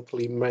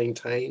simply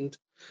maintained,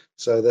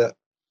 so that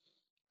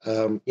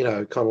kind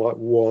of like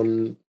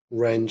one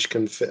wrench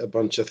can fit a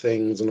bunch of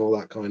things and all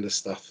that kind of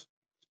stuff.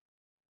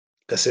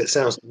 Because it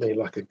sounds to me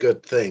like a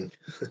good thing.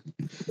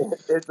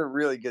 It's a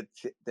really good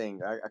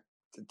thing.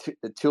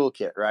 The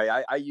toolkit,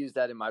 right? I use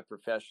that in my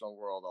professional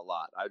world a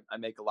lot. I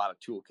make a lot of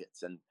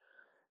toolkits, and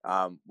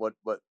what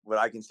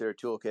I consider a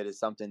toolkit is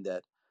something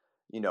that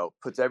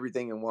puts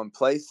everything in one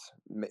place,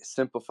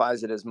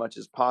 simplifies it as much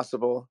as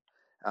possible,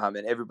 and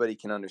everybody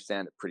can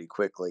understand it pretty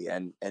quickly.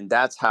 And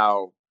that's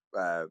how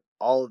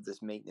all of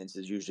this maintenance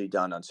is usually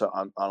done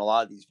on a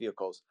lot of these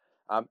vehicles.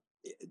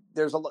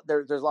 There's a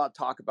lot of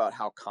talk about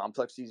how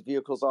complex these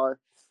vehicles are,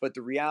 but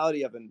the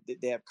reality of them,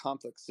 they have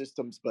complex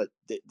systems, but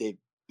they've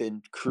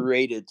been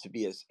created to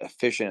be as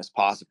efficient as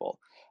possible.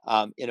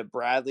 In a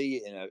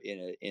Bradley,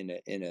 in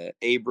a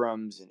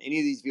Abrams, in any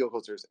of these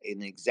vehicles, there's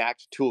an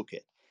exact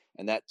toolkit,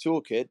 and that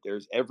toolkit,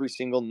 there's every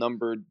single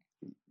numbered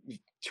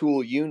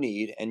tool you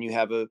need, and you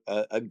have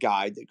a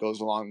guide that goes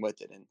along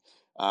with it.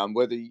 And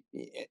whether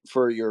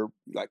for your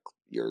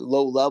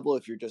low level,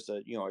 if you're just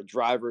a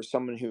driver,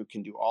 someone who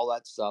can do all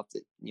that stuff,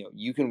 that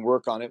you can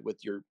work on it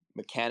with your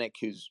mechanic,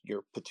 who's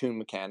your platoon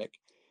mechanic.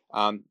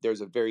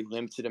 There's a very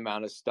limited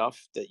amount of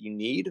stuff that you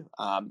need.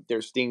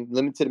 There's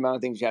limited amount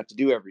of things you have to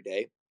do every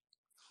day,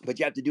 but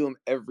you have to do them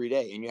every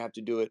day, and you have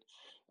to do it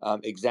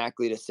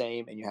exactly the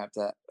same, and you have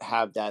to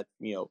have that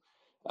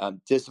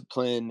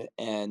discipline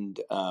and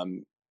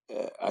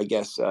I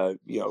guess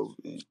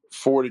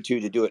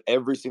fortitude to do it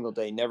every single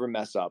day, never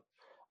mess up.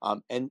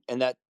 And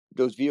that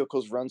those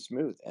vehicles run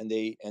smooth, and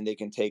they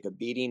can take a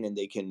beating, and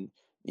they can,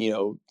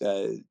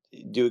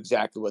 do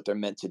exactly what they're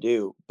meant to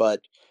do.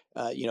 But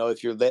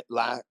if you're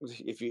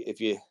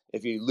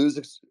if you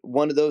lose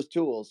one of those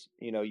tools,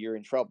 you're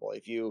in trouble.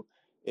 If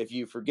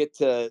you forget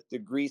to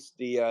grease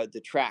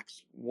the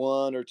tracks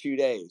 1 or 2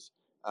 days,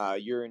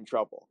 you're in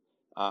trouble.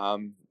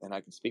 And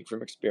I can speak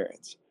from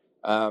experience.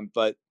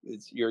 But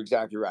you're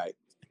exactly right.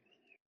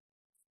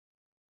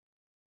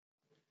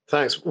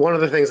 Thanks. One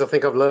of the things I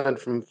think I've learned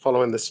from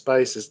following this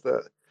space is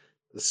that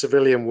the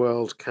civilian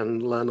world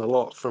can learn a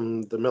lot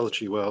from the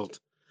military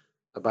world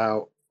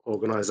about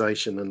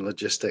organization and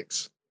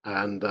logistics.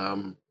 And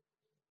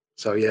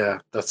so, yeah,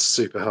 that's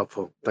super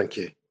helpful. Thank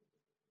you.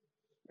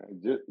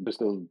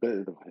 Just a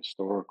bit of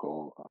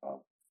historical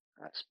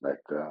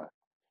aspect.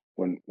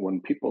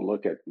 When people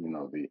look at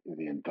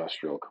the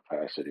industrial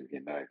capacity of the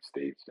United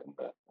States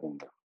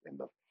in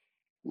the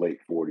late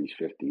 40s,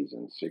 50s,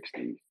 and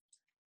 60s,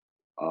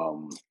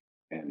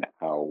 and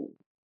how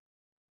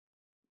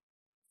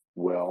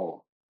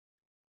well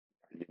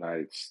the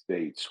United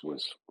States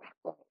was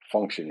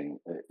functioning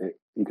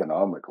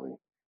economically,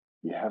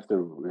 you have to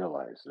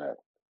realize that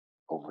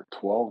over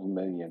 12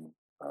 million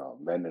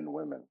men and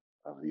women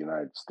of the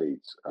United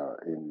States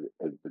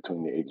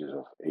between the ages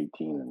of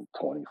 18 and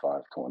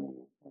 25,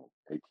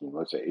 18,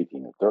 let's say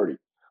 18 and 30,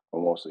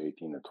 but mostly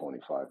 18 and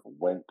 25,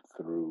 went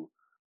through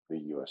the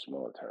U.S.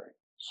 military,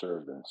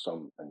 served in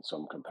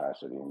some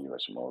capacity in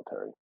U.S.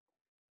 military.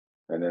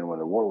 And then when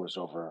the war was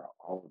over,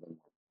 all of them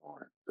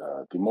were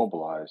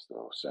demobilized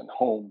or sent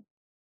home,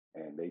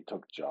 and they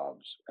took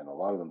jobs, and a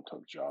lot of them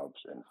took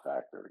jobs in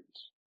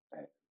factories.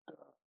 And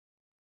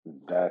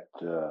that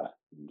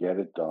get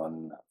it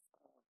done,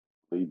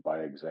 lead by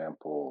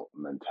example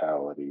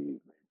mentality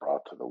they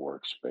brought to the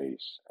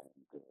workspace,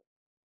 and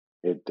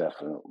it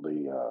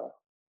definitely,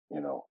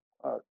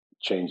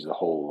 changed the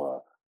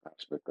whole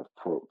aspect of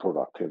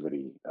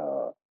productivity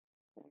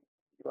in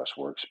the U.S.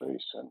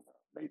 workspace, and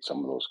made some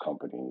of those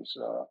companies,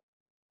 the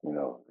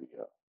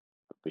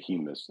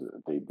behemoths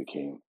that they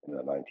became in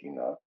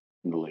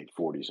the late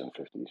 40s and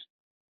 50s.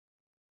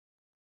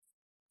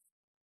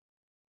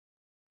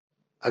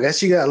 I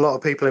guess you get a lot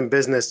of people in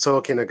business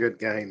talking a good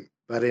game,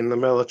 but in the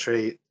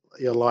military,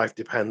 your life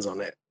depends on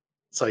it.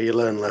 So you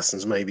learn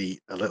lessons maybe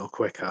a little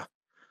quicker.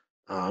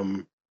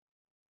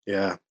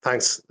 Yeah,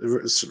 thanks.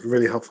 It's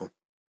really helpful.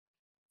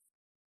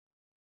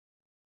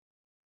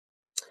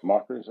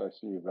 Marcus, I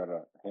see you've got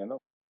a hand up.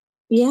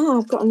 Yeah,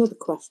 I've got another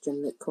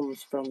question that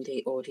comes from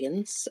the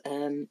audience,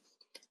 and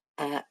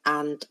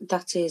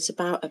that is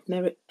about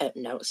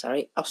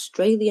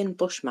Australian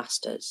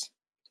bushmasters.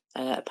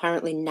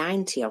 Apparently,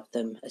 90 of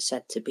them are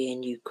said to be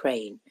in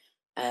Ukraine.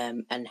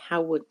 And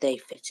how would they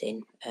fit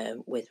in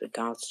with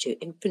regards to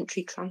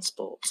infantry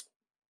transport?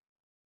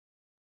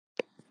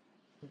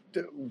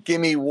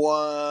 Give me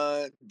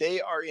one.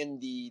 They are in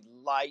the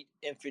light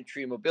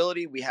infantry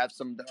mobility. We have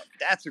some.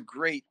 That's a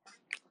great.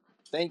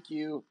 Thank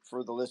you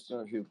for the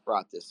listener who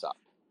brought this up.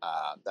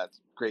 That's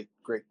great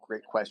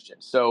question.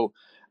 So,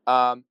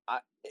 I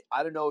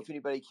don't know if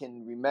anybody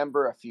can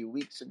remember. A few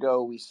weeks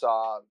ago, we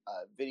saw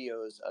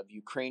videos of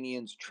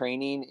Ukrainians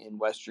training in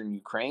Western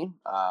Ukraine.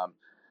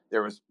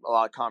 There was a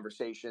lot of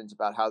conversations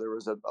about how there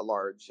was a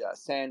large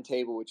sand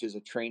table, which is a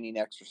training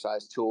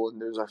exercise tool,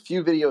 and there's a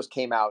few videos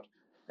came out,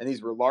 and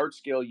these were large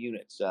scale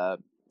units.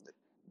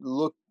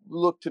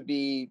 Look to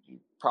be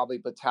probably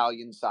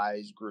battalion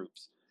size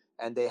groups,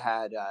 and they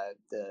had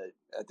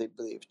they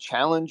believe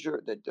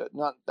Challenger,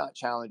 not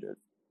Challenger.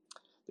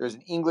 There's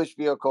an English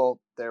vehicle.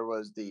 There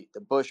was the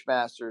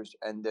Bushmasters,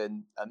 and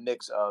then a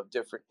mix of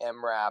different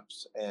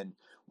MRAPs and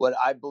what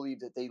I believe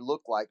that they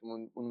look like.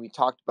 When we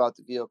talked about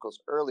the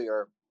vehicles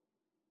earlier,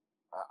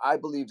 I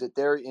believe that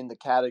they're in the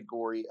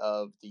category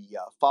of the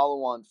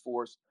follow-on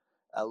force,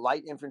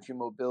 light infantry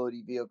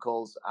mobility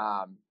vehicles.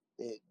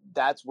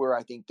 That's where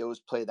I think those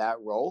play that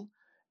role.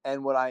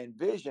 And what I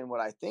envision, what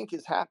I think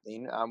is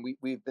happening,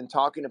 we've been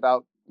talking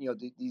about,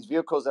 these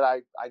vehicles that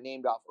I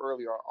named off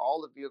earlier are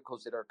all the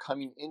vehicles that are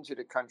coming into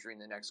the country in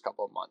the next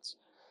couple of months.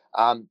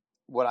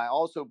 What I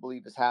also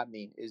believe is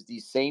happening is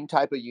these same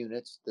type of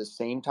units, the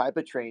same type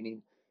of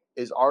training,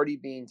 is already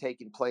being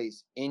taken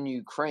place in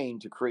Ukraine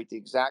to create the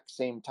exact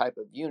same type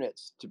of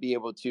units to be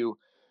able to,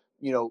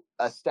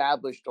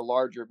 establish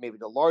maybe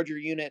the larger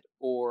unit,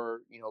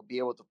 or, be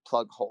able to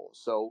plug holes.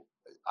 So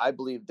I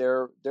believe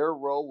their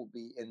role will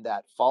be in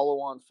that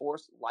follow-on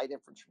force, light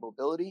infantry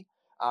mobility.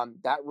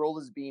 That role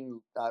is being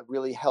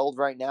really held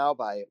right now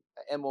by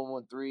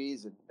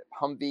M113s and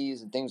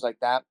Humvees and things like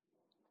that.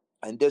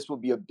 And this will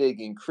be a big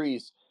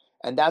increase.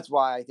 And that's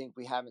why I think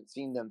we haven't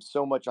seen them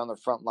so much on the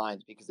front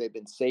lines, because they've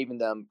been saving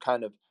them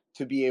kind of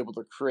to be able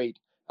to create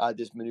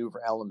this maneuver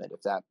element.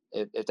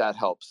 If that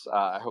helps,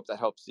 I hope that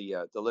helps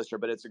the listener.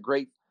 But it's a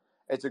great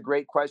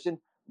question.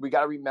 We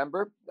got to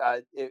remember,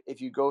 if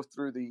you go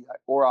through the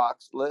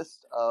OROX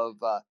list of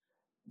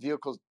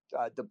vehicles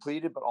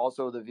depleted, but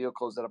also the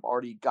vehicles that have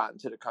already gotten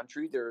to the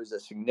country, there is a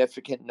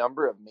significant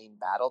number of main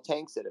battle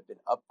tanks that have been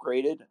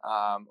upgraded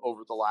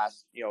over the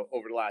last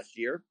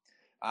year.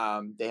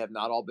 They have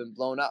not all been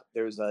blown up.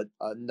 There's a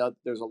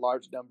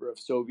large number of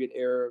Soviet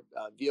era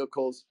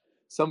vehicles.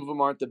 Some of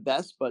them aren't the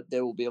best, but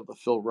they will be able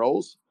to fill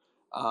roles.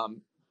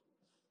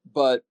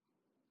 But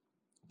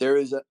there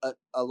is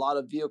a lot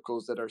of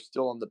vehicles that are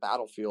still on the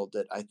battlefield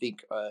that I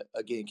think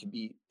again can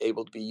be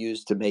able to be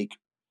used to make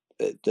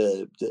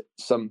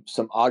some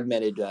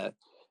augmented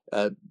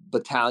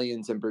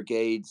battalions and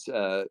brigades,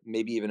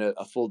 maybe even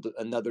a full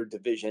another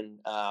division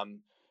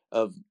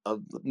of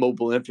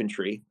mobile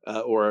infantry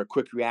or a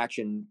quick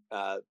reaction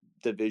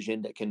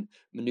division that can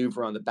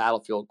maneuver on the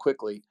battlefield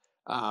quickly.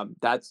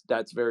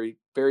 That's very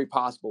very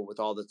possible with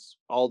all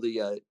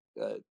the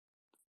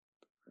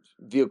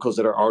vehicles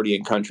that are already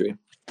in country.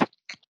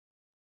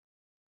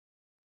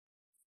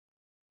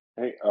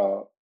 Hey,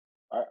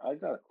 I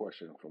got a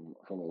question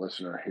from a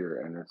listener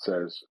here, and it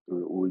says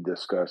we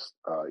discussed,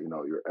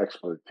 your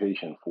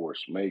exploitation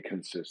force may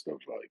consist of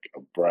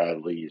like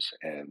Bradleys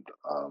and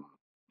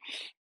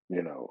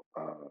you know,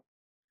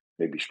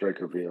 maybe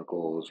striker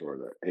vehicles or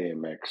the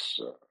AMX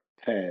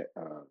 10,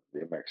 the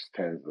MX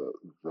 10s,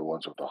 the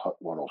ones with the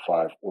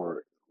 105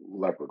 or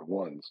Leopard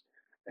ones.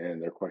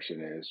 And their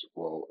question is,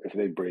 well, if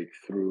they break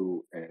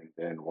through, and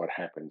then what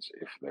happens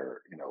if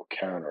they're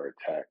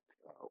counterattacked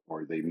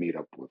or they meet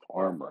up with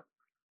armor?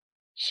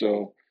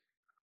 So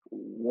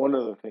one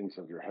of the things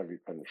of your heavy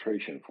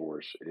penetration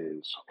force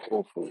is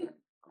hopefully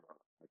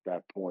at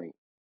that point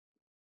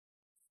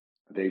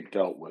they've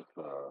dealt with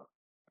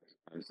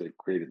as they've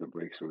created the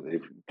breakthrough,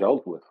 they've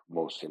dealt with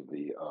most of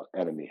the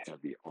enemy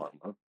heavy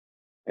armor.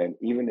 And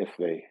even if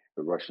the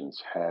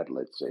Russians had,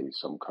 let's say,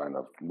 some kind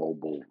of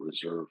mobile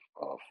reserve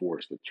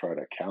force to try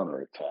to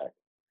counterattack,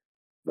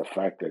 the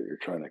fact that you're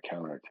trying to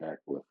counterattack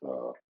with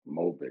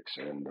Mobics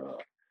and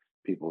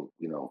people,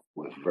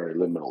 with very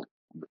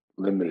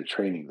limited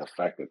training, the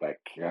fact that that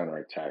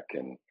counterattack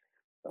can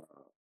uh,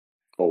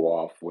 go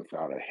off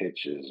without a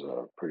hitch is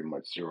pretty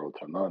much zero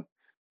to none.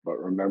 But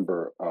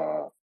remember,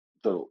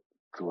 the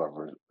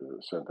whoever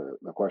sent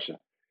the question,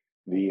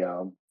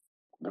 the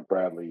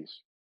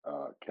Bradleys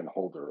can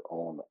hold their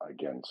own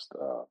against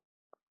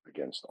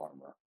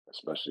armor,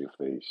 especially if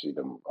they see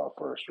them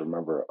first.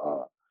 Remember,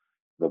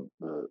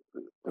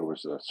 there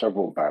was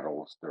several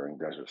battles during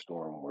Desert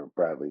Storm where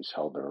Bradleys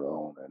held their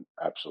own and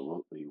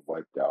absolutely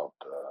wiped out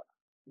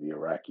the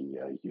Iraqi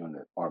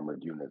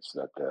armored units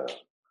that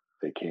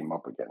they came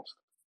up against.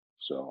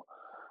 So,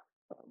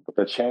 but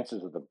the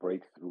chances of the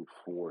breakthrough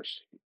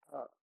force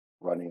uh,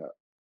 running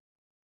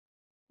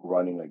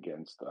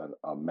against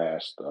a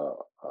massed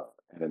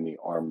enemy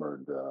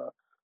armored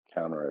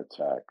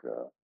counterattack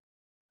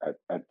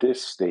at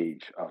this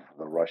stage of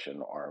the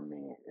Russian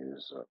army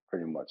is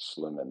pretty much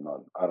slim and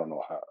none. I don't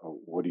know how.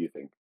 What do you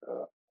think?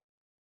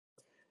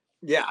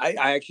 Yeah,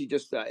 I actually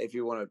just if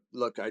you want to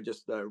look, I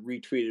just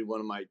retweeted one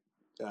of my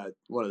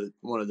one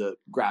of the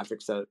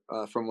graphics that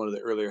from one of the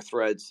earlier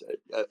threads,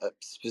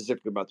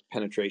 specifically about the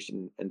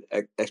penetration and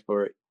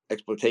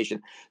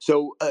exploitation.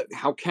 So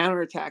how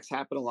counterattacks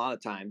happen a lot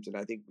of times, and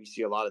I think we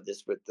see a lot of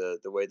this with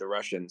the way the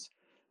Russians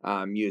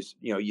use.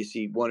 You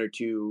see one or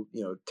two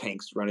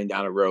tanks running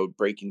down a road,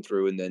 breaking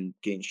through, and then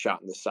getting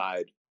shot in the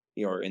side,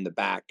 or in the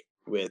back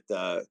with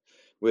the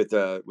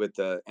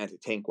anti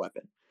tank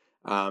weapon.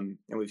 And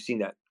we've seen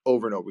that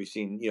over and over. We've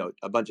seen,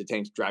 a bunch of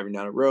tanks driving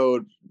down a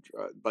road,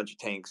 a bunch of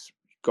tanks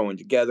going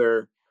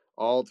together,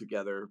 all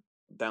together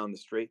down the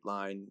straight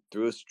line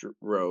through a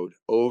road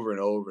over and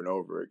over and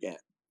over again.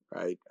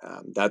 Right.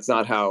 That's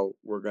not how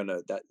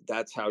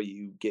that's how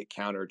you get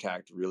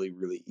counterattacked really,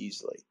 really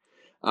easily.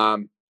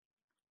 Um,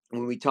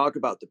 when we talk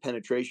about the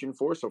penetration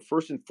force, so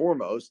first and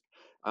foremost,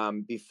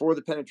 before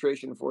the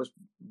penetration force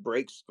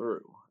breaks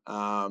through,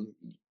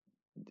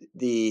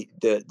 the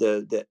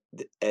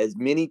as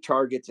many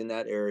targets in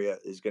that area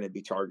is going to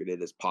be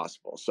targeted as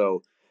possible.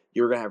 So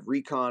you're going to have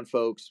recon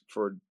folks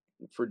for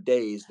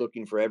days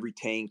looking for every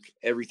tank,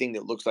 everything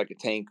that looks like a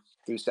tank,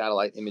 through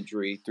satellite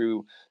imagery,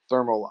 through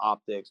thermal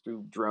optics,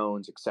 through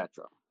drones,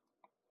 etc.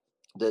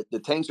 The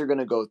tanks are going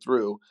to go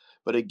through,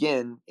 but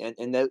again,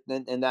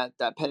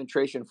 that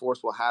penetration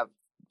force will have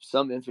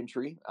some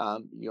infantry.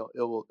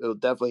 It'll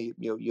definitely,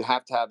 you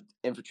have to have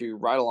infantry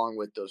right along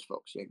with those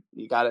folks.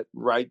 You got it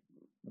right,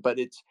 but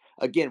it's,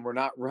 again, we're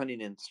not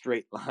running in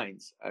straight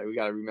lines. We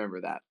got to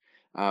remember that.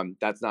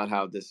 That's not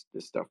how this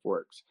stuff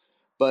works.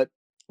 But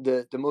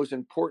the most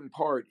important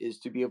part is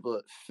to be able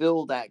to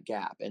fill that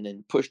gap and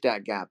then push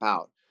that gap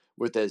out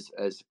with as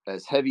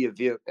heavy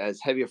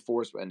a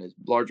force and as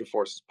large a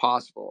force as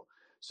possible.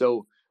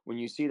 So when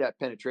you see that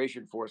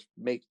penetration force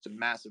make a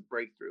massive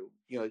breakthrough,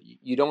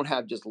 you don't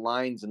have just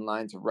lines and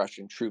lines of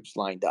Russian troops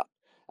lined up.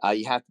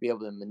 You have to be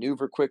able to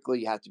maneuver quickly.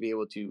 You have to be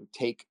able to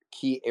take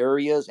key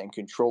areas and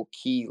control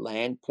key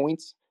land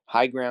points,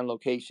 high ground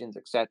locations,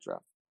 etc.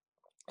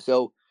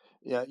 So,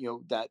 yeah,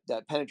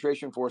 that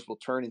penetration force will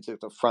turn into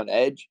the front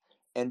edge,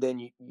 and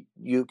then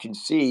you can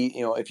see,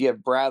 if you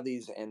have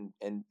Bradleys and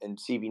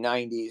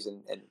CV90s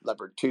and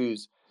Leopard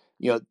 2s,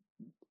 you know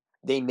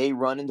they may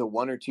run into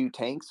one or two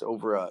tanks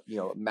over a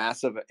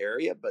massive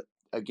area, but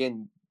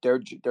again,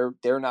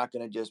 they're not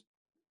going to just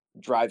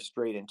drive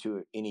straight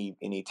into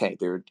any tank.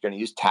 They're going to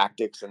use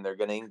tactics, and they're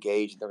going to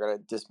engage. They're going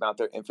to dismount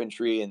their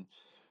infantry, and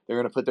they're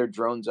going to put their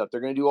drones up.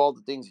 They're going to do all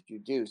the things that you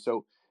do.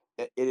 So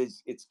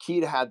it's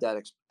key to have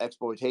that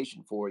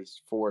exploitation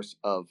force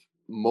of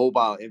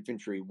mobile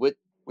infantry with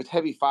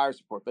heavy fire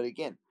support. But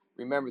again,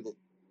 remember that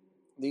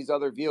these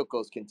other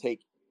vehicles can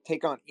take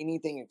on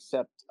anything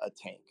except a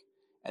tank,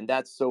 and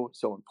that's so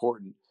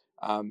important.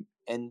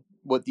 And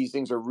what these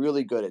things are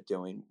really good at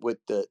doing with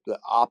the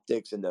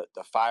optics and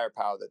the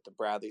firepower that the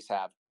Bradleys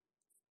have,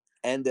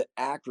 and the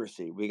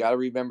accuracy. We got to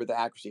remember the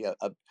accuracy.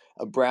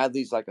 A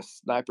Bradley's like a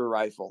sniper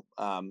rifle.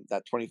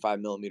 That 25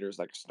 millimeters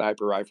like a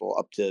sniper rifle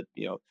up to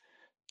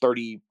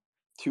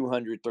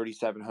 3,200,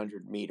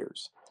 3,700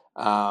 meters.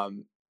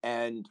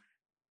 And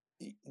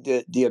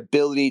the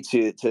ability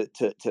to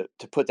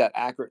put that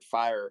accurate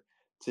fire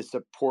to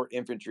support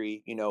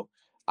infantry.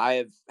 I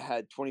have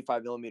had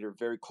 25 millimeter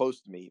very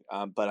close to me,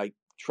 but I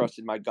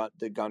trusted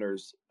the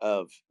gunners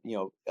of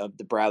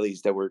the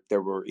Bradleys that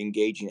were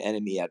engaging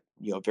enemy at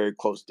very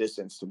close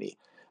distance to me.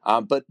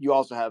 But you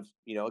also have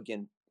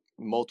again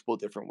multiple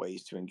different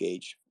ways to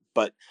engage.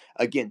 But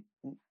again,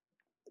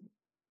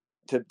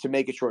 to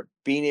make it short,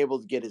 being able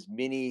to get as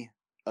many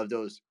of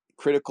those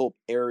critical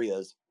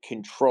areas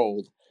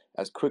controlled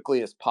as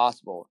quickly as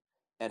possible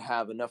and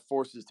have enough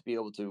forces to be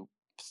able to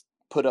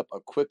put up a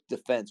quick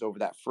defense over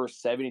that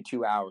first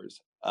 72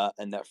 hours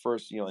and that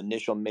first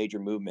initial major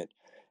movement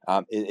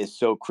is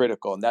so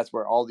critical. And that's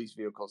where all these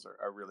vehicles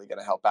are really going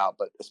to help out.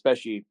 But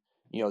especially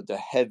the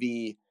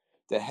heavy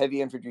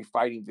infantry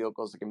fighting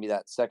vehicles that can be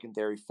that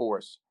secondary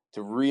force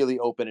to really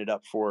open it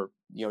up for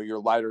your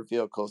lighter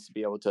vehicles to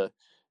be able to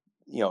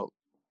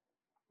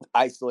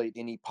isolate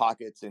any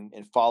pockets and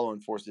following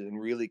forces and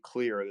really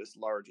clear this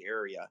large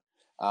area.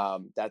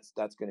 That's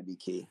going to be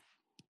key.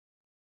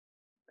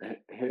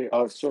 Hey,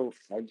 so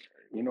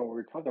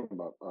we're talking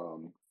about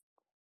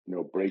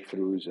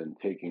breakthroughs and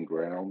taking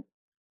ground.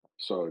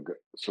 So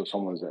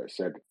someone's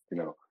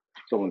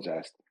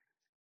asked,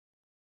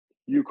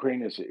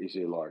 Ukraine is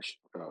a large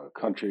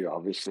country,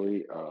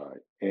 obviously,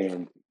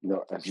 and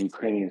as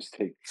Ukrainians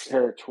take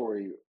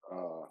territory,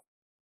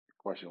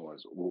 question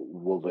was,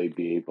 will they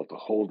be able to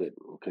hold it?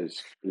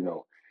 Because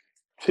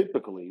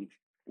typically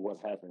what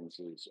happens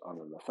is on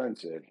an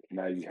offensive,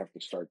 now you have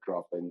to start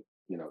dropping,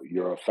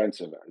 your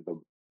offensive,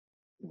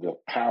 the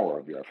power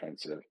of your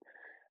offensive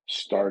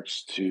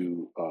starts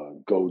to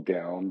go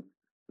down.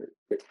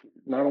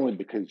 Not only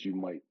because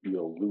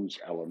you'll lose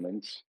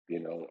elements,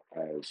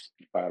 as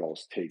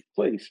battles take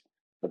place,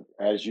 but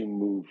as you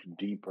move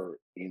deeper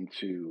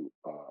into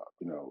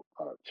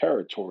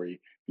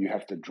territory, you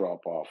have to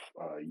drop off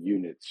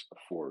units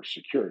for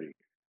security.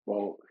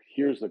 Well,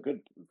 here's the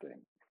good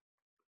thing: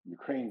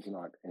 Ukraine's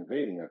not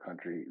invading a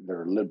country;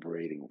 they're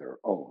liberating their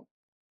own.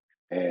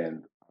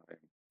 And I'm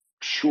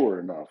sure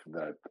enough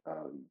that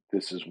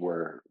this is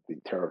where the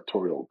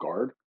territorial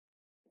guard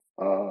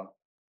uh,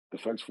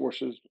 defense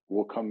forces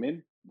will come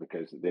in,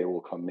 because they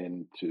will come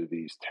into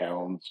these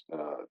towns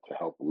to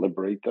help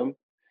liberate them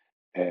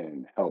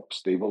and help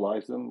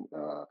stabilize them.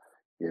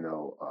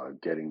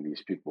 Getting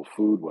these people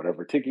food,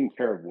 whatever, taking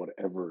care of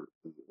whatever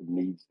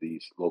needs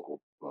these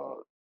local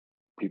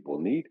people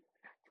need.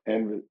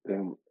 And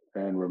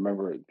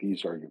remember,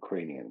 these are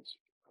Ukrainians.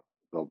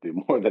 They'll be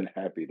more than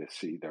happy to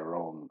see their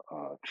own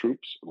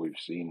troops. We've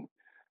seen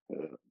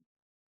uh,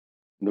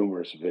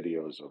 numerous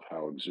videos of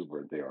how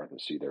exuberant they are to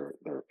see their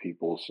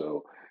people.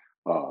 So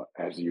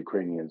as the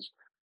Ukrainians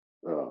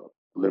uh,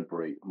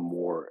 liberate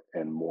more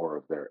and more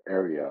of their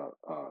area,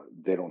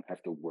 they don't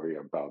have to worry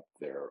about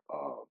their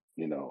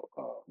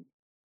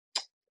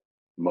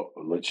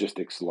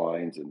logistics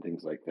lines and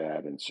things like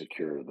that and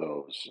secure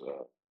those.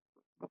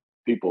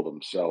 People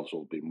themselves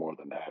will be more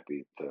than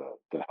happy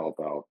to help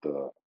out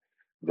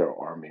their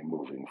army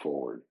moving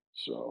forward.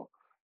 So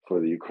for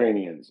the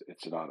Ukrainians,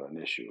 it's not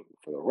an issue.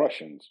 For the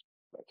Russians,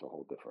 that's a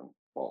whole different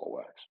ball of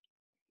wax.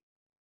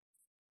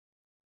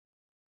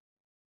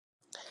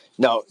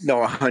 No,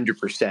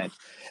 100%.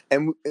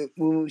 And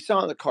when we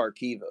saw the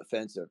Kharkiv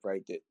offensive,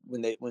 right, that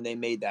when they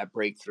made that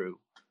breakthrough,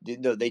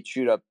 they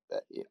chewed up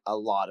a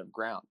lot of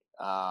ground.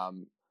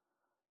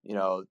 You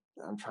know,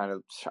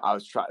 I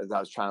was trying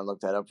to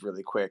look that up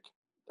really quick,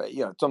 but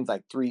something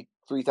like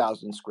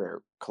 3,000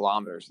 square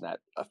kilometers in that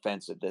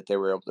offensive that they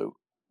were able to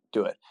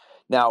do it.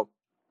 Now,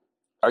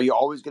 are you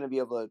always going to be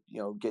able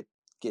to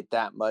get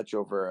that much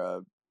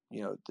over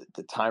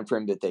the time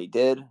frame that they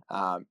did?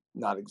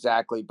 Not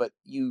exactly, but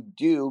you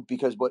do,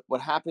 because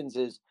what happens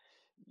is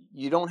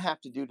you don't have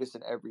to do this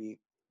in every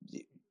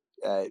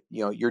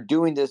you're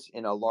doing this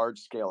in a large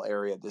scale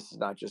area. This is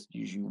not just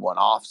usually one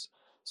offs.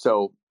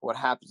 So what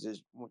happens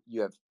is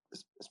you have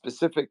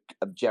specific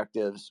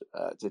objectives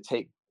to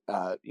take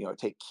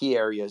key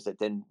areas that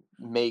then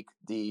make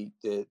the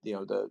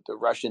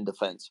Russian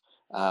defense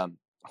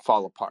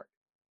fall apart.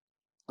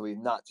 We've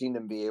not seen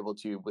them be able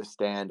to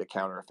withstand a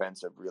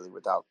counteroffensive really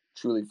without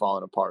truly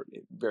falling apart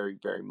very,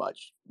 very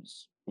much,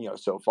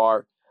 so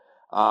far.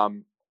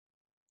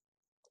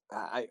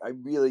 I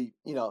really,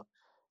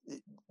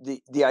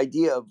 the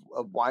idea of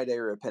wide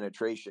area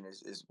penetration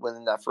is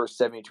within that first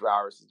 72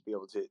 hours is to be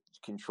able to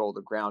control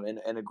the ground.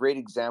 And a great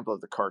example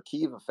of the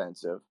Kharkiv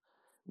offensive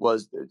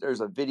was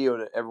there's a video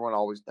that everyone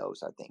always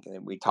knows, I think,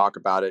 and we talk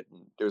about it.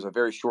 And there's a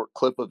very short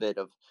clip of it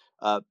of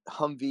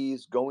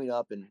Humvees going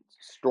up and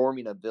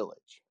storming a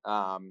village,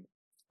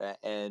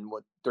 and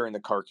what during the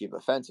Kharkiv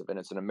offensive, and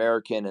it's an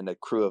American and a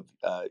crew of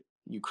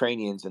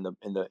Ukrainians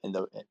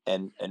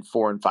and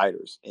foreign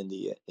fighters in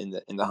the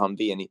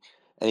Humvee,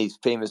 and he's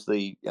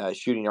famously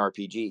shooting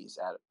RPGs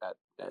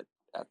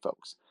at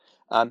folks.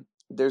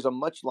 There's a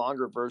much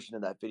longer version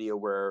of that video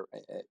where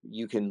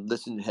you can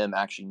listen to him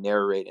actually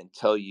narrate and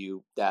tell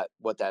you that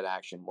what that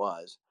action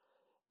was.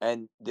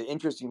 And the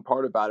interesting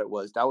part about it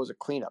was that was a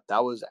cleanup.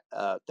 That was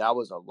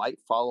a light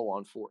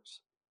follow-on force.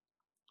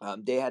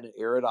 They had an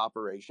arid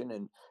operation,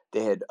 and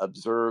they had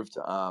observed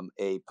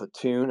a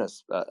platoon,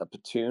 a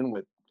platoon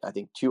with I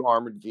think two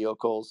armored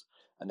vehicles,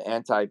 and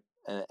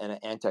an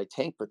anti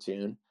tank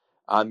platoon,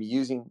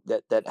 using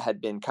that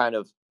had been kind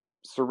of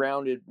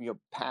surrounded,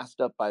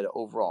 passed up by the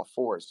overall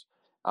force.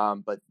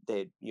 But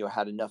they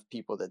had enough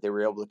people that they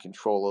were able to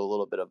control a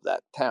little bit of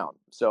that town.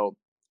 So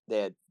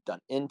they had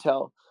done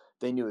intel.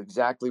 They knew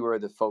exactly where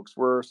the folks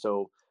were.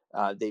 So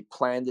they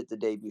planned it the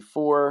day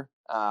before,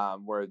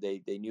 where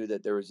they knew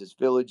that there was this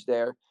village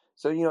there.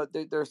 So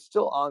there's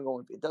still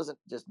ongoing. It doesn't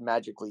just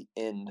magically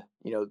end.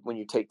 When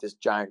you take this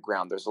giant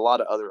ground, there's a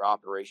lot of other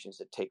operations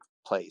that take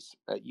place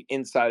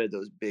inside of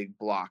those big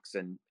blocks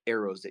and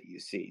arrows that you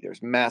see.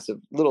 There's massive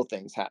little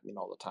things happening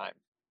all the time.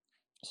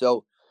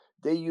 So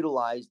they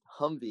utilized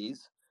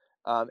Humvees,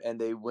 and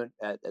they went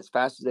as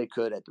fast as they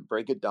could at the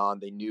break of dawn.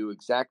 They knew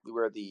exactly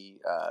where the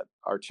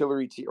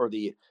artillery team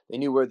they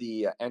knew where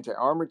the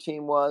anti-armor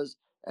team was,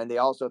 and they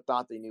also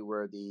thought they knew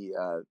where the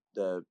I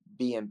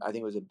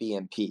think it was a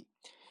BMP.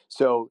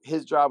 So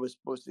his job was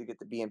supposed to get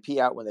the BMP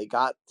out. When they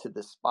got to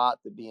the spot,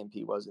 the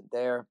BMP wasn't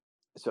there,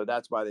 so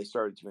that's why they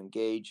started to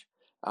engage.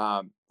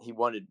 He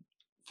wanted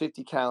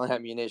 50 cal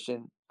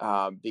ammunition,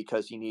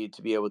 because he needed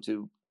to be able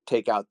to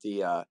take out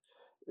the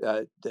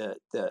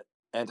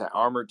anti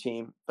armor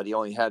team, but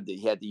he had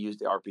to use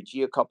the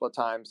RPG a couple of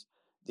times.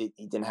 He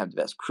didn't have the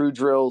best crew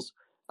drills.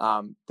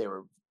 They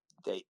were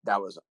they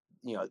that was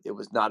it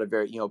was not a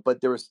very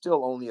but there was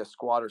still only a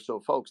squad or so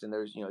folks, and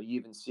there's you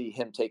even see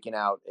him taking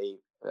out a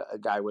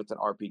guy with an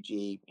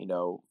RPG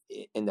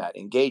in that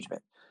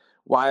engagement.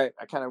 Why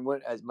I kind of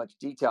went as much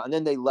detail, and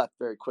then they left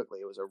very quickly.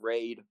 It was a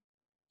raid.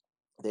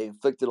 They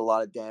inflicted a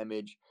lot of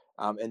damage,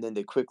 and then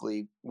they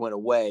quickly went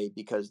away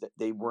because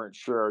they weren't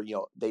sure.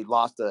 They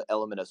lost the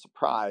element of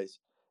surprise,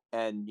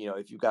 and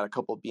if you've got a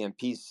couple of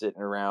BMPs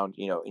sitting around,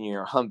 in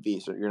your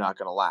Humvee, so you're not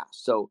going to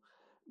last. So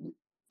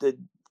the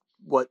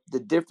what the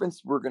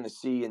difference we're going to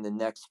see in the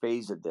next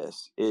phase of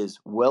this is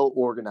well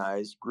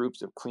organized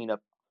groups of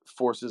cleanup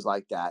forces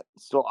like that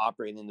still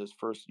operating in those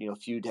first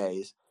few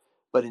days,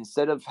 but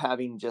instead of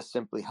having just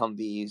simply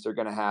Humvees, they're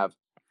going to have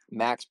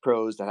Max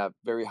Pros that have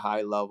very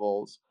high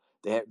levels.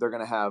 They're going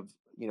to have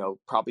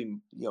probably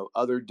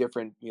other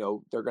different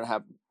they're going to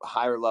have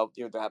higher level,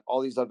 they have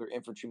all these other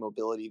infantry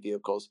mobility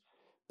vehicles,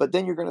 but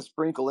then you're going to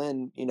sprinkle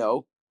in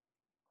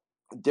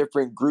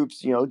different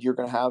groups. You're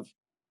going to have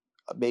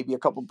maybe a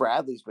couple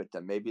Bradleys with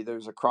them. Maybe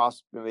there's a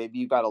cross. Maybe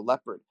you've got a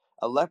Leopard.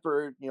 A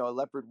Leopard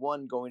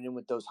 1 going in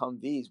with those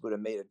Humvees would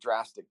have made a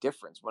drastic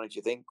difference, wouldn't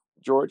you think,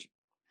 George?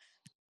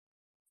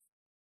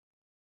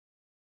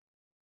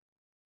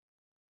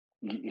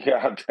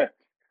 Yeah,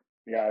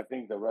 yeah. I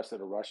think the rest of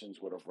the Russians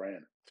would have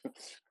ran,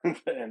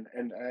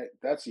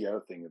 that's the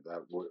other thing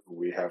that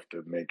we have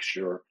to make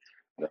sure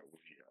that we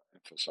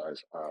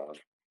emphasize.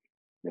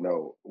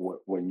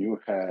 When you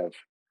have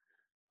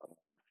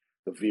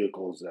the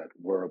vehicles that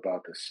we're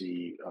about to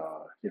see,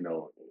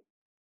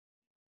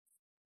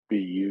 be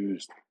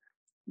used,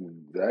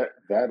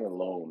 that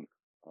alone,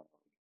 uh,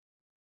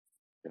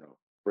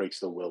 breaks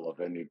the will of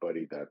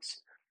anybody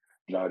that's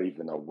not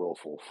even a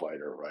willful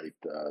fighter, right?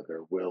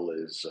 Their will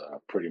is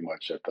pretty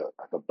much at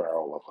the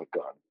barrel of a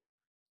gun.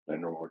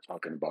 And we're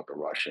talking about the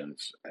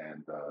Russians,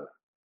 and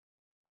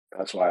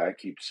that's why I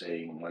keep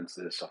saying once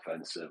this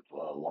offensive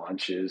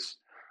launches,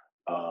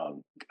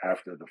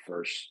 after the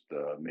first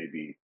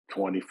maybe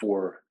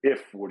 24,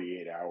 if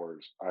 48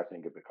 hours, I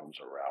think it becomes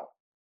a rout.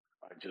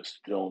 I just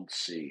don't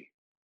see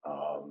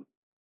um,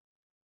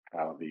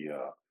 how the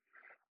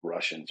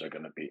Russians are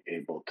going to be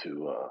able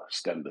to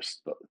stem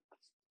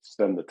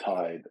the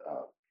tide.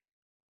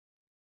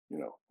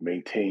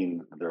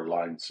 Maintain their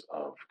lines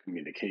of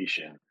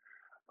communication.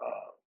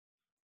 Uh,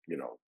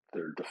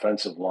 their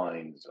defensive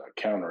lines,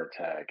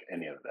 counterattack,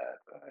 any of that.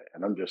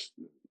 And I'm just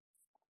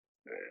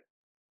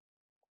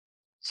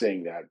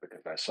saying that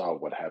because I saw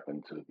what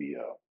happened to the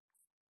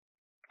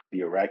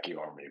Iraqi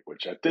army,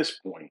 which at this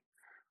point,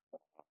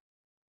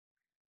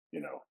 you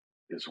know,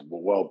 is a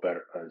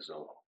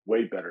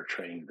way better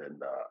trained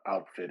and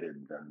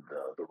outfitted than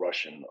the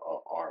Russian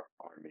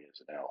army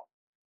is now.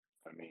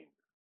 I mean,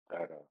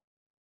 that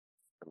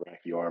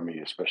Iraqi army,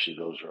 especially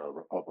those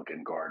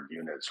Republican Guard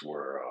units,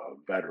 were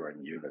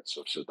veteran units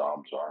of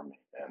Saddam's army,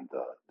 and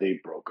they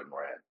broke and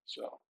ran.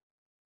 So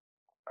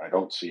I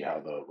don't see how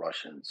the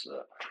Russians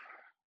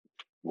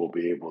will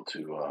be able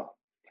to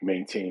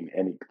maintain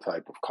any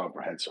type of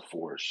comprehensive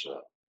force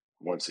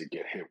once they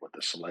get hit with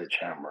the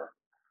sledgehammer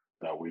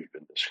that we've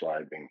been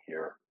describing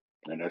here.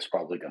 And that's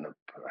probably going to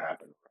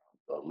happen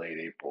around late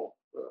April,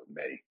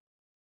 May,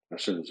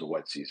 as soon as the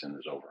wet season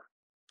is over.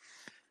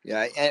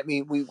 Yeah, I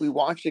mean, we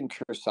watched in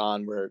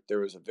Kherson where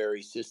there was a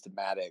very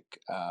systematic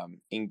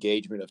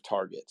engagement of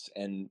targets,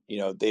 and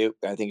they,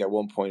 I think at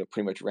one point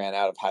pretty much ran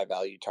out of high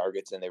value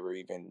targets, and they were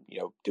even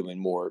doing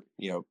more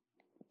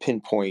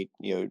pinpoint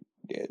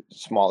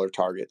smaller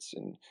targets,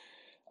 and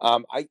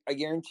I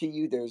guarantee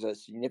you there's a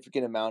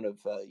significant amount of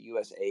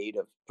U.S. aid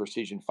of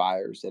precision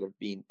fires that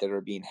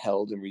are being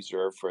held in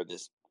reserve for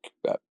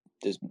uh,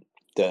 this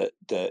the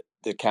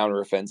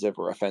counteroffensive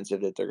or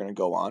offensive that they're going to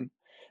go on.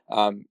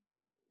 Um,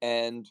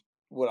 and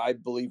what I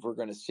believe we're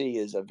going to see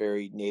is a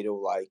very NATO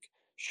like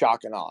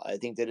shock and awe. I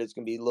think that it's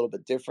going to be a little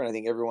bit different. I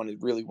think everyone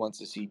really wants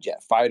to see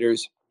jet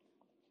fighters.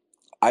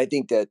 I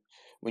think that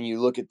when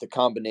you look at the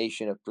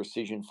combination of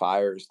precision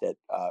fires that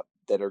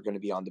are going to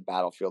be on the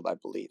battlefield, I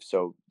believe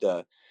so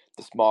the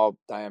small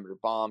diameter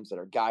bombs that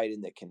are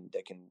guided that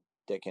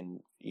can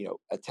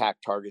attack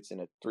targets in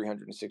a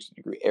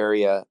 360-degree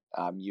area.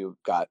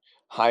 You've got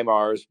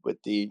HIMARS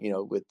with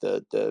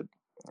the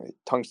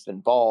tungsten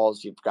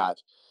balls. You've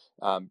got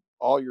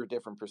all your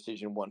different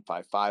precision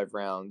 155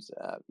 rounds.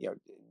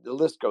 The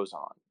list goes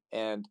on,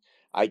 and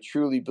I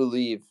truly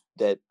believe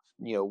that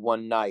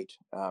one night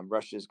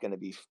Russia is going to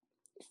be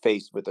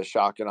faced with a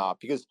shock and awe,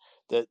 because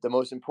the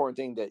most important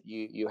thing that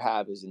you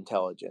have is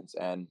intelligence,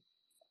 and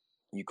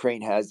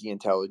Ukraine has the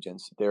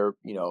intelligence.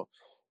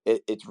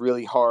 It's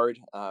really hard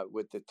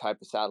with the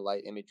type of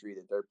satellite imagery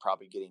that they're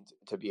probably getting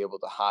to be able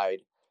to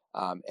hide.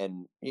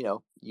 And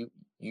you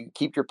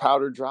keep your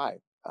powder dry.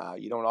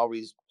 You don't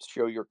always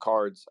show your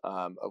cards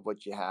of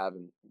what you have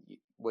and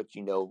what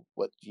you know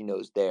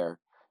is there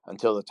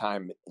until the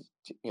time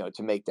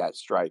to make that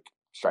strike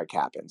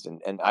happens.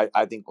 And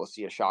I think we'll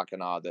see a shock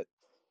and awe that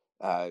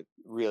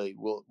really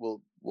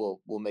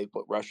will make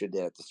what Russia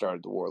did at the start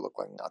of the war look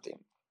like nothing.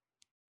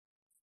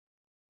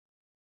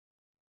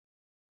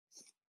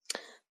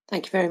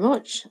 Thank you very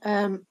much.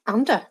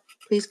 Anda,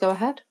 please go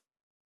ahead.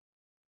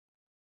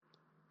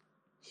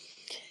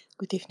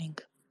 Good evening.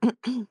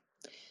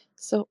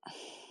 So,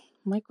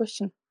 my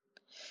question,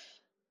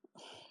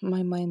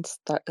 my mind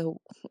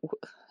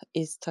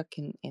is stuck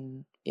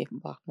in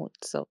Bakhmut.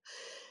 So,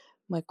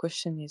 my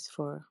question is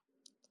for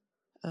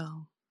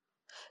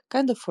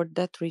kind of for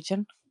that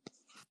region,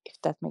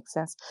 if that makes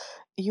sense.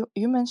 You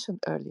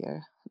mentioned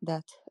earlier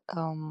that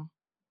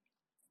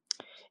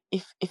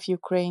if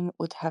Ukraine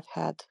would have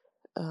had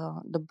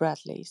the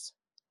Bradleys,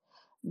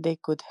 they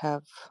could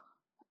have,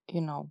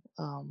 you know,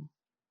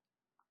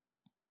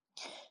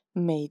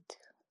 made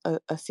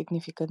a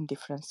significant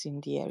difference in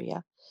the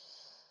area.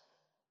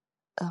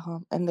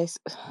 And this,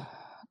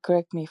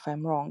 correct me if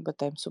I'm wrong,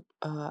 but I'm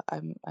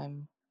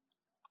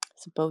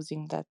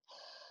supposing that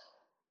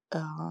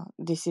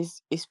this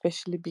is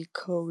especially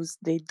because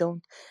they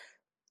don't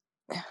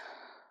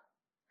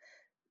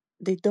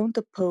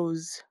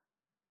oppose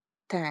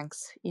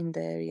tanks in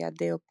the area.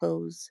 They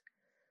oppose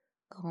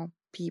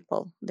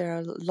people. There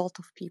are a lot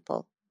of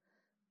people,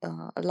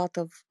 a lot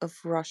of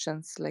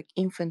Russians, like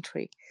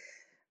infantry.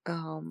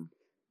 Um,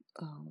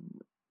 um,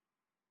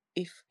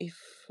 if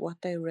what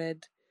I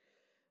read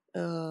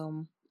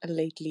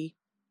lately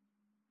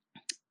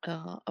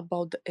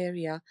about the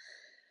area,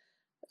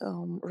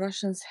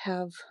 Russians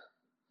have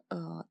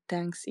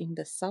tanks in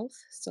the south,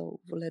 so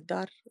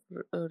Vuledar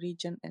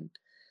region and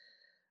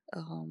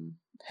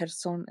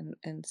Kherson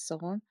and so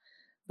on.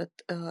 But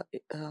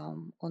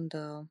on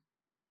the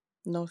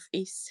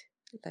northeast,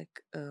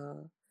 like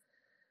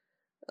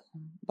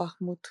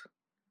Bakhmut,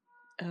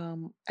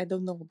 I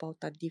don't know about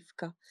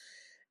Adivka,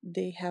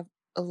 they have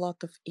a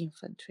lot of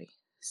infantry.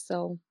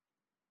 So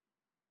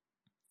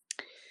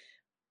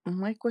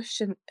my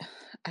question,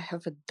 I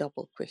have a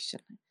double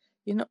question.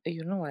 You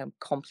know I'm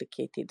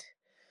complicated.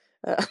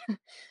 Uh,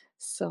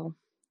 so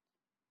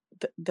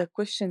the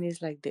question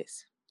is like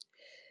this.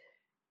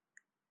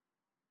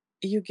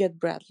 You get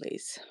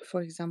Bradleys,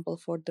 for example,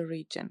 for the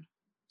region.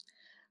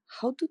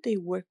 How do they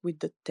work with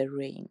the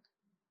terrain,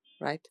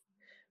 right?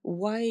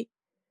 Why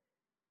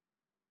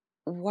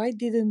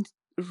didn't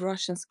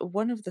Russians,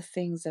 one of the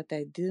things that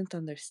I didn't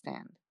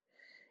understand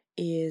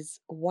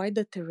is why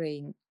the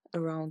terrain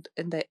around,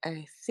 and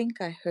I think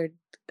I heard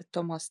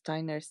Thomas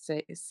Steiner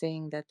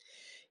saying that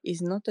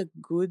is not a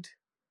good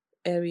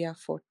area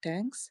for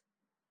tanks.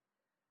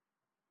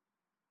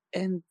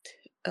 And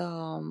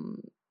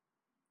um,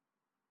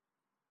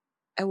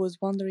 I was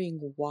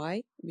wondering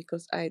why,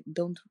 because I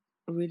don't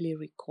really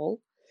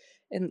recall.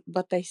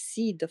 But I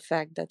see the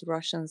fact that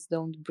Russians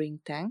don't bring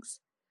tanks.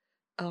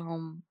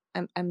 I'm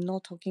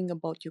not talking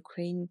about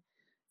Ukraine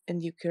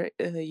and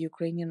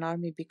Ukrainian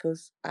army,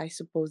 because I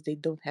suppose they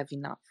don't have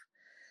enough.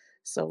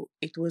 So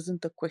it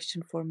wasn't a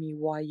question for me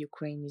why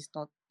Ukraine is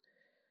not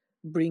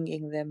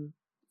bringing them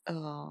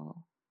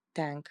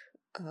tank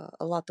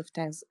a lot of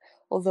tanks.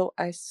 Although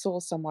I saw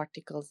some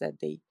articles that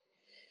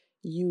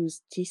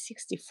use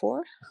T-64,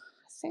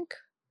 I think.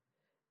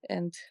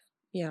 And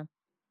yeah,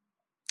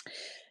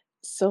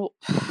 so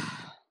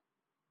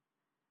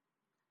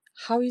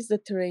how is the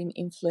terrain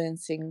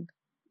influencing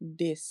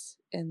this?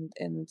 And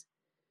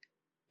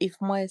if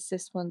my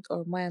assessment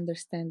or my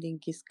understanding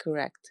is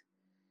correct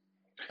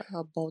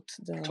about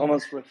the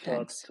Thomas referred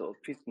tanks. to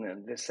Fitne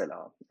and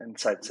Vesela and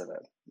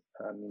Zaitsevel,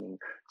 meaning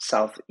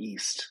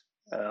southeast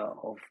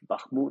of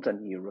Bakhmut,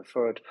 and he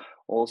referred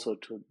also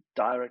to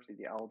directly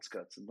the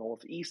outskirts, the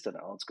northeastern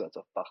outskirts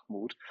of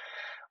Bakhmut,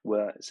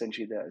 where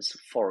essentially there is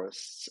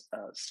forests,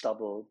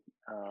 stubble,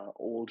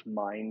 old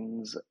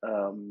mines,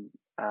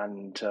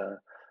 and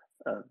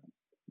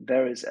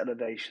various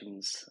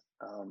elevations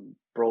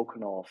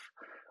broken off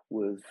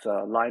with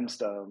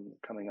limestone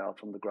coming out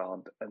from the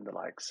ground and the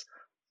likes.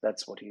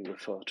 That's what he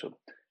referred to.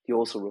 He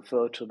also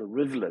referred to the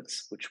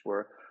rivulets, which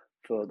were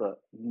further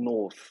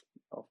north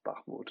of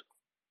Bakhmut.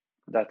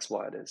 That's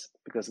why it is,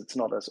 because it's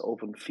not as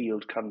open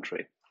field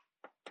country.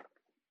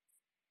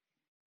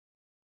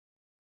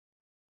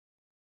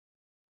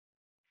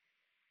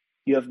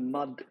 You have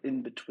mud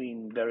in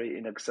between, very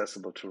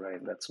inaccessible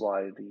terrain. That's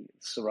why the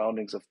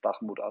surroundings of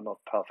Bakhmut are not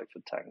perfect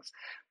for tanks,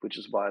 which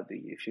is why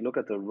if you look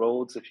at the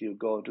roads, if you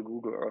go to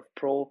Google Earth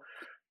Pro,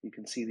 you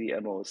can see the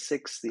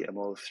MO6, the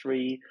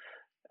MO3,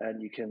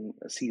 and you can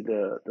see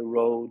the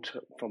road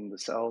from the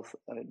south,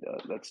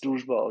 that's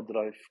Druzhba,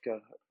 Odrivka,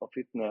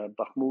 Opitna,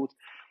 Bakhmut.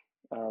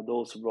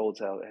 Those roads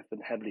have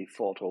been heavily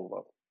fought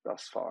over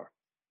thus far.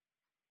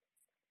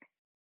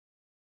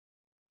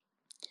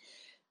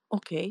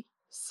 Okay,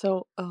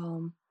 so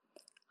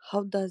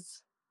how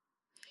does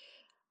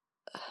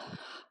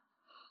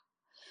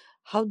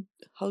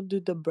how do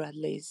the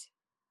Bradleys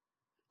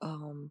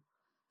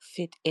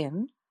fit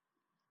in,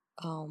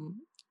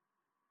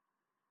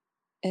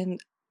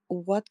 and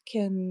what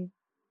can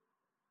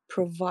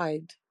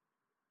provide?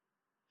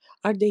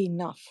 Are they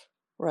enough,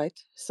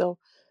 right? So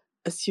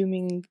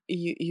assuming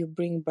you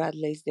bring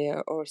Bradleys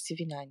there or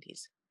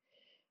CV90s,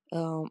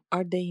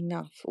 are they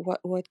enough?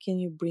 What can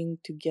you bring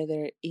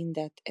together in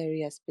that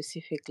area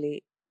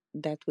specifically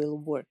that will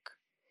work?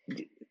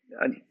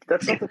 And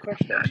that's not the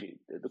question, actually.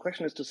 The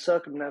question is to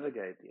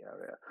circumnavigate the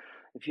area.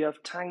 If you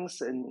have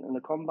tanks in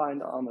a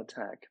combined arm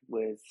attack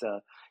with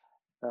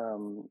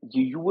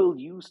you will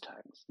use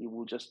tanks. You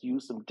will just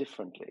use them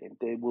differently.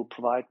 They will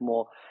provide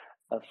more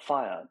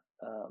fire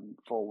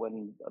for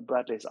when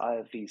Bradley's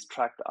IFVs,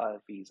 tracked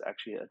IFVs,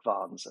 actually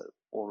advance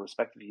or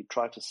respectively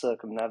try to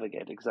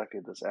circumnavigate exactly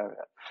this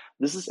area.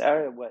 This is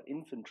area where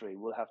infantry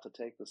will have to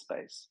take the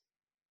space.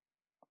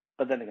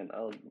 But then again,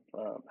 I'll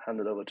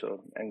hand it over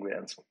to Angry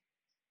Ants.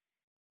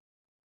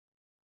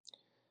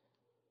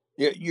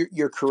 Yeah,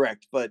 you're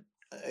correct, but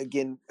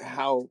again,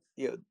 how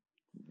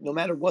no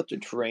matter what the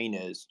terrain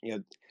is,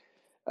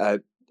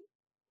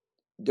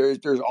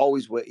 there's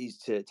always ways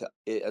to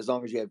as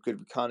long as you have good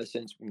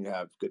reconnaissance, you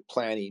have good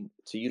planning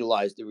to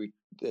utilize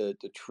the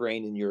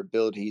terrain and your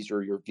abilities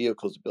or your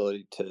vehicle's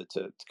ability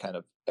to kind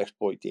of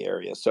exploit the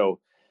area. So,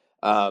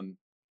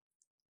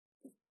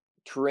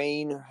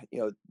 terrain,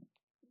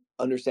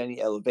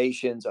 understanding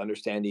elevations,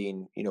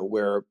 understanding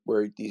where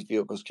these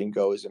vehicles can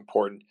go is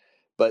important.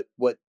 But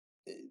what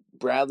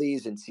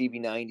Bradleys and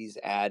CV90s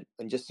add,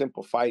 and just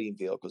simple fighting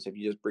vehicles, if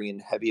you just bring in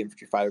heavy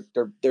infantry fighters,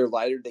 they're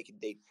lighter.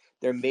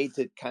 They're made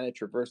to kind of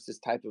traverse this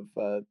type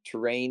of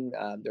terrain.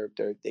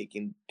 They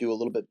can do a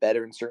little bit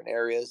better in certain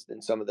areas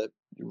than some of the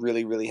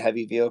really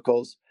heavy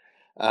vehicles.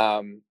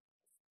 They're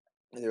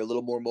a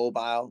little more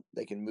mobile.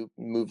 They can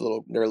move a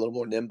little. They're a little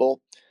more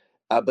nimble.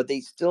 But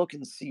they still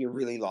can see a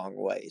really long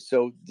way.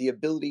 So the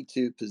ability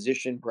to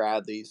position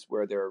Bradleys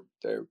where they're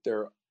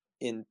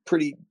in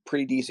pretty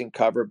decent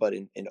cover, but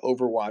in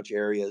overwatch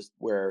areas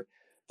where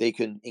they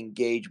can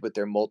engage with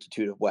their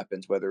multitude of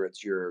weapons, whether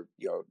it's your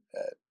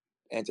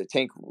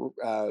anti-tank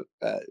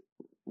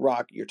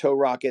your tow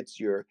rockets,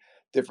 your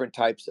different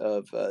types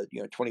of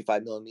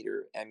 25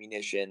 millimeter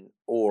ammunition,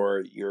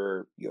 or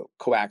your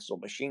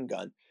coaxial machine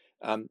gun.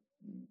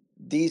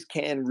 These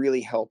can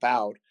really help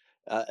out,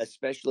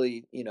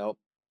 especially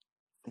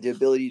the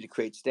ability to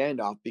create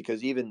standoff,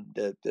 because even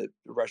the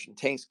Russian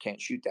tanks can't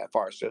shoot that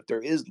far. So if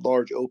there is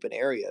large open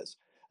areas,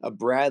 a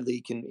Bradley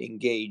can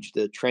engage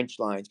the trench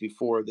lines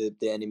before the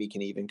enemy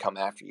can even come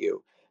after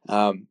you,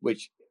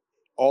 which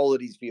all of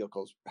these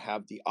vehicles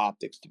have the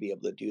optics to be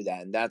able to do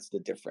that. And that's the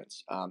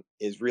difference,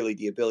 is really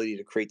the ability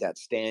to create that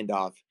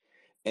standoff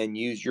and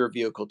use your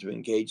vehicle to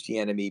engage the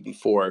enemy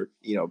before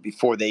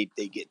they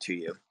get to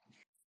you.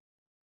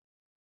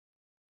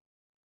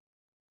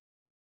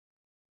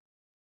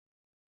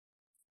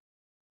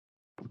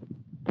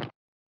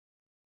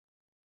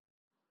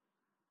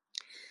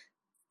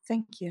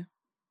 Thank you.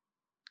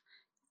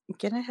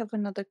 Can I have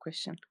another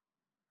question?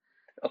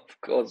 Of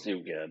course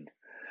you can.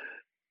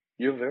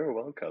 You're very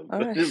welcome. All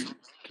right.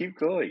 Keep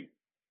going.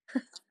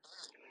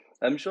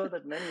 I'm sure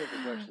that many of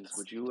the questions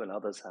which you and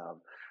others have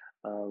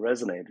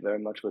resonate very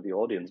much with the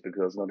audience,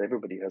 because not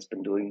everybody has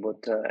been doing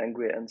what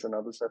Angry Ants and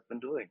others have been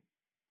doing.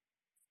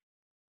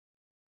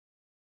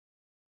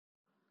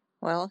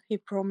 Well, he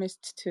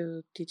promised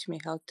to teach me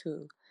how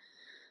to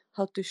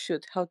how to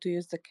shoot, how to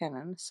use the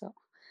cannon. So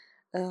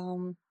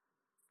um,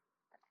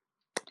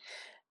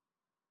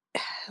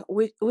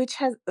 which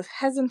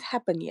hasn't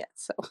happened yet.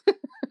 So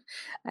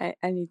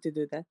I need to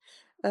do that.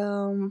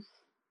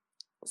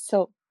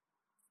 So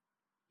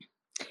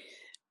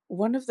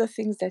one of the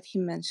things that he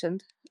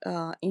mentioned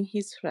in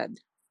his thread,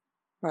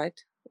 right,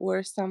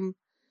 were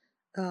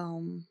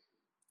um,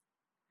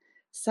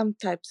 some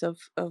types of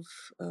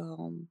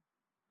um,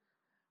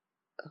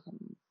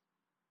 um,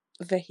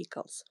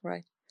 vehicles,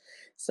 right?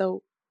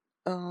 So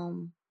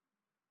um,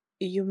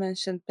 you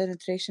mentioned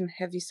penetration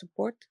heavy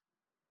support,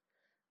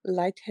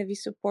 light heavy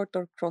support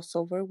or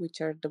crossover, which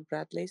are the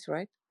Bradleys,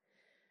 right?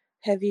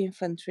 Heavy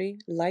infantry,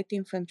 light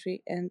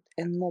infantry, and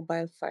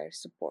mobile fire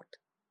support.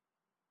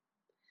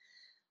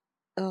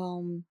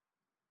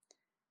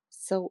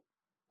 So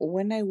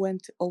when I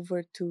went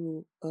over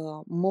to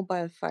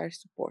mobile fire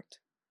support,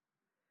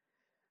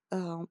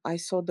 I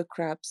saw the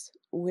crabs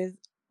with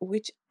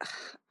which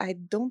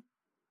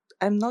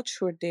I'm not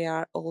sure they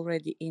are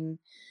already in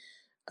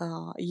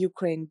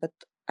Ukraine, but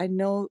I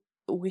know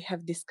we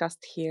have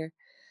discussed here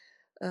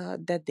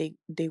that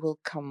they will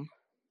come.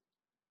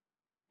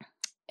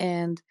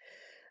 And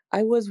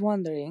I was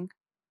wondering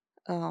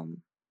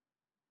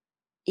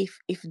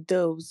if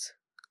those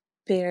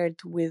paired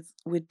with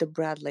the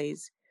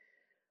Bradleys,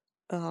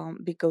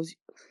 because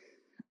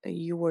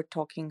you were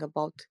talking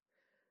about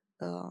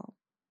uh,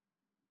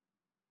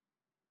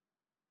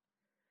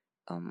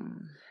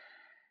 um,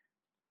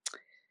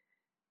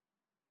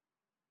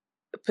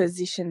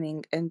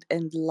 positioning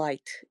and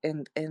light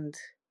and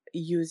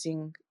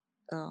using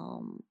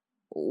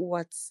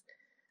what's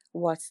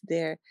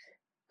there.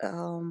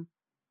 um,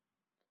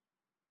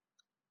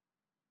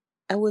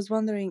 I was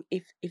wondering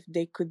if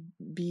they could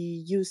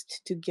be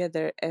used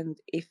together, and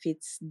if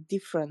it's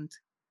different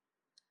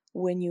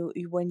when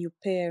you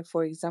pair,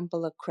 for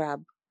example, a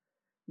crab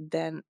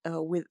then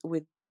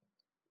with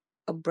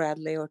a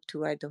Bradley or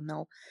two, I don't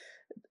know,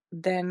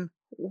 then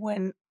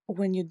when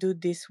you do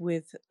this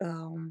with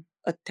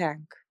a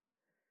tank.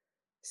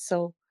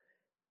 So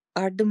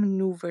are the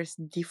maneuvers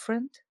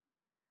different,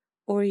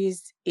 or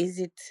is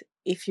it,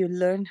 if you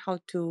learn how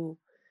to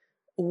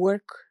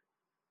work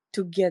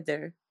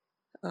together,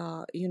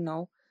 you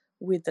know,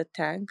 with the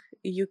tank,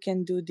 you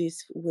can do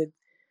this with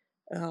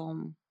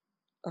um,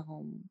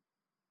 um,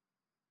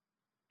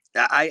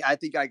 I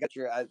think I got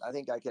your. I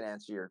think I can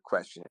answer your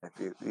question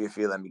if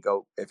you let me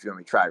go. If you want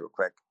me to try real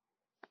quick.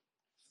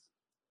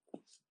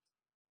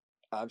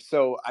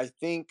 So I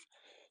think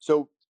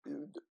so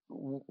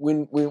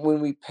when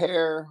we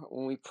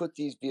put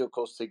these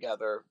vehicles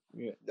together,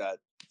 that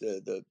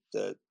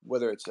the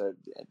whether it's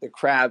the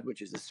Crab,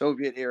 which is the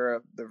Soviet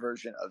era, the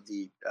version of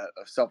the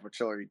of self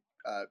artillery,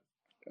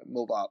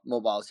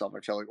 mobile self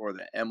artillery, or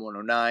the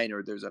M109,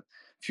 or there's a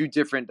few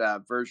different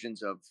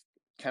versions of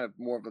kind of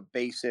more of a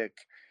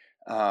basic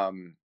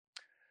um,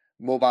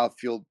 mobile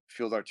field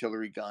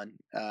artillery gun.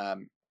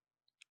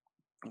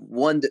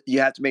 One that you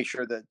have to make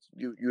sure that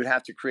you would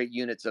have to create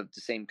units of the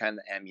same kind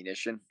of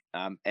ammunition.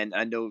 And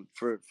I know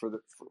for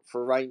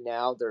right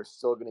now, there's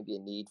still going to be a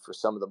need for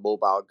some of the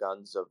mobile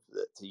guns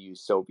to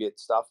use Soviet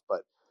stuff,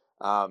 but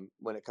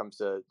when it comes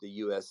to the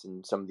U.S.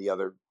 and some of the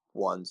other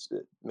ones,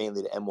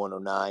 mainly the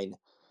M109,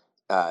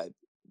 uh,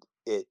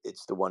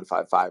 it's the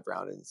 155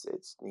 round, and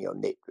it's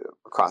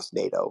across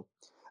NATO.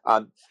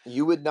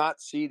 You would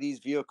not see these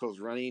vehicles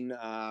running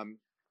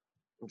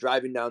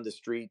driving down the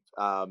street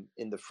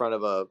in the front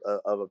of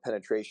a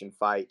penetration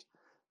fight.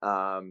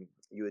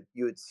 You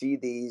would see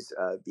these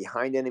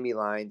behind enemy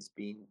lines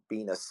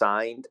being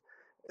assigned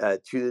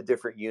to the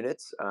different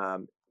units,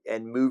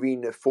 and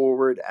moving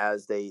forward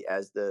as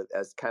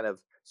kind of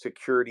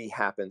security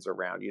happens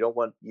around. You don't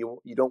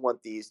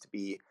want these to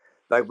be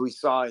like we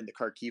saw in the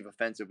Kharkiv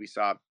offensive. We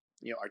saw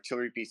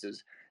artillery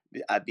pieces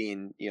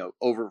being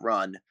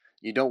overrun.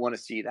 You don't want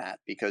to see that,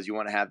 because you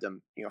want to have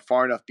them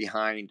far enough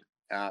behind,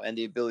 and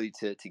the ability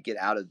to get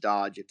out of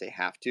dodge if they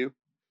have to.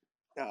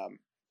 Um,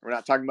 we're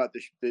not talking about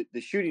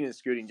the shooting and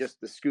scooting,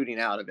 just the scooting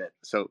out of it,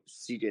 so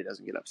CJ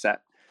doesn't get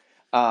upset.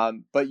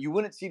 But you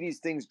wouldn't see these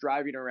things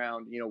driving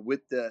around,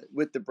 with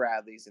the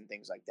Bradleys and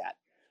things like that.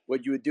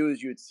 What you would do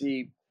is you would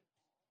see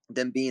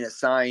them being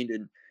assigned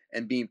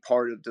and being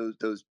part of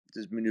those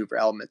maneuver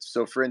elements.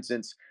 So, for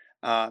instance,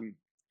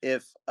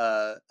 if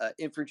an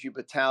infantry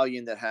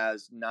battalion that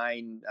has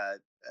 9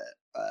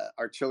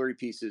 artillery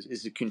pieces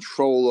is in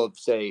control of,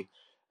 say,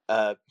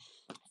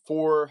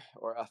 4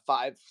 or a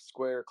 5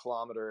 square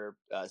kilometer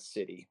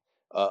city,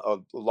 a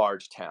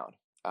large town,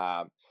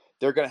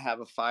 they're going to have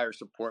a fire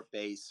support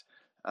base.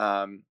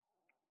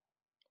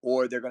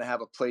 Or they're going to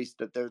have a place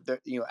that they're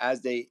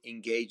as they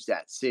engage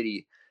that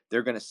city,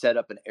 they're going to set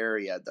up an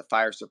area, the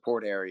fire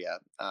support area,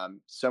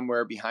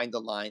 somewhere behind the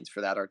lines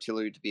for that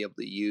artillery to be able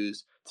to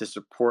use to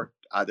support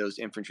those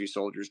infantry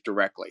soldiers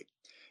directly.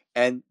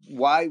 And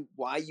why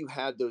you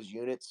have those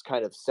units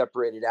kind of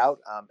separated out,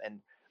 and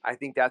I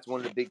think that's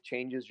one of the big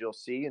changes you'll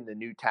see in the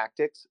new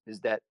tactics, is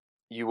that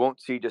you won't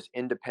see just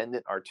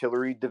independent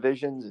artillery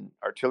divisions and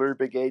artillery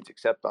brigades,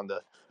 except on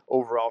the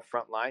overall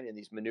front line. In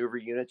these maneuver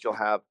units, you'll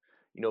have,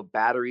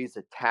 batteries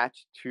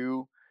attached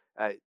to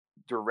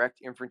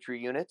direct infantry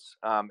units,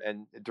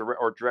 and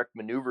direct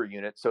maneuver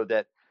units, so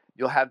that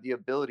you'll have the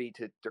ability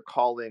to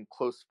call in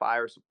close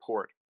fire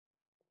support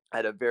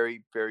at a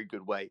very, very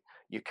good way.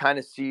 You kind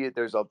of see it.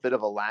 There's a bit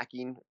of a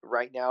lacking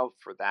right now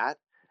for that,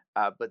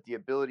 but the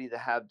ability to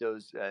have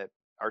those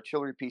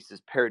artillery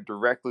pieces paired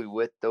directly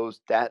with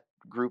that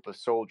group of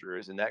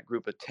soldiers and that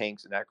group of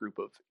tanks and that group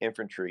of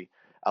infantry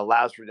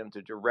allows for them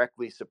to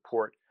directly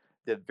support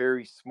the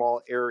very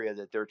small area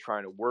that they're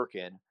trying to work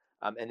in.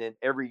 And then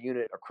every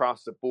unit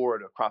across the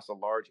board, across a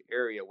large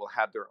area, will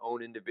have their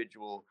own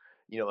individual,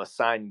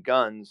 assigned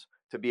guns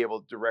to be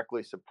able to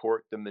directly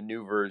support the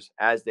maneuvers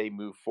as they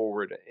move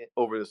forward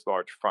over this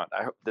large front.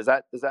 Does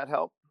that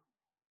help?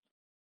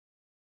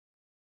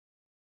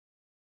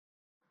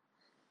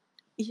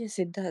 Yes,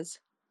 it does.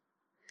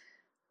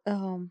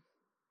 Um,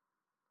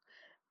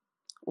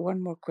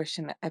 one more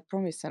question. I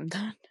promise I'm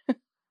done.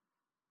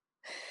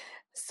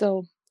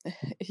 So,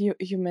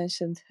 you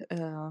mentioned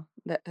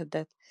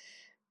that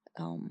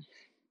um,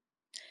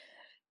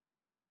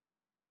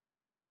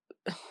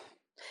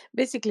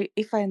 basically,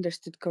 if I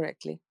understood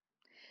correctly,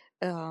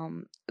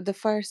 the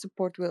fire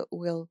support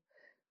will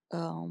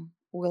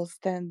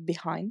stand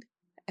behind,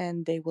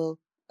 and they will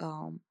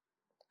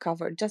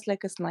cover, just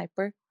like a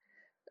sniper.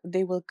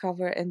 They will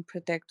cover and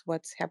protect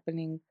what's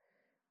happening,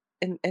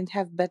 and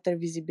have better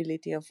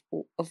visibility of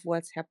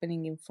what's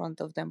happening in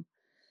front of them.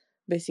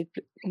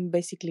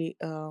 Basically,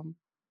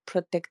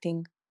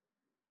 protecting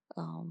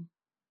um,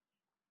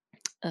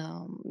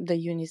 the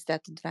units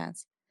that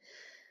advance.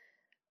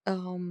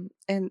 And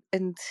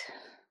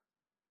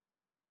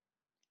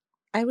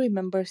I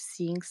remember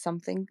seeing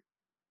something,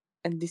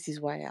 and this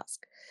is why I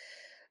ask.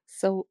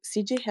 So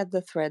CJ had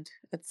the thread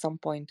at some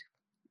point,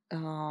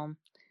 um,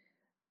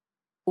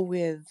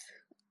 with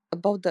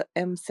about the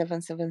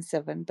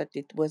M777, but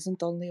it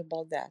wasn't only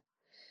about that.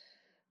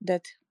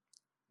 That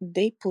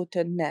they put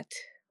a net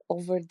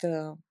over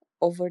the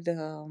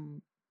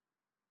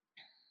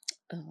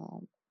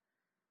um,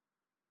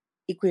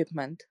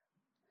 equipment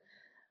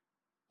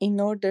in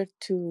order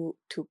to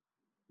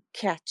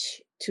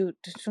catch to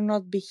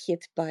not be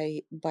hit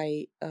by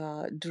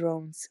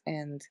drones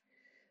and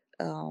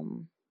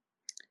um,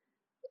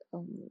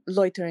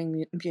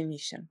 loitering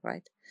munition,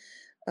 right?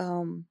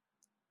 Um,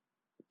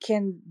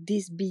 can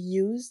this be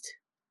used,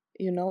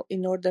 in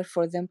order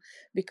for them?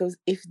 Because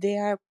if they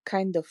are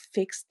kind of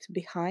fixed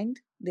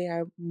behind, they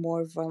are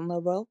more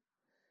vulnerable.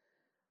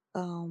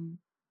 Um,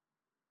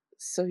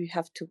 so you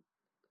have to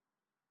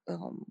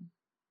um,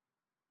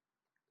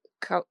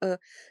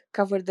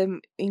 cover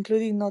them,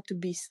 including not to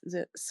be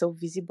so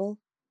visible.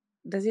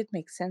 Does it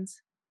make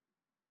sense?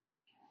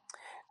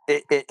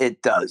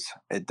 It does.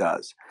 It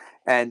does.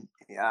 And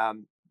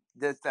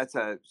that's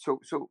a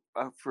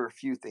for a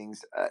few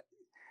things.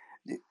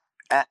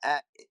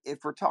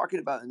 If we're talking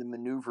about in the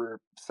maneuver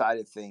side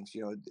of things,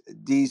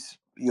 these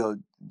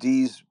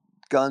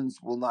guns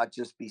will not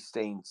just be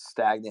staying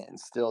stagnant and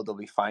still. They'll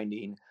be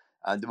finding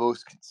the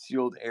most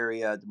concealed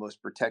area, the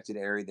most protected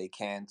area they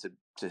can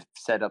to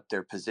set up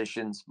their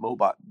positions,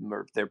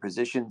 their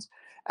positions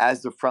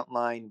as the front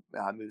line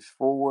moves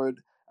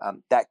forward.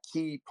 That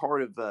key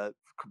part of the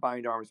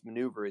combined arms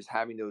maneuver is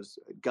having those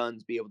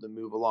guns be able to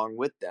move along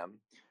with them,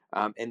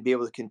 and be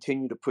able to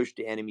continue to push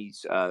the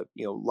enemy's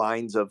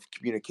lines of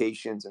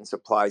communications and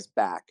supplies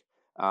back,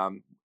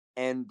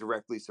 and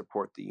directly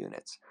support the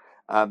units.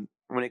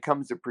 When it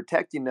comes to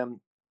protecting them,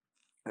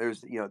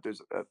 there's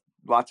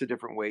lots of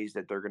different ways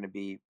that they're going to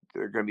be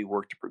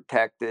worked to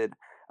protected.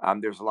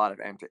 There's a lot of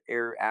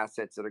anti-air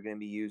assets that are going to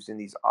be used in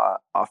these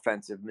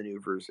offensive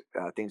maneuvers,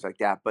 things like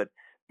that. But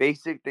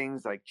basic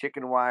things like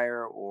chicken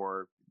wire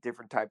or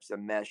different types of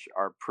mesh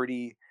are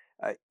pretty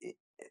uh,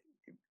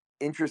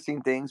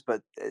 interesting things,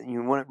 but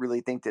you wouldn't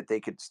really think that they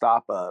could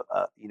stop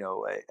an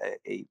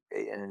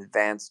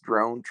advanced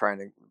drone trying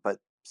to, but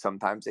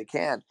sometimes they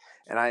can.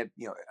 And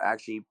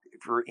actually,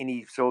 for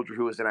any soldier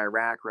who was in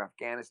Iraq or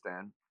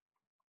Afghanistan,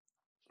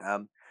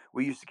 um,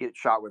 we used to get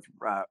shot with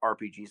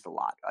RPGs a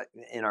lot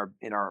in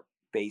our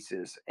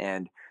bases,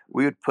 and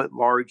we would put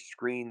large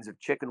screens of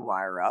chicken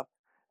wire up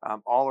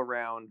all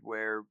around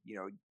where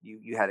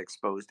you had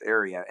exposed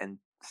area and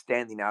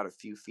standing out a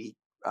few feet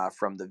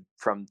from the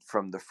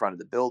front of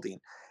the building.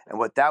 And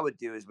what that would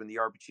do is when the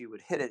RPG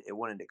would hit it, it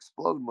wouldn't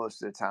explode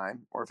most of the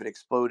time, or if it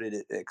exploded,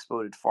 it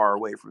exploded far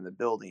away from the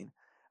building.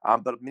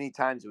 But many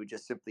times it would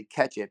just simply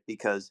catch it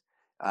because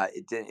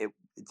it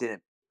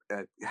didn't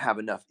have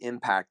enough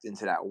impact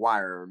into that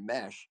wire or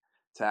mesh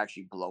to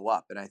actually blow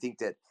up. And I think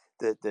that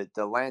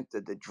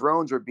the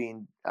drones are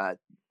being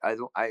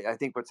I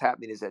think what's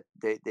happening is that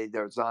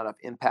there's not enough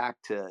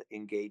impact to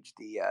engage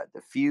the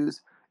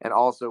fuse, and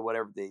also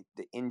whatever the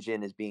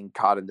engine is being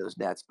caught in those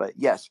nets. But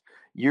yes,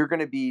 you're going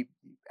to be,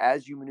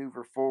 as you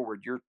maneuver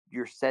forward,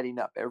 you're setting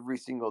up every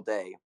single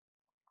day.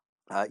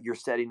 You're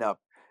setting up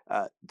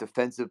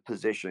defensive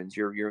positions.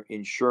 You're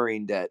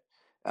ensuring that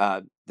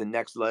the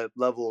next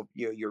level,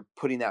 you're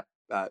putting that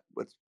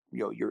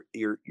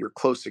your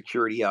close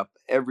security up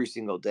every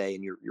single day,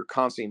 and you're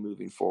constantly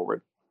moving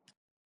forward.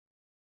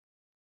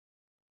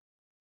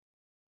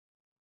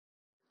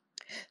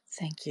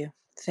 Thank you.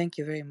 Thank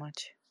you very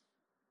much.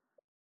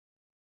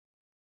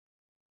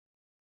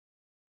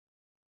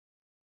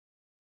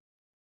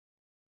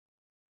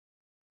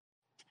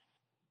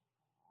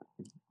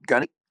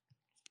 Gunny?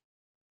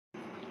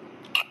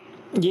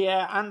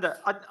 Yeah, and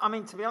I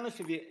mean, to be honest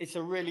with you, it's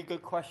a really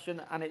good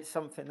question, and it's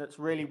something that's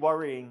really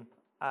worrying.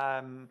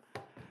 Um,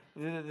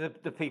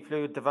 the people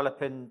who are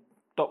developing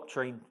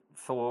doctrine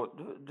for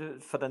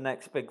the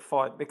next big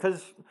fight,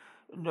 because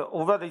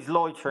although these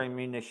loitering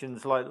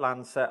munitions like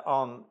Lancet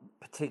aren't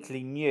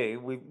particularly new,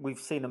 we've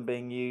seen them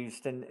being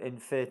used in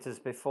theatres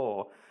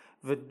before.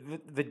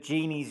 The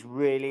genie's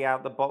really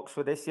out the box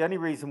with this. The only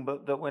reason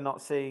that we're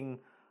not seeing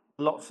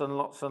lots and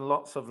lots and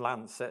lots of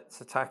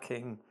Lancets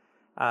attacking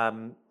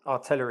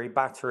artillery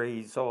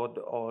batteries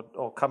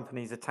or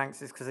companies of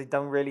tanks is because they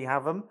don't really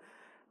have them.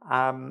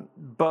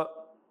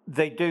 But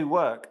they do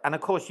work. And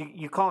of course,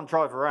 you can't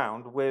drive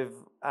around with,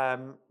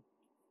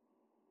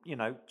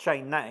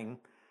 chain netting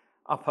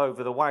up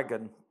over the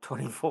wagon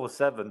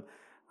 24/7.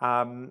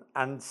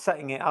 And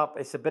setting it up,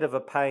 it's a bit of a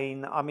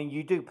pain. I mean,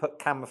 you do put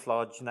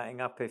camouflage netting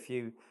up if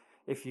you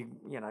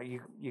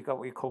you got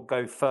what you call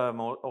go firm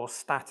or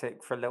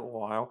static for a little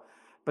while.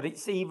 But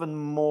it's even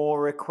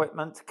more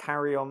equipment to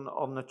carry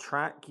on the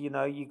track.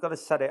 You've got to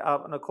set it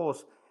up, and of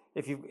course,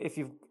 if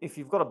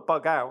you've got to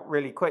bug out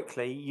really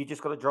quickly, you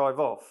just got to drive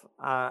off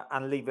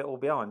and leave it all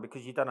behind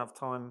because you don't have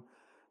time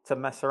to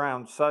mess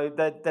around. So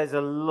there's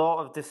a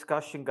lot of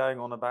discussion going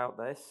on about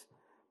this.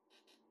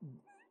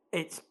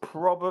 It's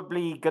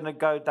probably going to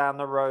go down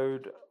the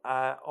road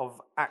of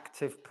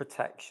active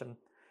protection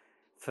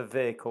for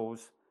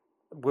vehicles.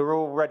 We're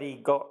already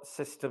got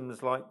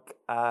systems like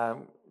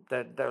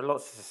there are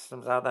lots of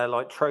systems out there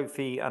like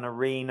Trophy and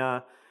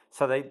Arena.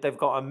 So they've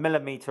got a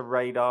millimeter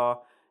radar,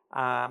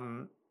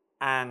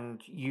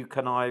 and you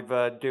can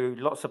either do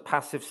lots of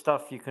passive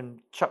stuff. You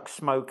can chuck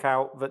smoke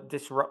out that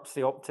disrupts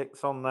the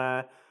optics on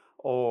there,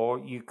 or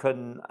you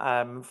can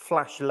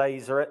flash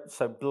laser it,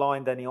 so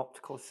blind any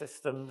optical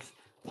systems.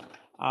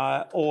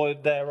 Or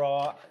there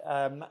are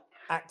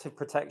active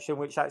protection,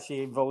 which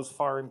actually involves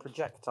firing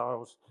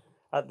projectiles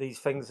at these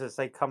things as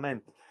they come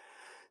in.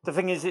 The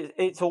thing is,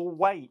 it's all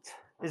weight,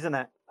 isn't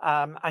it?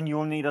 And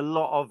you'll need a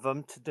lot of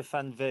them to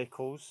defend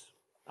vehicles.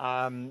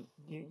 When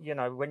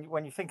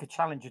you think a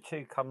Challenger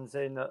 2 comes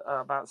in at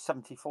about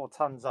 74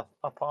 tons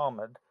up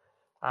armored,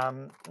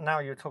 now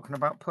you're talking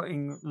about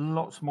putting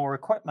lots more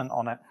equipment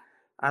on it.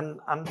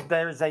 And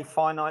there is a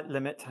finite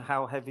limit to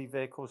how heavy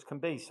vehicles can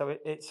be. So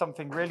it's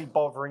something really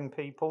bothering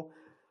people.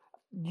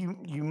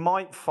 You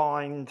might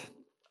find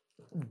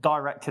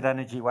directed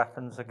energy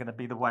weapons are going to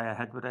be the way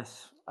ahead with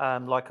this,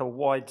 like a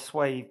wide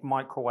swathe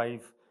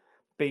microwave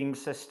beam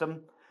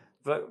system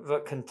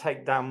that can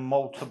take down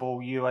multiple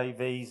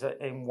UAVs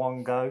in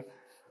one go.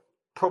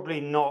 Probably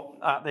not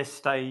at this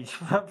stage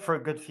for a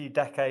good few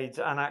decades,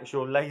 an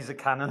actual laser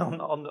cannon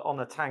on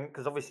a tank,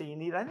 because obviously you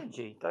need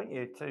energy, don't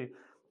you,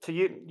 to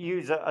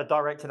use a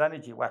directed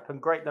energy weapon.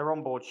 Great, they're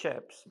on board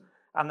ships,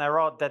 and there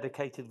are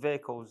dedicated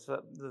vehicles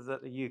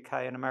that the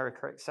UK and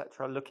America,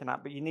 etc., are looking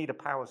at, but you need a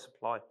power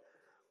supply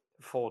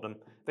for them.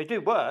 They do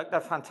work,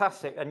 they're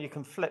fantastic, and you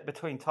can flip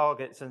between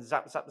targets and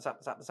zap, zap,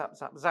 zap, zap, zap,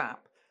 zap,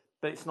 zap,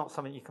 but it's not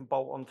something you can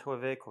bolt onto a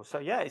vehicle. So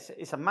yeah,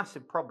 it's a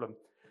massive problem.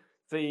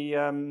 The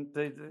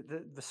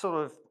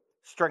sort of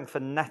strength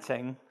and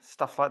netting,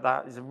 stuff like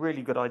that, is a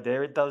really good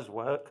idea. It does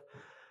work,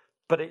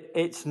 but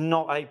it's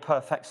not a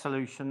perfect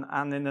solution.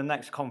 And in the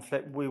next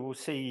conflict, we will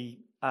see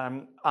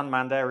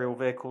unmanned aerial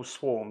vehicle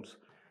swarms.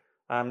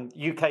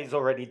 UK's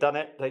already done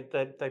it.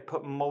 They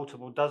put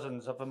multiple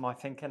dozens of them, I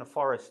think, in a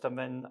forest, and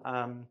then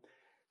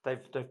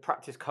they've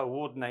practiced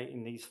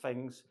coordinating these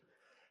things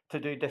to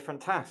do different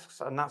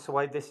tasks, and that's the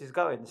way this is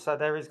going. So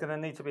there is going to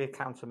need to be a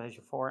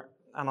countermeasure for it.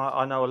 And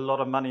I know a lot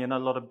of money and a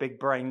lot of big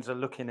brains are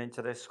looking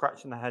into this,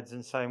 scratching their heads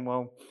and saying,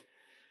 well,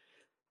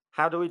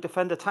 how do we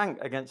defend a tank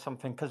against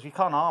something? Because we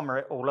can't armor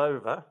it all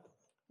over.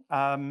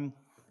 And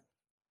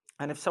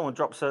if someone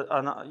drops an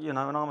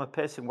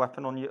armor-piercing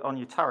weapon on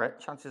your turret,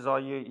 chances are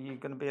you're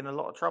going to be in a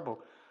lot of trouble.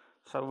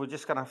 So we're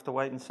just going to have to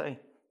wait and see.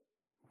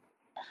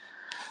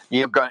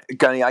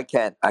 Gunny, I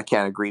can't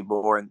agree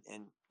more. And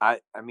I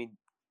mean,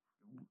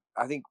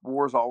 I think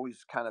wars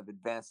always kind of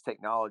advance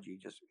technology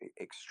just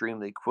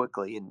extremely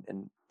quickly,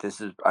 and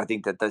this is, I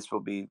think that this will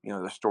be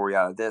the story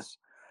out of this.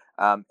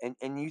 And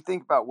you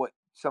think about what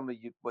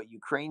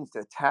Ukraine's,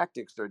 the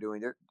tactics they're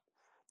doing.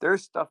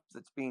 There's stuff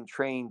that's being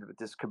trained with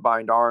this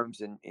combined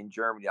arms in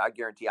Germany. I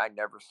guarantee I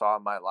never saw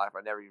in my life.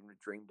 I never even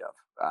dreamed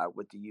of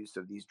with the use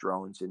of these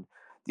drones and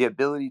the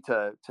ability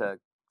to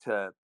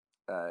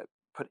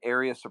put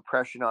area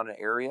suppression on an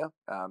area,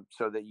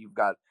 so that you've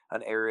got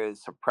an area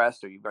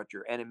suppressed, or you've got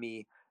your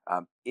enemy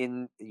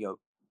in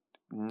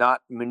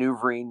not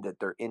maneuvering, that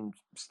they're in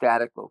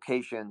static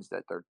locations,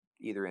 that they're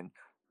either in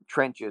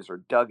trenches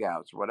or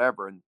dugouts or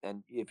whatever.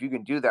 And if you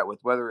can do that with,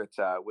 whether it's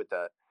with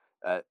a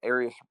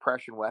area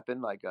suppression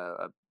weapon like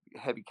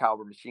heavy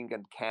caliber machine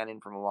gun cannon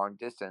from a long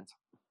distance,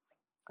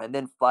 and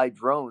then fly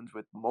drones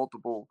with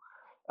multiple,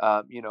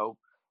 you know,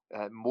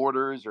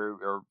 mortars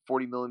or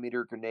 40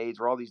 millimeter grenades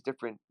or all these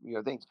different, you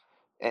know, things.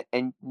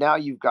 And now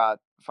you've got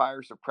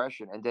fire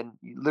suppression, and then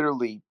you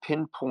literally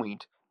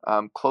pinpoint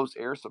close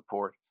air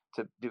support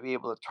to be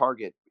able to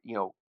target, you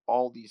know,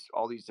 all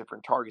these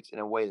different targets in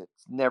a way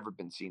that's never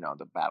been seen on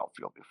the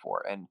battlefield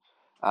before. And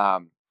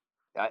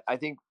I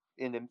think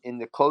in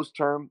the close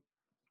term,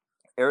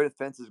 air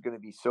defense is going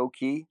to be so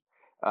key,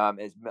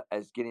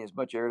 as getting as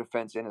much air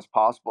defense in as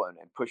possible, and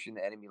pushing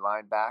the enemy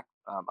line back.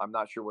 I'm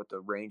not sure what the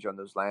range on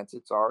those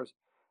Lancets are,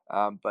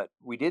 but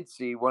we did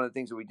see one of the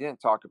things that we didn't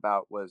talk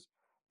about was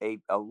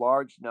a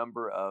large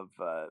number of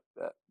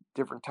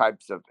different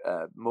types of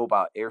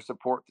mobile air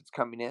support that's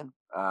coming in.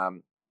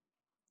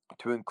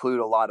 To include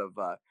a lot of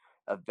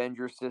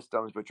Avenger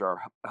systems, which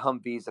are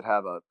Humvees that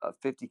have a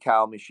 50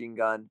 cal machine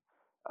gun,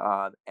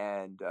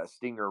 and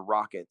Stinger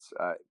rockets,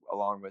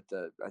 along with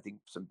I think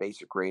some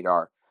basic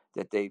radar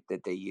that they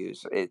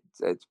use.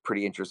 It's a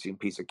pretty interesting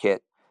piece of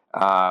kit,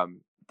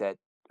 that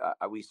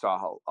we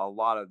saw a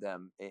lot of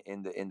them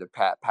in the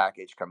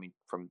package coming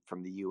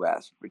from the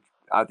U.S., which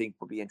I think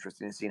will be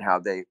interesting to see how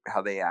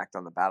they act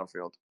on the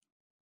battlefield.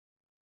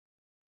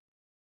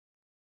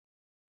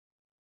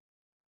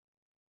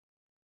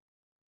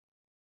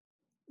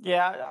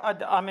 Yeah,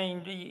 I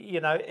mean, you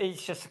know,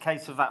 it's just a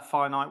case of that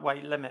finite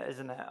weight limit,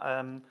 isn't it?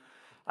 An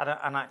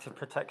active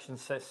protection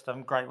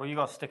system, great. Well, you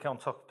got to stick it on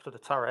top of the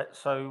turret.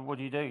 So what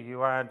do?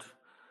 You add,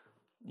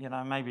 you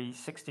know, maybe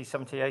 60,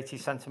 70, 80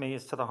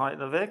 centimeters to the height of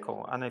the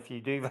vehicle. And if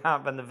you do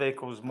that, then the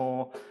vehicle's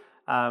more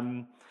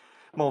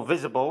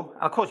visible.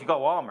 And of course, you've got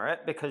to armor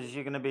it, because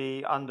you're going to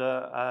be under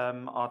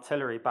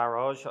artillery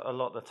barrage a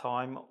lot of the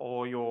time,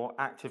 or your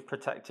active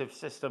protective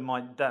system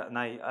might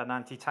detonate an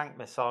anti-tank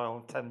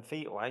missile 10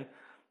 feet away.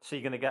 So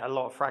you're going to get a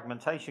lot of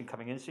fragmentation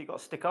coming in. So you've got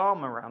to stick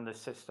armor around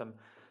this system.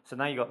 So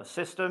now you've got the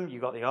system,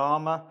 you've got the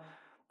armor.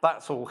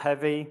 That's all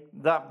heavy.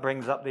 That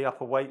brings up the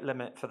upper weight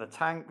limit for the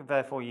tank.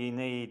 Therefore, you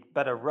need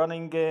better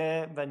running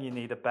gear. Then you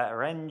need a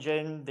better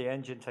engine. The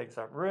engine takes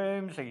up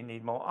room, so you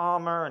need more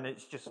armor. And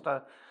it's just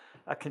a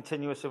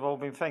continuous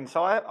evolving thing.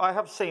 So I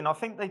have seen, I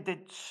think they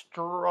did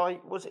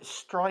was it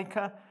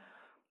Striker?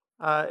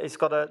 It's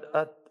got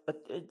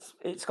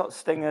it's got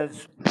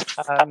Stingers,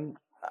 um,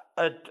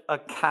 a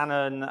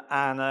cannon,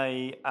 and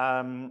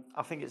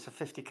I think it's a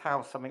 50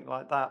 cal, something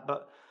like that.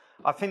 But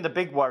I think the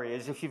big worry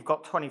is if you've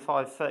got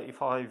 25,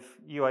 35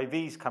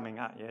 UAVs coming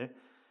at you,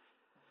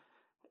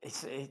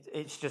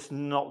 it's just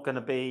not going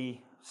to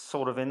be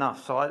sort of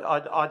enough. So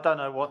I don't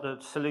know what the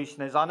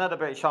solution is. I know the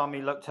British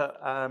Army looked at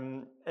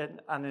an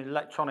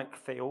electronic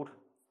field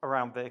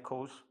around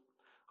vehicles.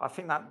 I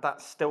think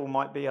that still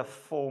might be a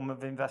form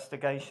of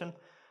investigation.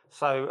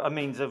 So a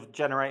means of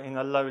generating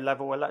a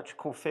low-level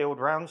electrical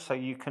field round, so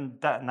you can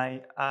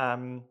detonate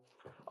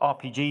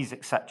RPGs,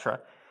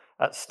 etc.,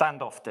 at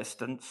standoff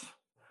distance.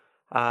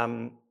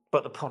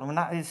 But the problem with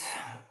that is,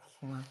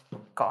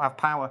 got to have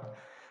power.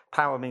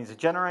 Power means a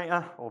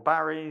generator or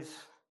batteries.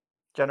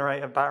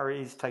 Generator,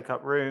 batteries take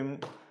up room.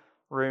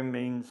 Room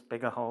means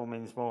bigger hole,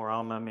 means more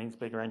armor, means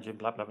bigger engine,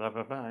 blah, blah, blah,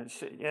 blah, blah.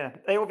 Yeah,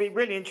 it will be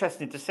really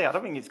interesting to see. I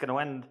don't think it's going to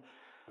end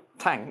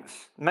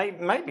tanks.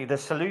 Maybe the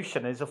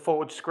solution is a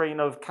forward screen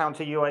of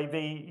counter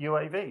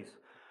UAVs.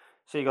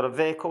 So you've got a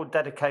vehicle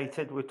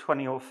dedicated with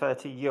 20 or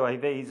 30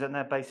 UAVs, and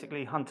they're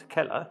basically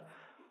hunter-killer.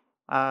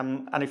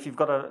 And if you've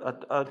got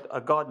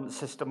a guidance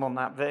system on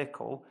that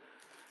vehicle,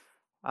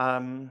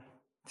 send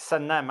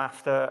them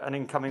after an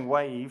incoming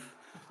wave.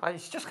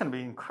 It's just going to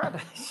be incredible.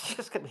 It's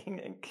just going to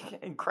be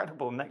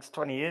incredible next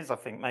 20 years, I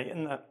think, mate,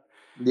 isn't it?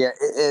 Yeah,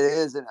 it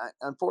is, and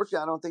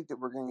unfortunately, I don't think that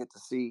we're going to get to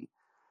see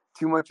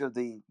too much of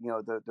the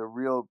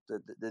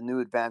new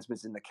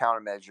advancements in the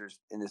countermeasures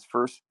in this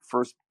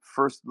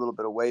first little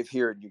bit of wave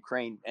here in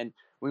Ukraine. And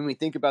when we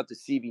think about the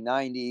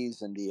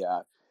CV90s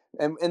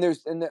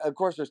and of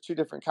course there's two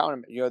different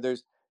counter,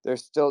 there's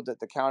still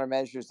the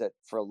countermeasures that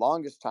for the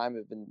longest time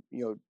have been,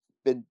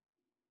 been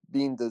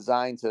being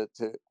designed to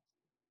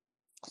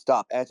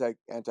stop anti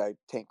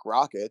tank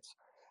rockets.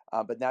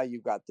 But now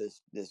you've got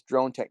this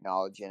drone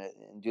technology in it,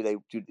 and do they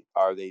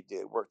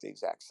work the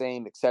exact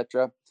same,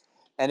 etc.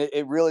 And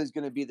it really is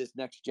going to be this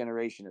next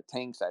generation of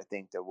tanks, I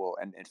think, that will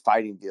and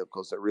fighting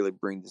vehicles that really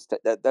bring this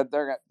that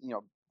they're,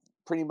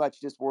 pretty much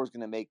this war is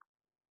going to make.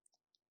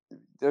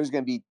 There's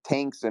going to be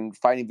tanks and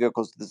fighting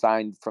vehicles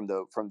designed from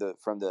the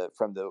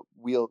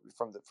wheel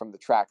from the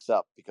tracks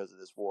up because of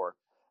this war.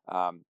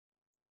 And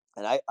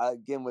I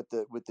again with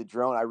the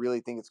drone, I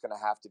really think it's going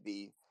to have to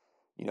be,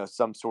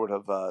 some sort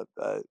of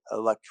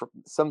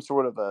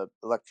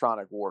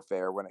electronic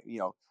warfare when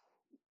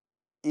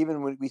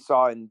even when we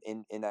saw in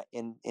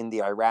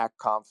the Iraq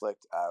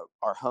conflict,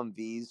 our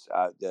Humvees,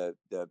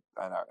 and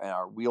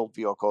our wheeled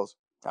vehicles,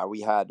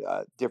 we had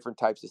different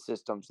types of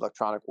systems,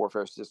 electronic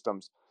warfare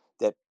systems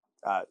that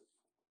uh,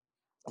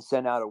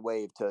 sent out a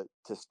wave to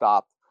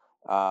stop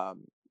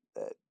um,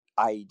 uh,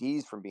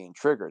 IEDs from being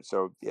triggered.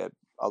 So yeah,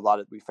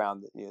 we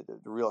found that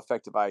the real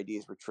effective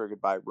IEDs were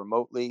triggered by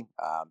remotely.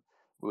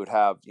 we would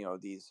have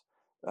these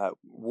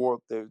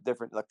the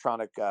different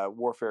electronic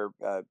warfare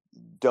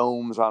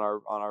domes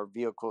on our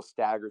vehicles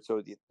staggered,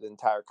 so the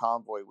entire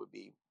convoy would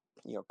be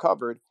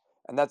covered.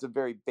 And that's a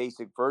very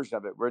basic version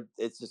of it.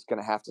 It's just going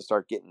to have to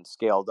start getting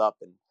scaled up,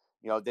 and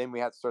then we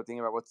have to start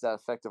thinking about what's that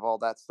effect of all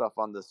that stuff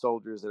on the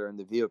soldiers that are in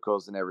the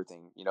vehicles and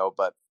everything.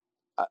 But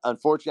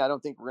unfortunately, I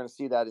don't think we're going to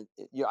see that.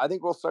 I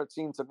think we'll start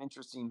seeing some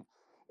interesting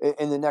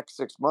in the next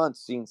 6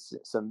 months, seeing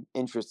some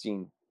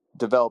interesting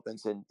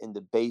developments in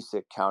the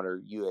basic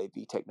counter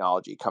UAV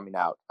technology coming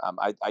out.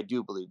 I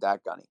do believe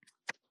that, Gunny.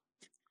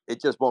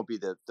 It just won't be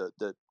the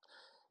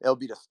it'll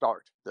be the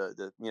start,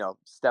 the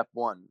step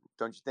one,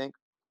 don't you think?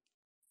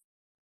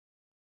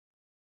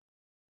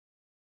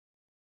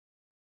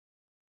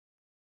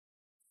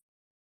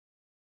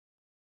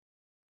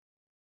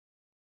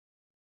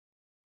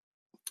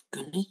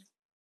 Gunny?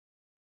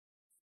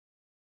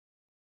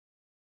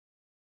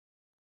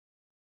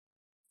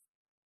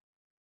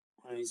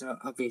 Well, he's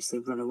obviously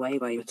run away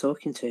while you were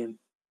talking to him.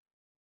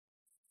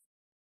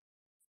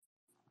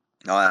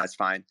 No, that's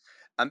fine.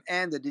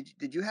 Anda,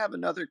 did you have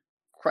another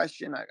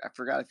question? I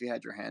forgot if you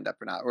had your hand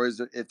up or not, or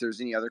if there's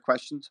any other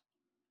questions.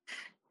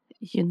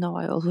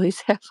 I always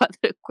have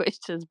other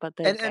questions, but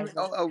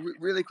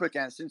Really quick,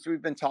 Anna, since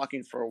we've been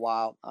talking for a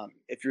while,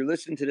 if you're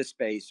listening to this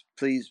space,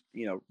 please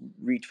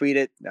retweet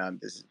it.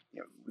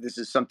 This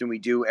is something we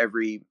do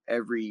every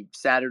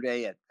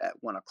Saturday at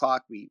 1:00.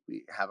 We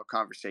have a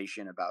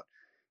conversation about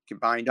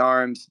combined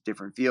arms,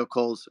 different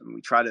vehicles, and we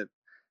try to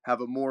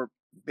have a more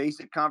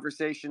basic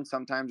conversation.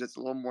 Sometimes it's a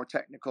little more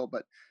technical,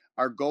 but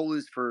our goal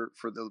is for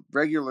the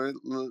regular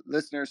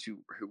listeners who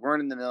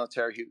weren't in the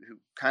military, who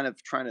kind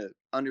of trying to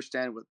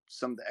understand what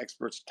some of the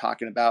experts are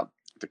talking about,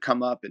 to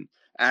come up and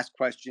ask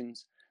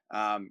questions.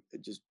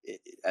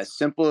 As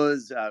simple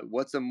as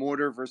what's a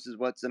mortar versus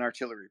what's an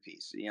artillery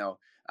piece.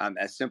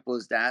 As simple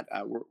as that.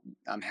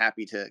 I'm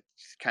happy to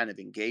kind of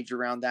engage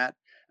around that.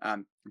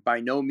 By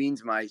no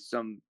means am I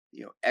some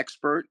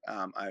expert.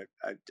 I've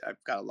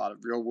got a lot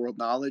of real world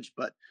knowledge,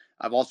 but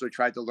I've also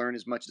tried to learn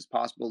as much as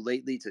possible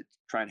lately to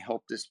try and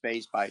help this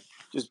space by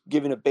just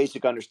giving a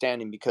basic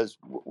understanding, because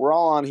we're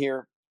all on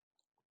here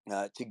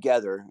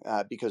together,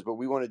 because what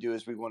we want to do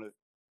is we want to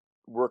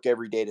work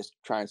every day to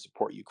try and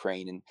support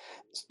Ukraine. And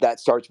that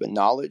starts with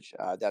knowledge.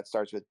 That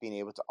starts with being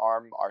able to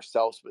arm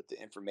ourselves with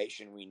the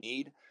information we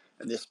need.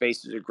 And this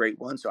space is a great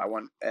one. So I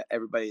want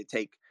everybody to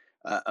take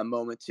a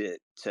moment to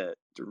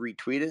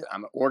retweet it.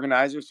 I'm an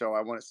organizer, so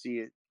I want to see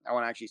it. I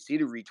want to actually see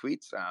the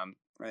retweets,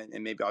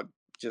 and maybe I'll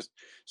just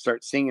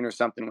start singing or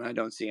something when I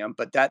don't see them.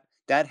 But that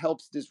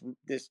helps this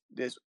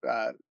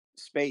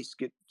space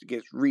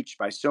gets reached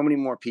by so many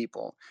more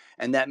people,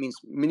 and that means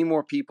many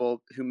more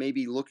people who may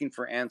be looking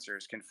for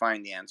answers can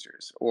find the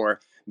answers,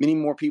 or many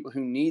more people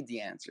who need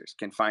the answers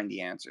can find the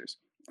answers.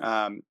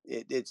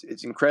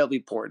 It's incredibly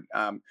important.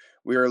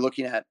 We are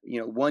looking at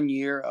 1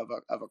 year of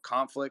a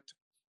conflict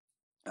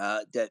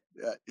that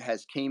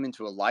has came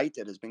into a light,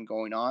 that has been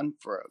going on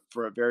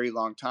for a very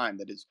long time,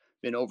 that has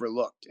been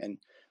overlooked. And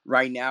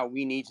right now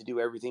we need to do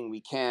everything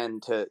we can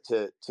to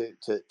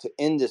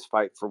end this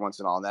fight for once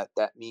and all. And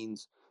that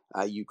means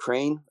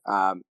Ukraine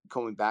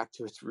going back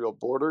to its real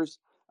borders,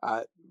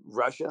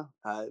 Russia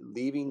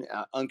leaving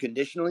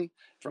unconditionally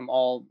from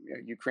all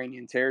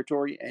Ukrainian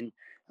territory. And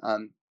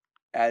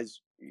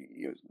as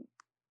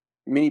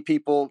many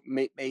people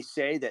may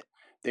say that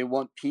they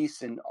want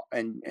peace and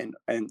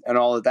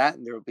all of that,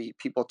 and there will be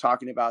people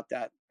talking about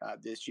that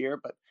this year.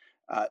 But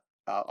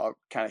I'll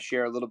kind of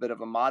share a little bit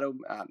of a motto.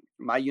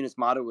 My unit's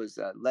motto was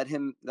I try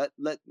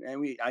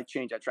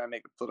and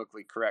make it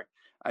politically correct.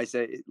 I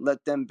say,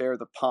 let them bear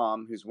the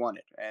palm who's won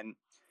it. And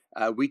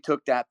we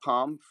took that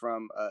palm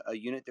from a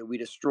unit that we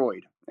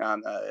destroyed,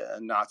 a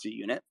Nazi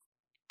unit.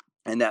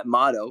 And that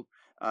motto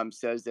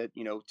says that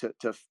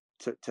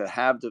to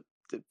have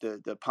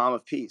the palm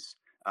of peace,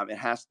 it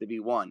has to be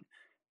won.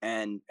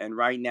 And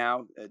right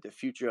now, the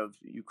future of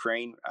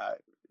Ukraine,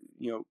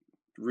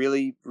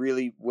 really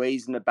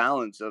weighs in the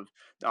balance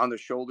on the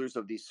shoulders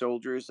of these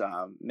soldiers,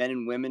 men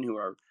and women who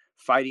are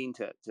fighting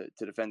to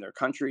defend their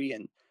country,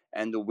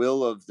 and the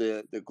will of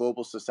the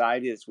global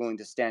society that's willing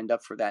to stand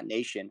up for that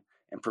nation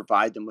and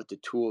provide them with the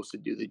tools to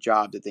do the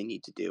job that they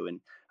need to do. And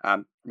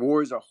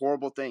war is a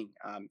horrible thing.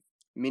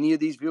 Many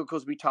of these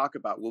vehicles we talk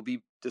about will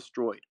be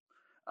destroyed.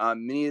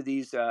 Many of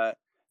these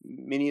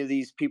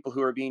people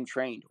who are being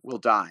trained will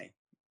die.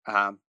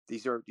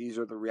 These are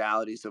the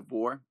realities of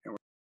war, and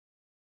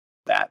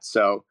that.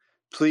 So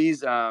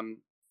please,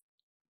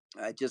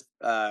 just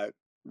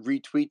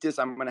retweet this.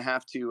 I'm going to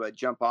have to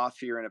jump off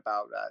here in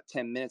about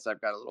 10 minutes. I've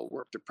got a little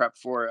work to prep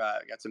for. I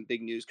got some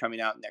big news coming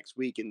out next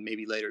week and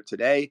maybe later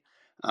today.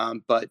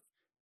 But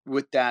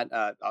with that,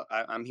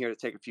 I'm here to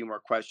take a few more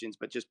questions,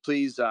 but just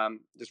please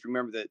just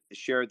remember that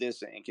share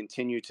this and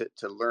continue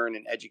to learn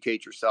and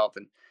educate yourself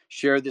and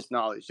share this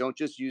knowledge. Don't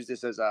just use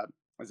this as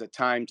a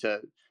time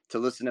to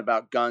listen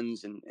about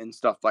guns and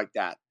stuff like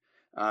that.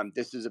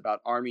 This is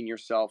about arming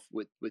yourself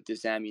with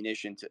this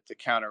ammunition to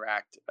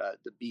counteract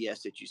the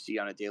BS that you see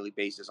on a daily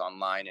basis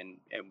online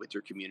and with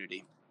your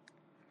community.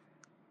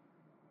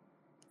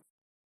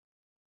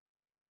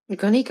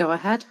 Gunny, go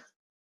ahead.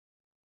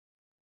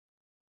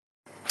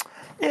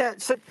 Yeah,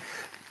 so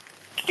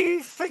do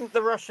you think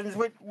the Russians,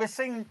 we're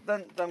seeing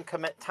them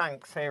commit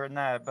tanks here and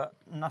there, but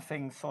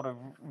nothing sort of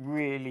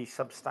really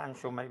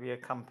substantial, maybe a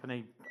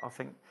company, I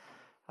think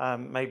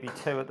maybe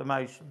two at the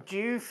most. Do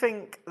you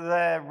think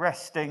they're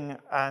resting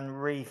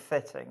and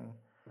refitting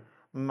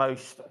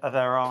most of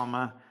their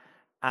armour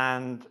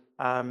and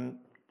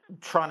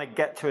trying to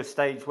get to a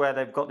stage where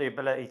they've got the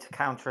ability to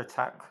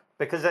counterattack?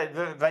 Because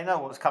they know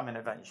what's coming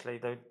eventually,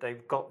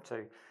 they've got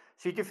to.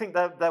 So do you think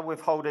they're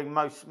withholding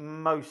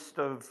most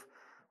of,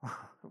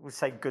 we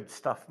say good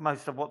stuff,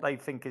 most of what they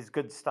think is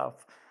good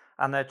stuff,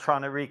 and they're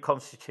trying to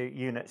reconstitute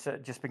units that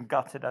have just been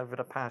gutted over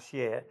the past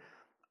year,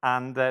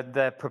 and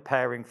they're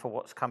preparing for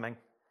what's coming?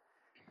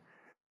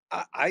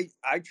 I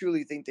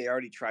truly think they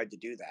already tried to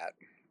do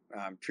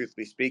that,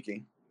 truthfully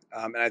speaking,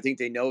 and I think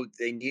they knew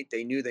they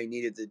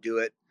needed to do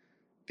it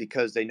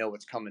because they know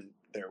what's coming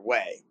their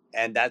way,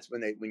 and that's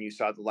when you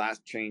saw the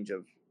last change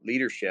of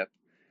leadership,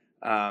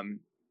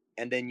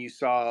 and then you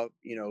saw,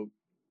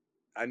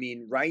 I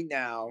mean, right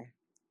now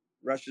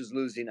Russia's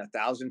losing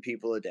 1,000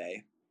 people a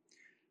day.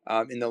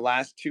 In the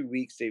last 2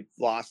 weeks, they've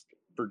lost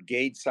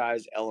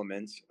brigade-sized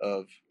elements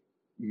of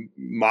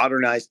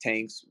modernized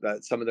tanks,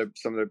 some of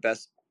their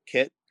best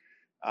kit.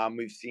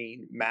 We've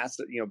seen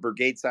massive,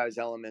 brigade-sized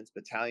elements,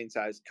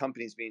 battalion-sized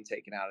companies being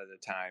taken out at a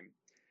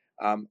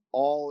time,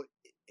 all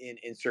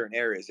in certain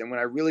areas. And when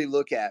I really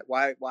look at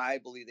why I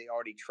believe they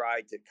already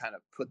tried to kind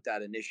of put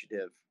that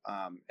initiative,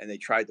 and they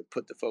tried to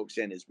put the folks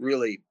in, is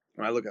really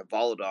when I look at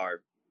Volodar,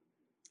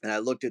 and I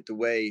looked at the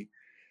way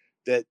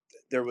that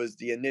there was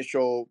the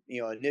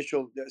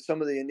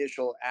some of the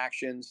initial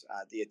actions,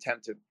 the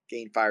attempt to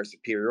gain fire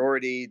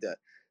superiority,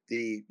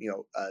 the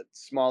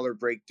smaller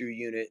breakthrough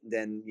unit, and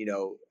then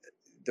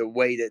the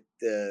way that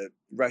the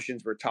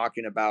Russians were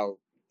talking about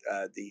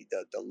the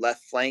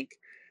left flank.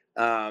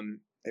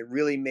 It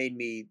really made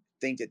me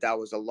think that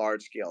was a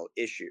large scale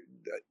issue,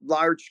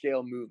 large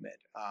scale movement.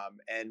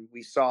 And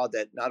we saw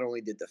that not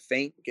only did the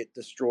feint get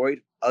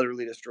destroyed,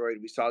 utterly destroyed,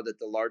 we saw that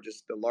the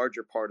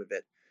larger part of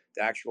it,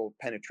 the actual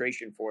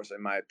penetration force,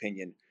 in my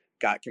opinion,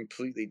 got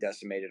completely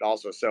decimated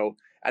also. So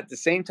at the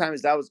same time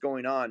as that was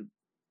going on,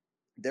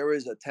 there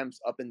was attempts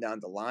up and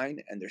down the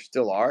line, and there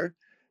still are.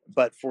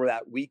 But for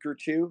that week or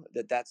two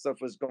that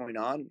stuff was going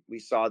on, we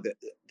saw that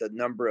the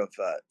number of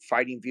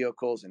fighting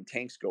vehicles and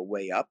tanks go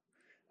way up,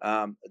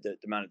 the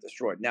amount of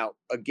destroyed. Now,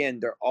 again,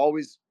 there are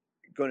always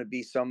going to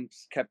be some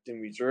kept in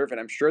reserve, and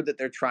I'm sure that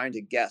they're trying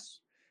to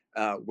guess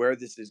where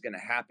this is going to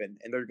happen,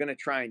 and they're going to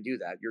try and do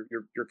that.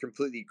 You're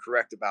completely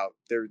correct about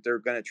they're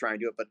going to try and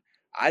do it, but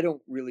I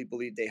don't really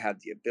believe they have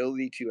the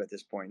ability to at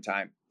this point in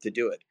time to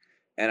do it.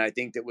 And I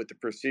think that with the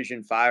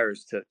precision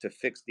fires to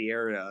fix the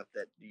area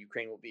that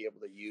Ukraine will be able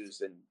to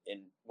use,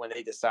 and when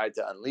they decide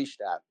to unleash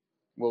that,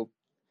 well,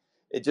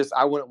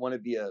 I wouldn't want to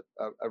be a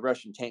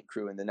Russian tank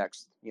crew in the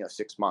next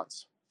 6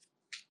 months.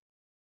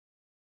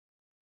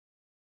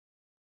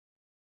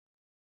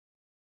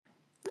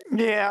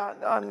 Yeah,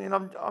 I mean,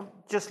 I'm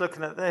just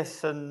looking at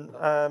this, and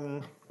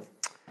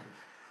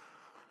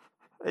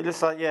it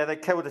looks like, they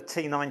killed a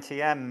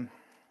T-90M,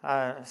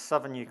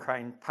 southern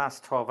Ukraine,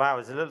 past 12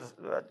 hours. It looks,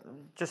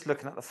 just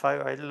looking at the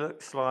photo, it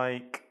looks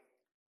like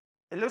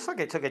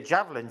it took a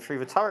javelin through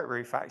the turret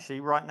roof,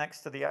 actually, right next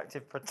to the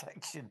active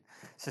protection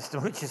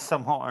system, which is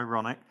somewhat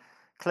ironic.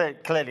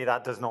 Clearly,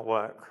 that does not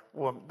work.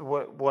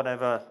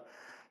 Whatever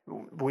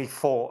we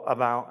thought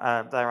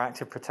about their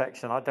active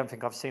protection, I don't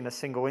think I've seen a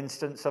single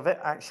instance of it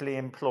actually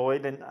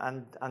employed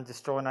and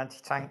destroying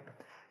anti-tank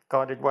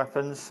guided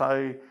weapons.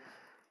 So,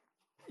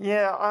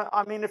 yeah,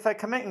 I mean, if they're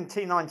committing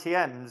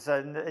T-90Ms,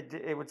 then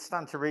it would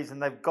stand to reason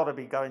they've got to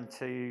be going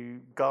to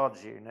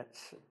guards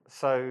units.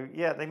 So,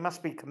 yeah, they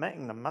must be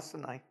committing them,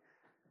 mustn't they?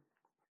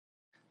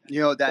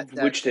 That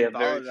which they have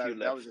very few that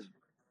left.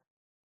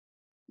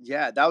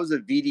 that was a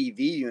VDV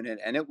unit,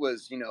 and it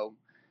was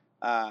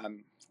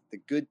the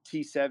good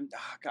T7.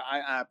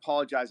 I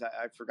apologize,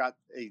 I forgot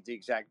the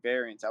exact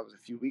variants. That was a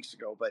few weeks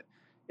ago, but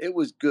it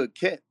was good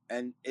kit,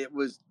 and it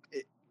was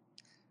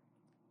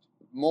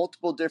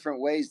multiple different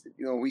ways.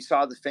 We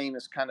saw the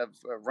famous kind of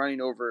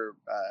running over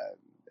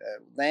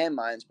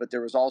landmines, but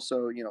there was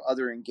also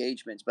other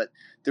engagements. But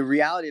the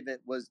reality of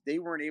it was they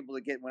weren't able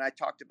to get. When I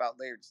talked about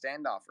layered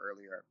standoff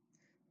earlier,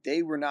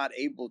 they were not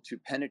able to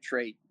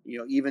penetrate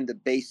even the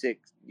basic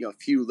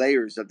few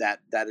layers of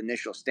that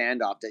initial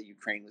standoff that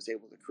Ukraine was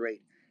able to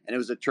create, and it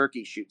was a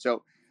turkey shoot.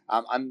 So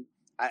and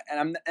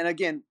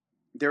again,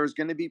 there's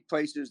going to be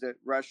places that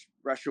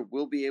Russia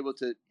will be able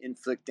to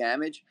inflict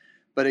damage,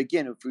 but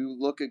again, if we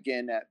look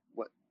again at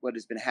what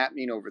has been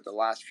happening over the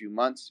last few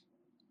months,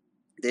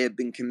 they have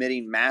been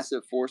committing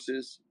massive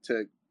forces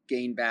to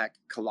gain back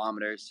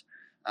kilometers,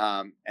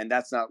 and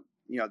that's not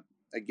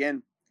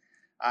again.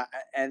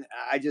 And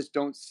I just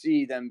don't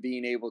see them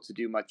being able to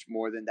do much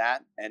more than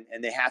that, and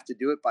they have to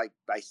do it by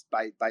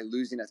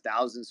losing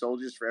 1,000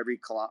 soldiers for every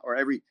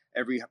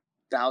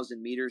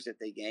 1,000 meters that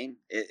they gain.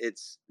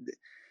 It's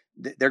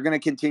they're going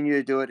to continue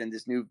to do it, and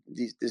this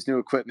new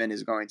equipment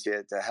is going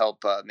to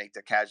help make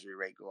the casualty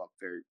rate go up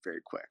very,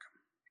 very quick.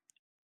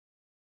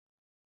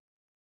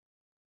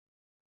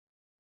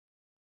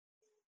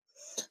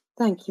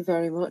 Thank you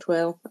very much,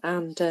 Will.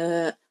 And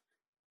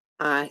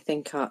I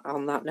think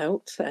on that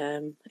note,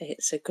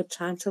 it's a good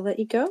time to let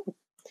you go.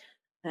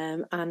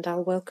 And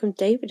I'll welcome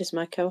David as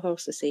my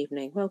co-host this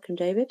evening. Welcome,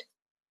 David.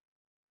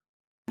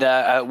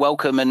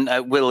 Welcome,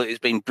 and Will, it's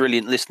been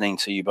brilliant listening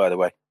to you, by the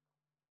way.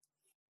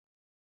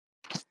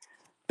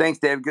 Thanks,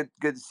 Dave. Good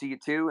to see you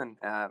too. And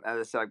as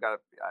I said,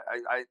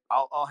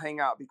 I'll hang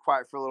out, be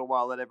quiet for a little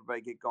while, let everybody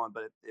get going.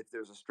 But if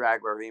there's a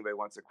straggler or anybody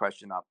wants a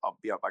question, I'll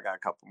be up. I got a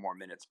couple more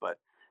minutes. But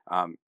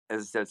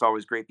as I said, it's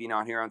always great being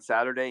on here on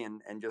Saturday.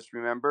 And just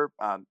remember,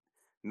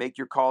 make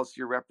your calls to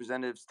your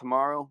representatives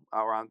tomorrow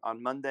or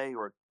on Monday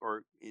or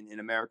in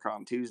America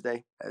on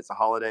Tuesday. It's a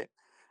holiday,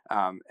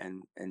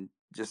 and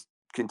just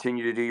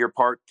continue to do your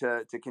part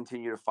to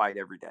continue to fight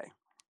every day.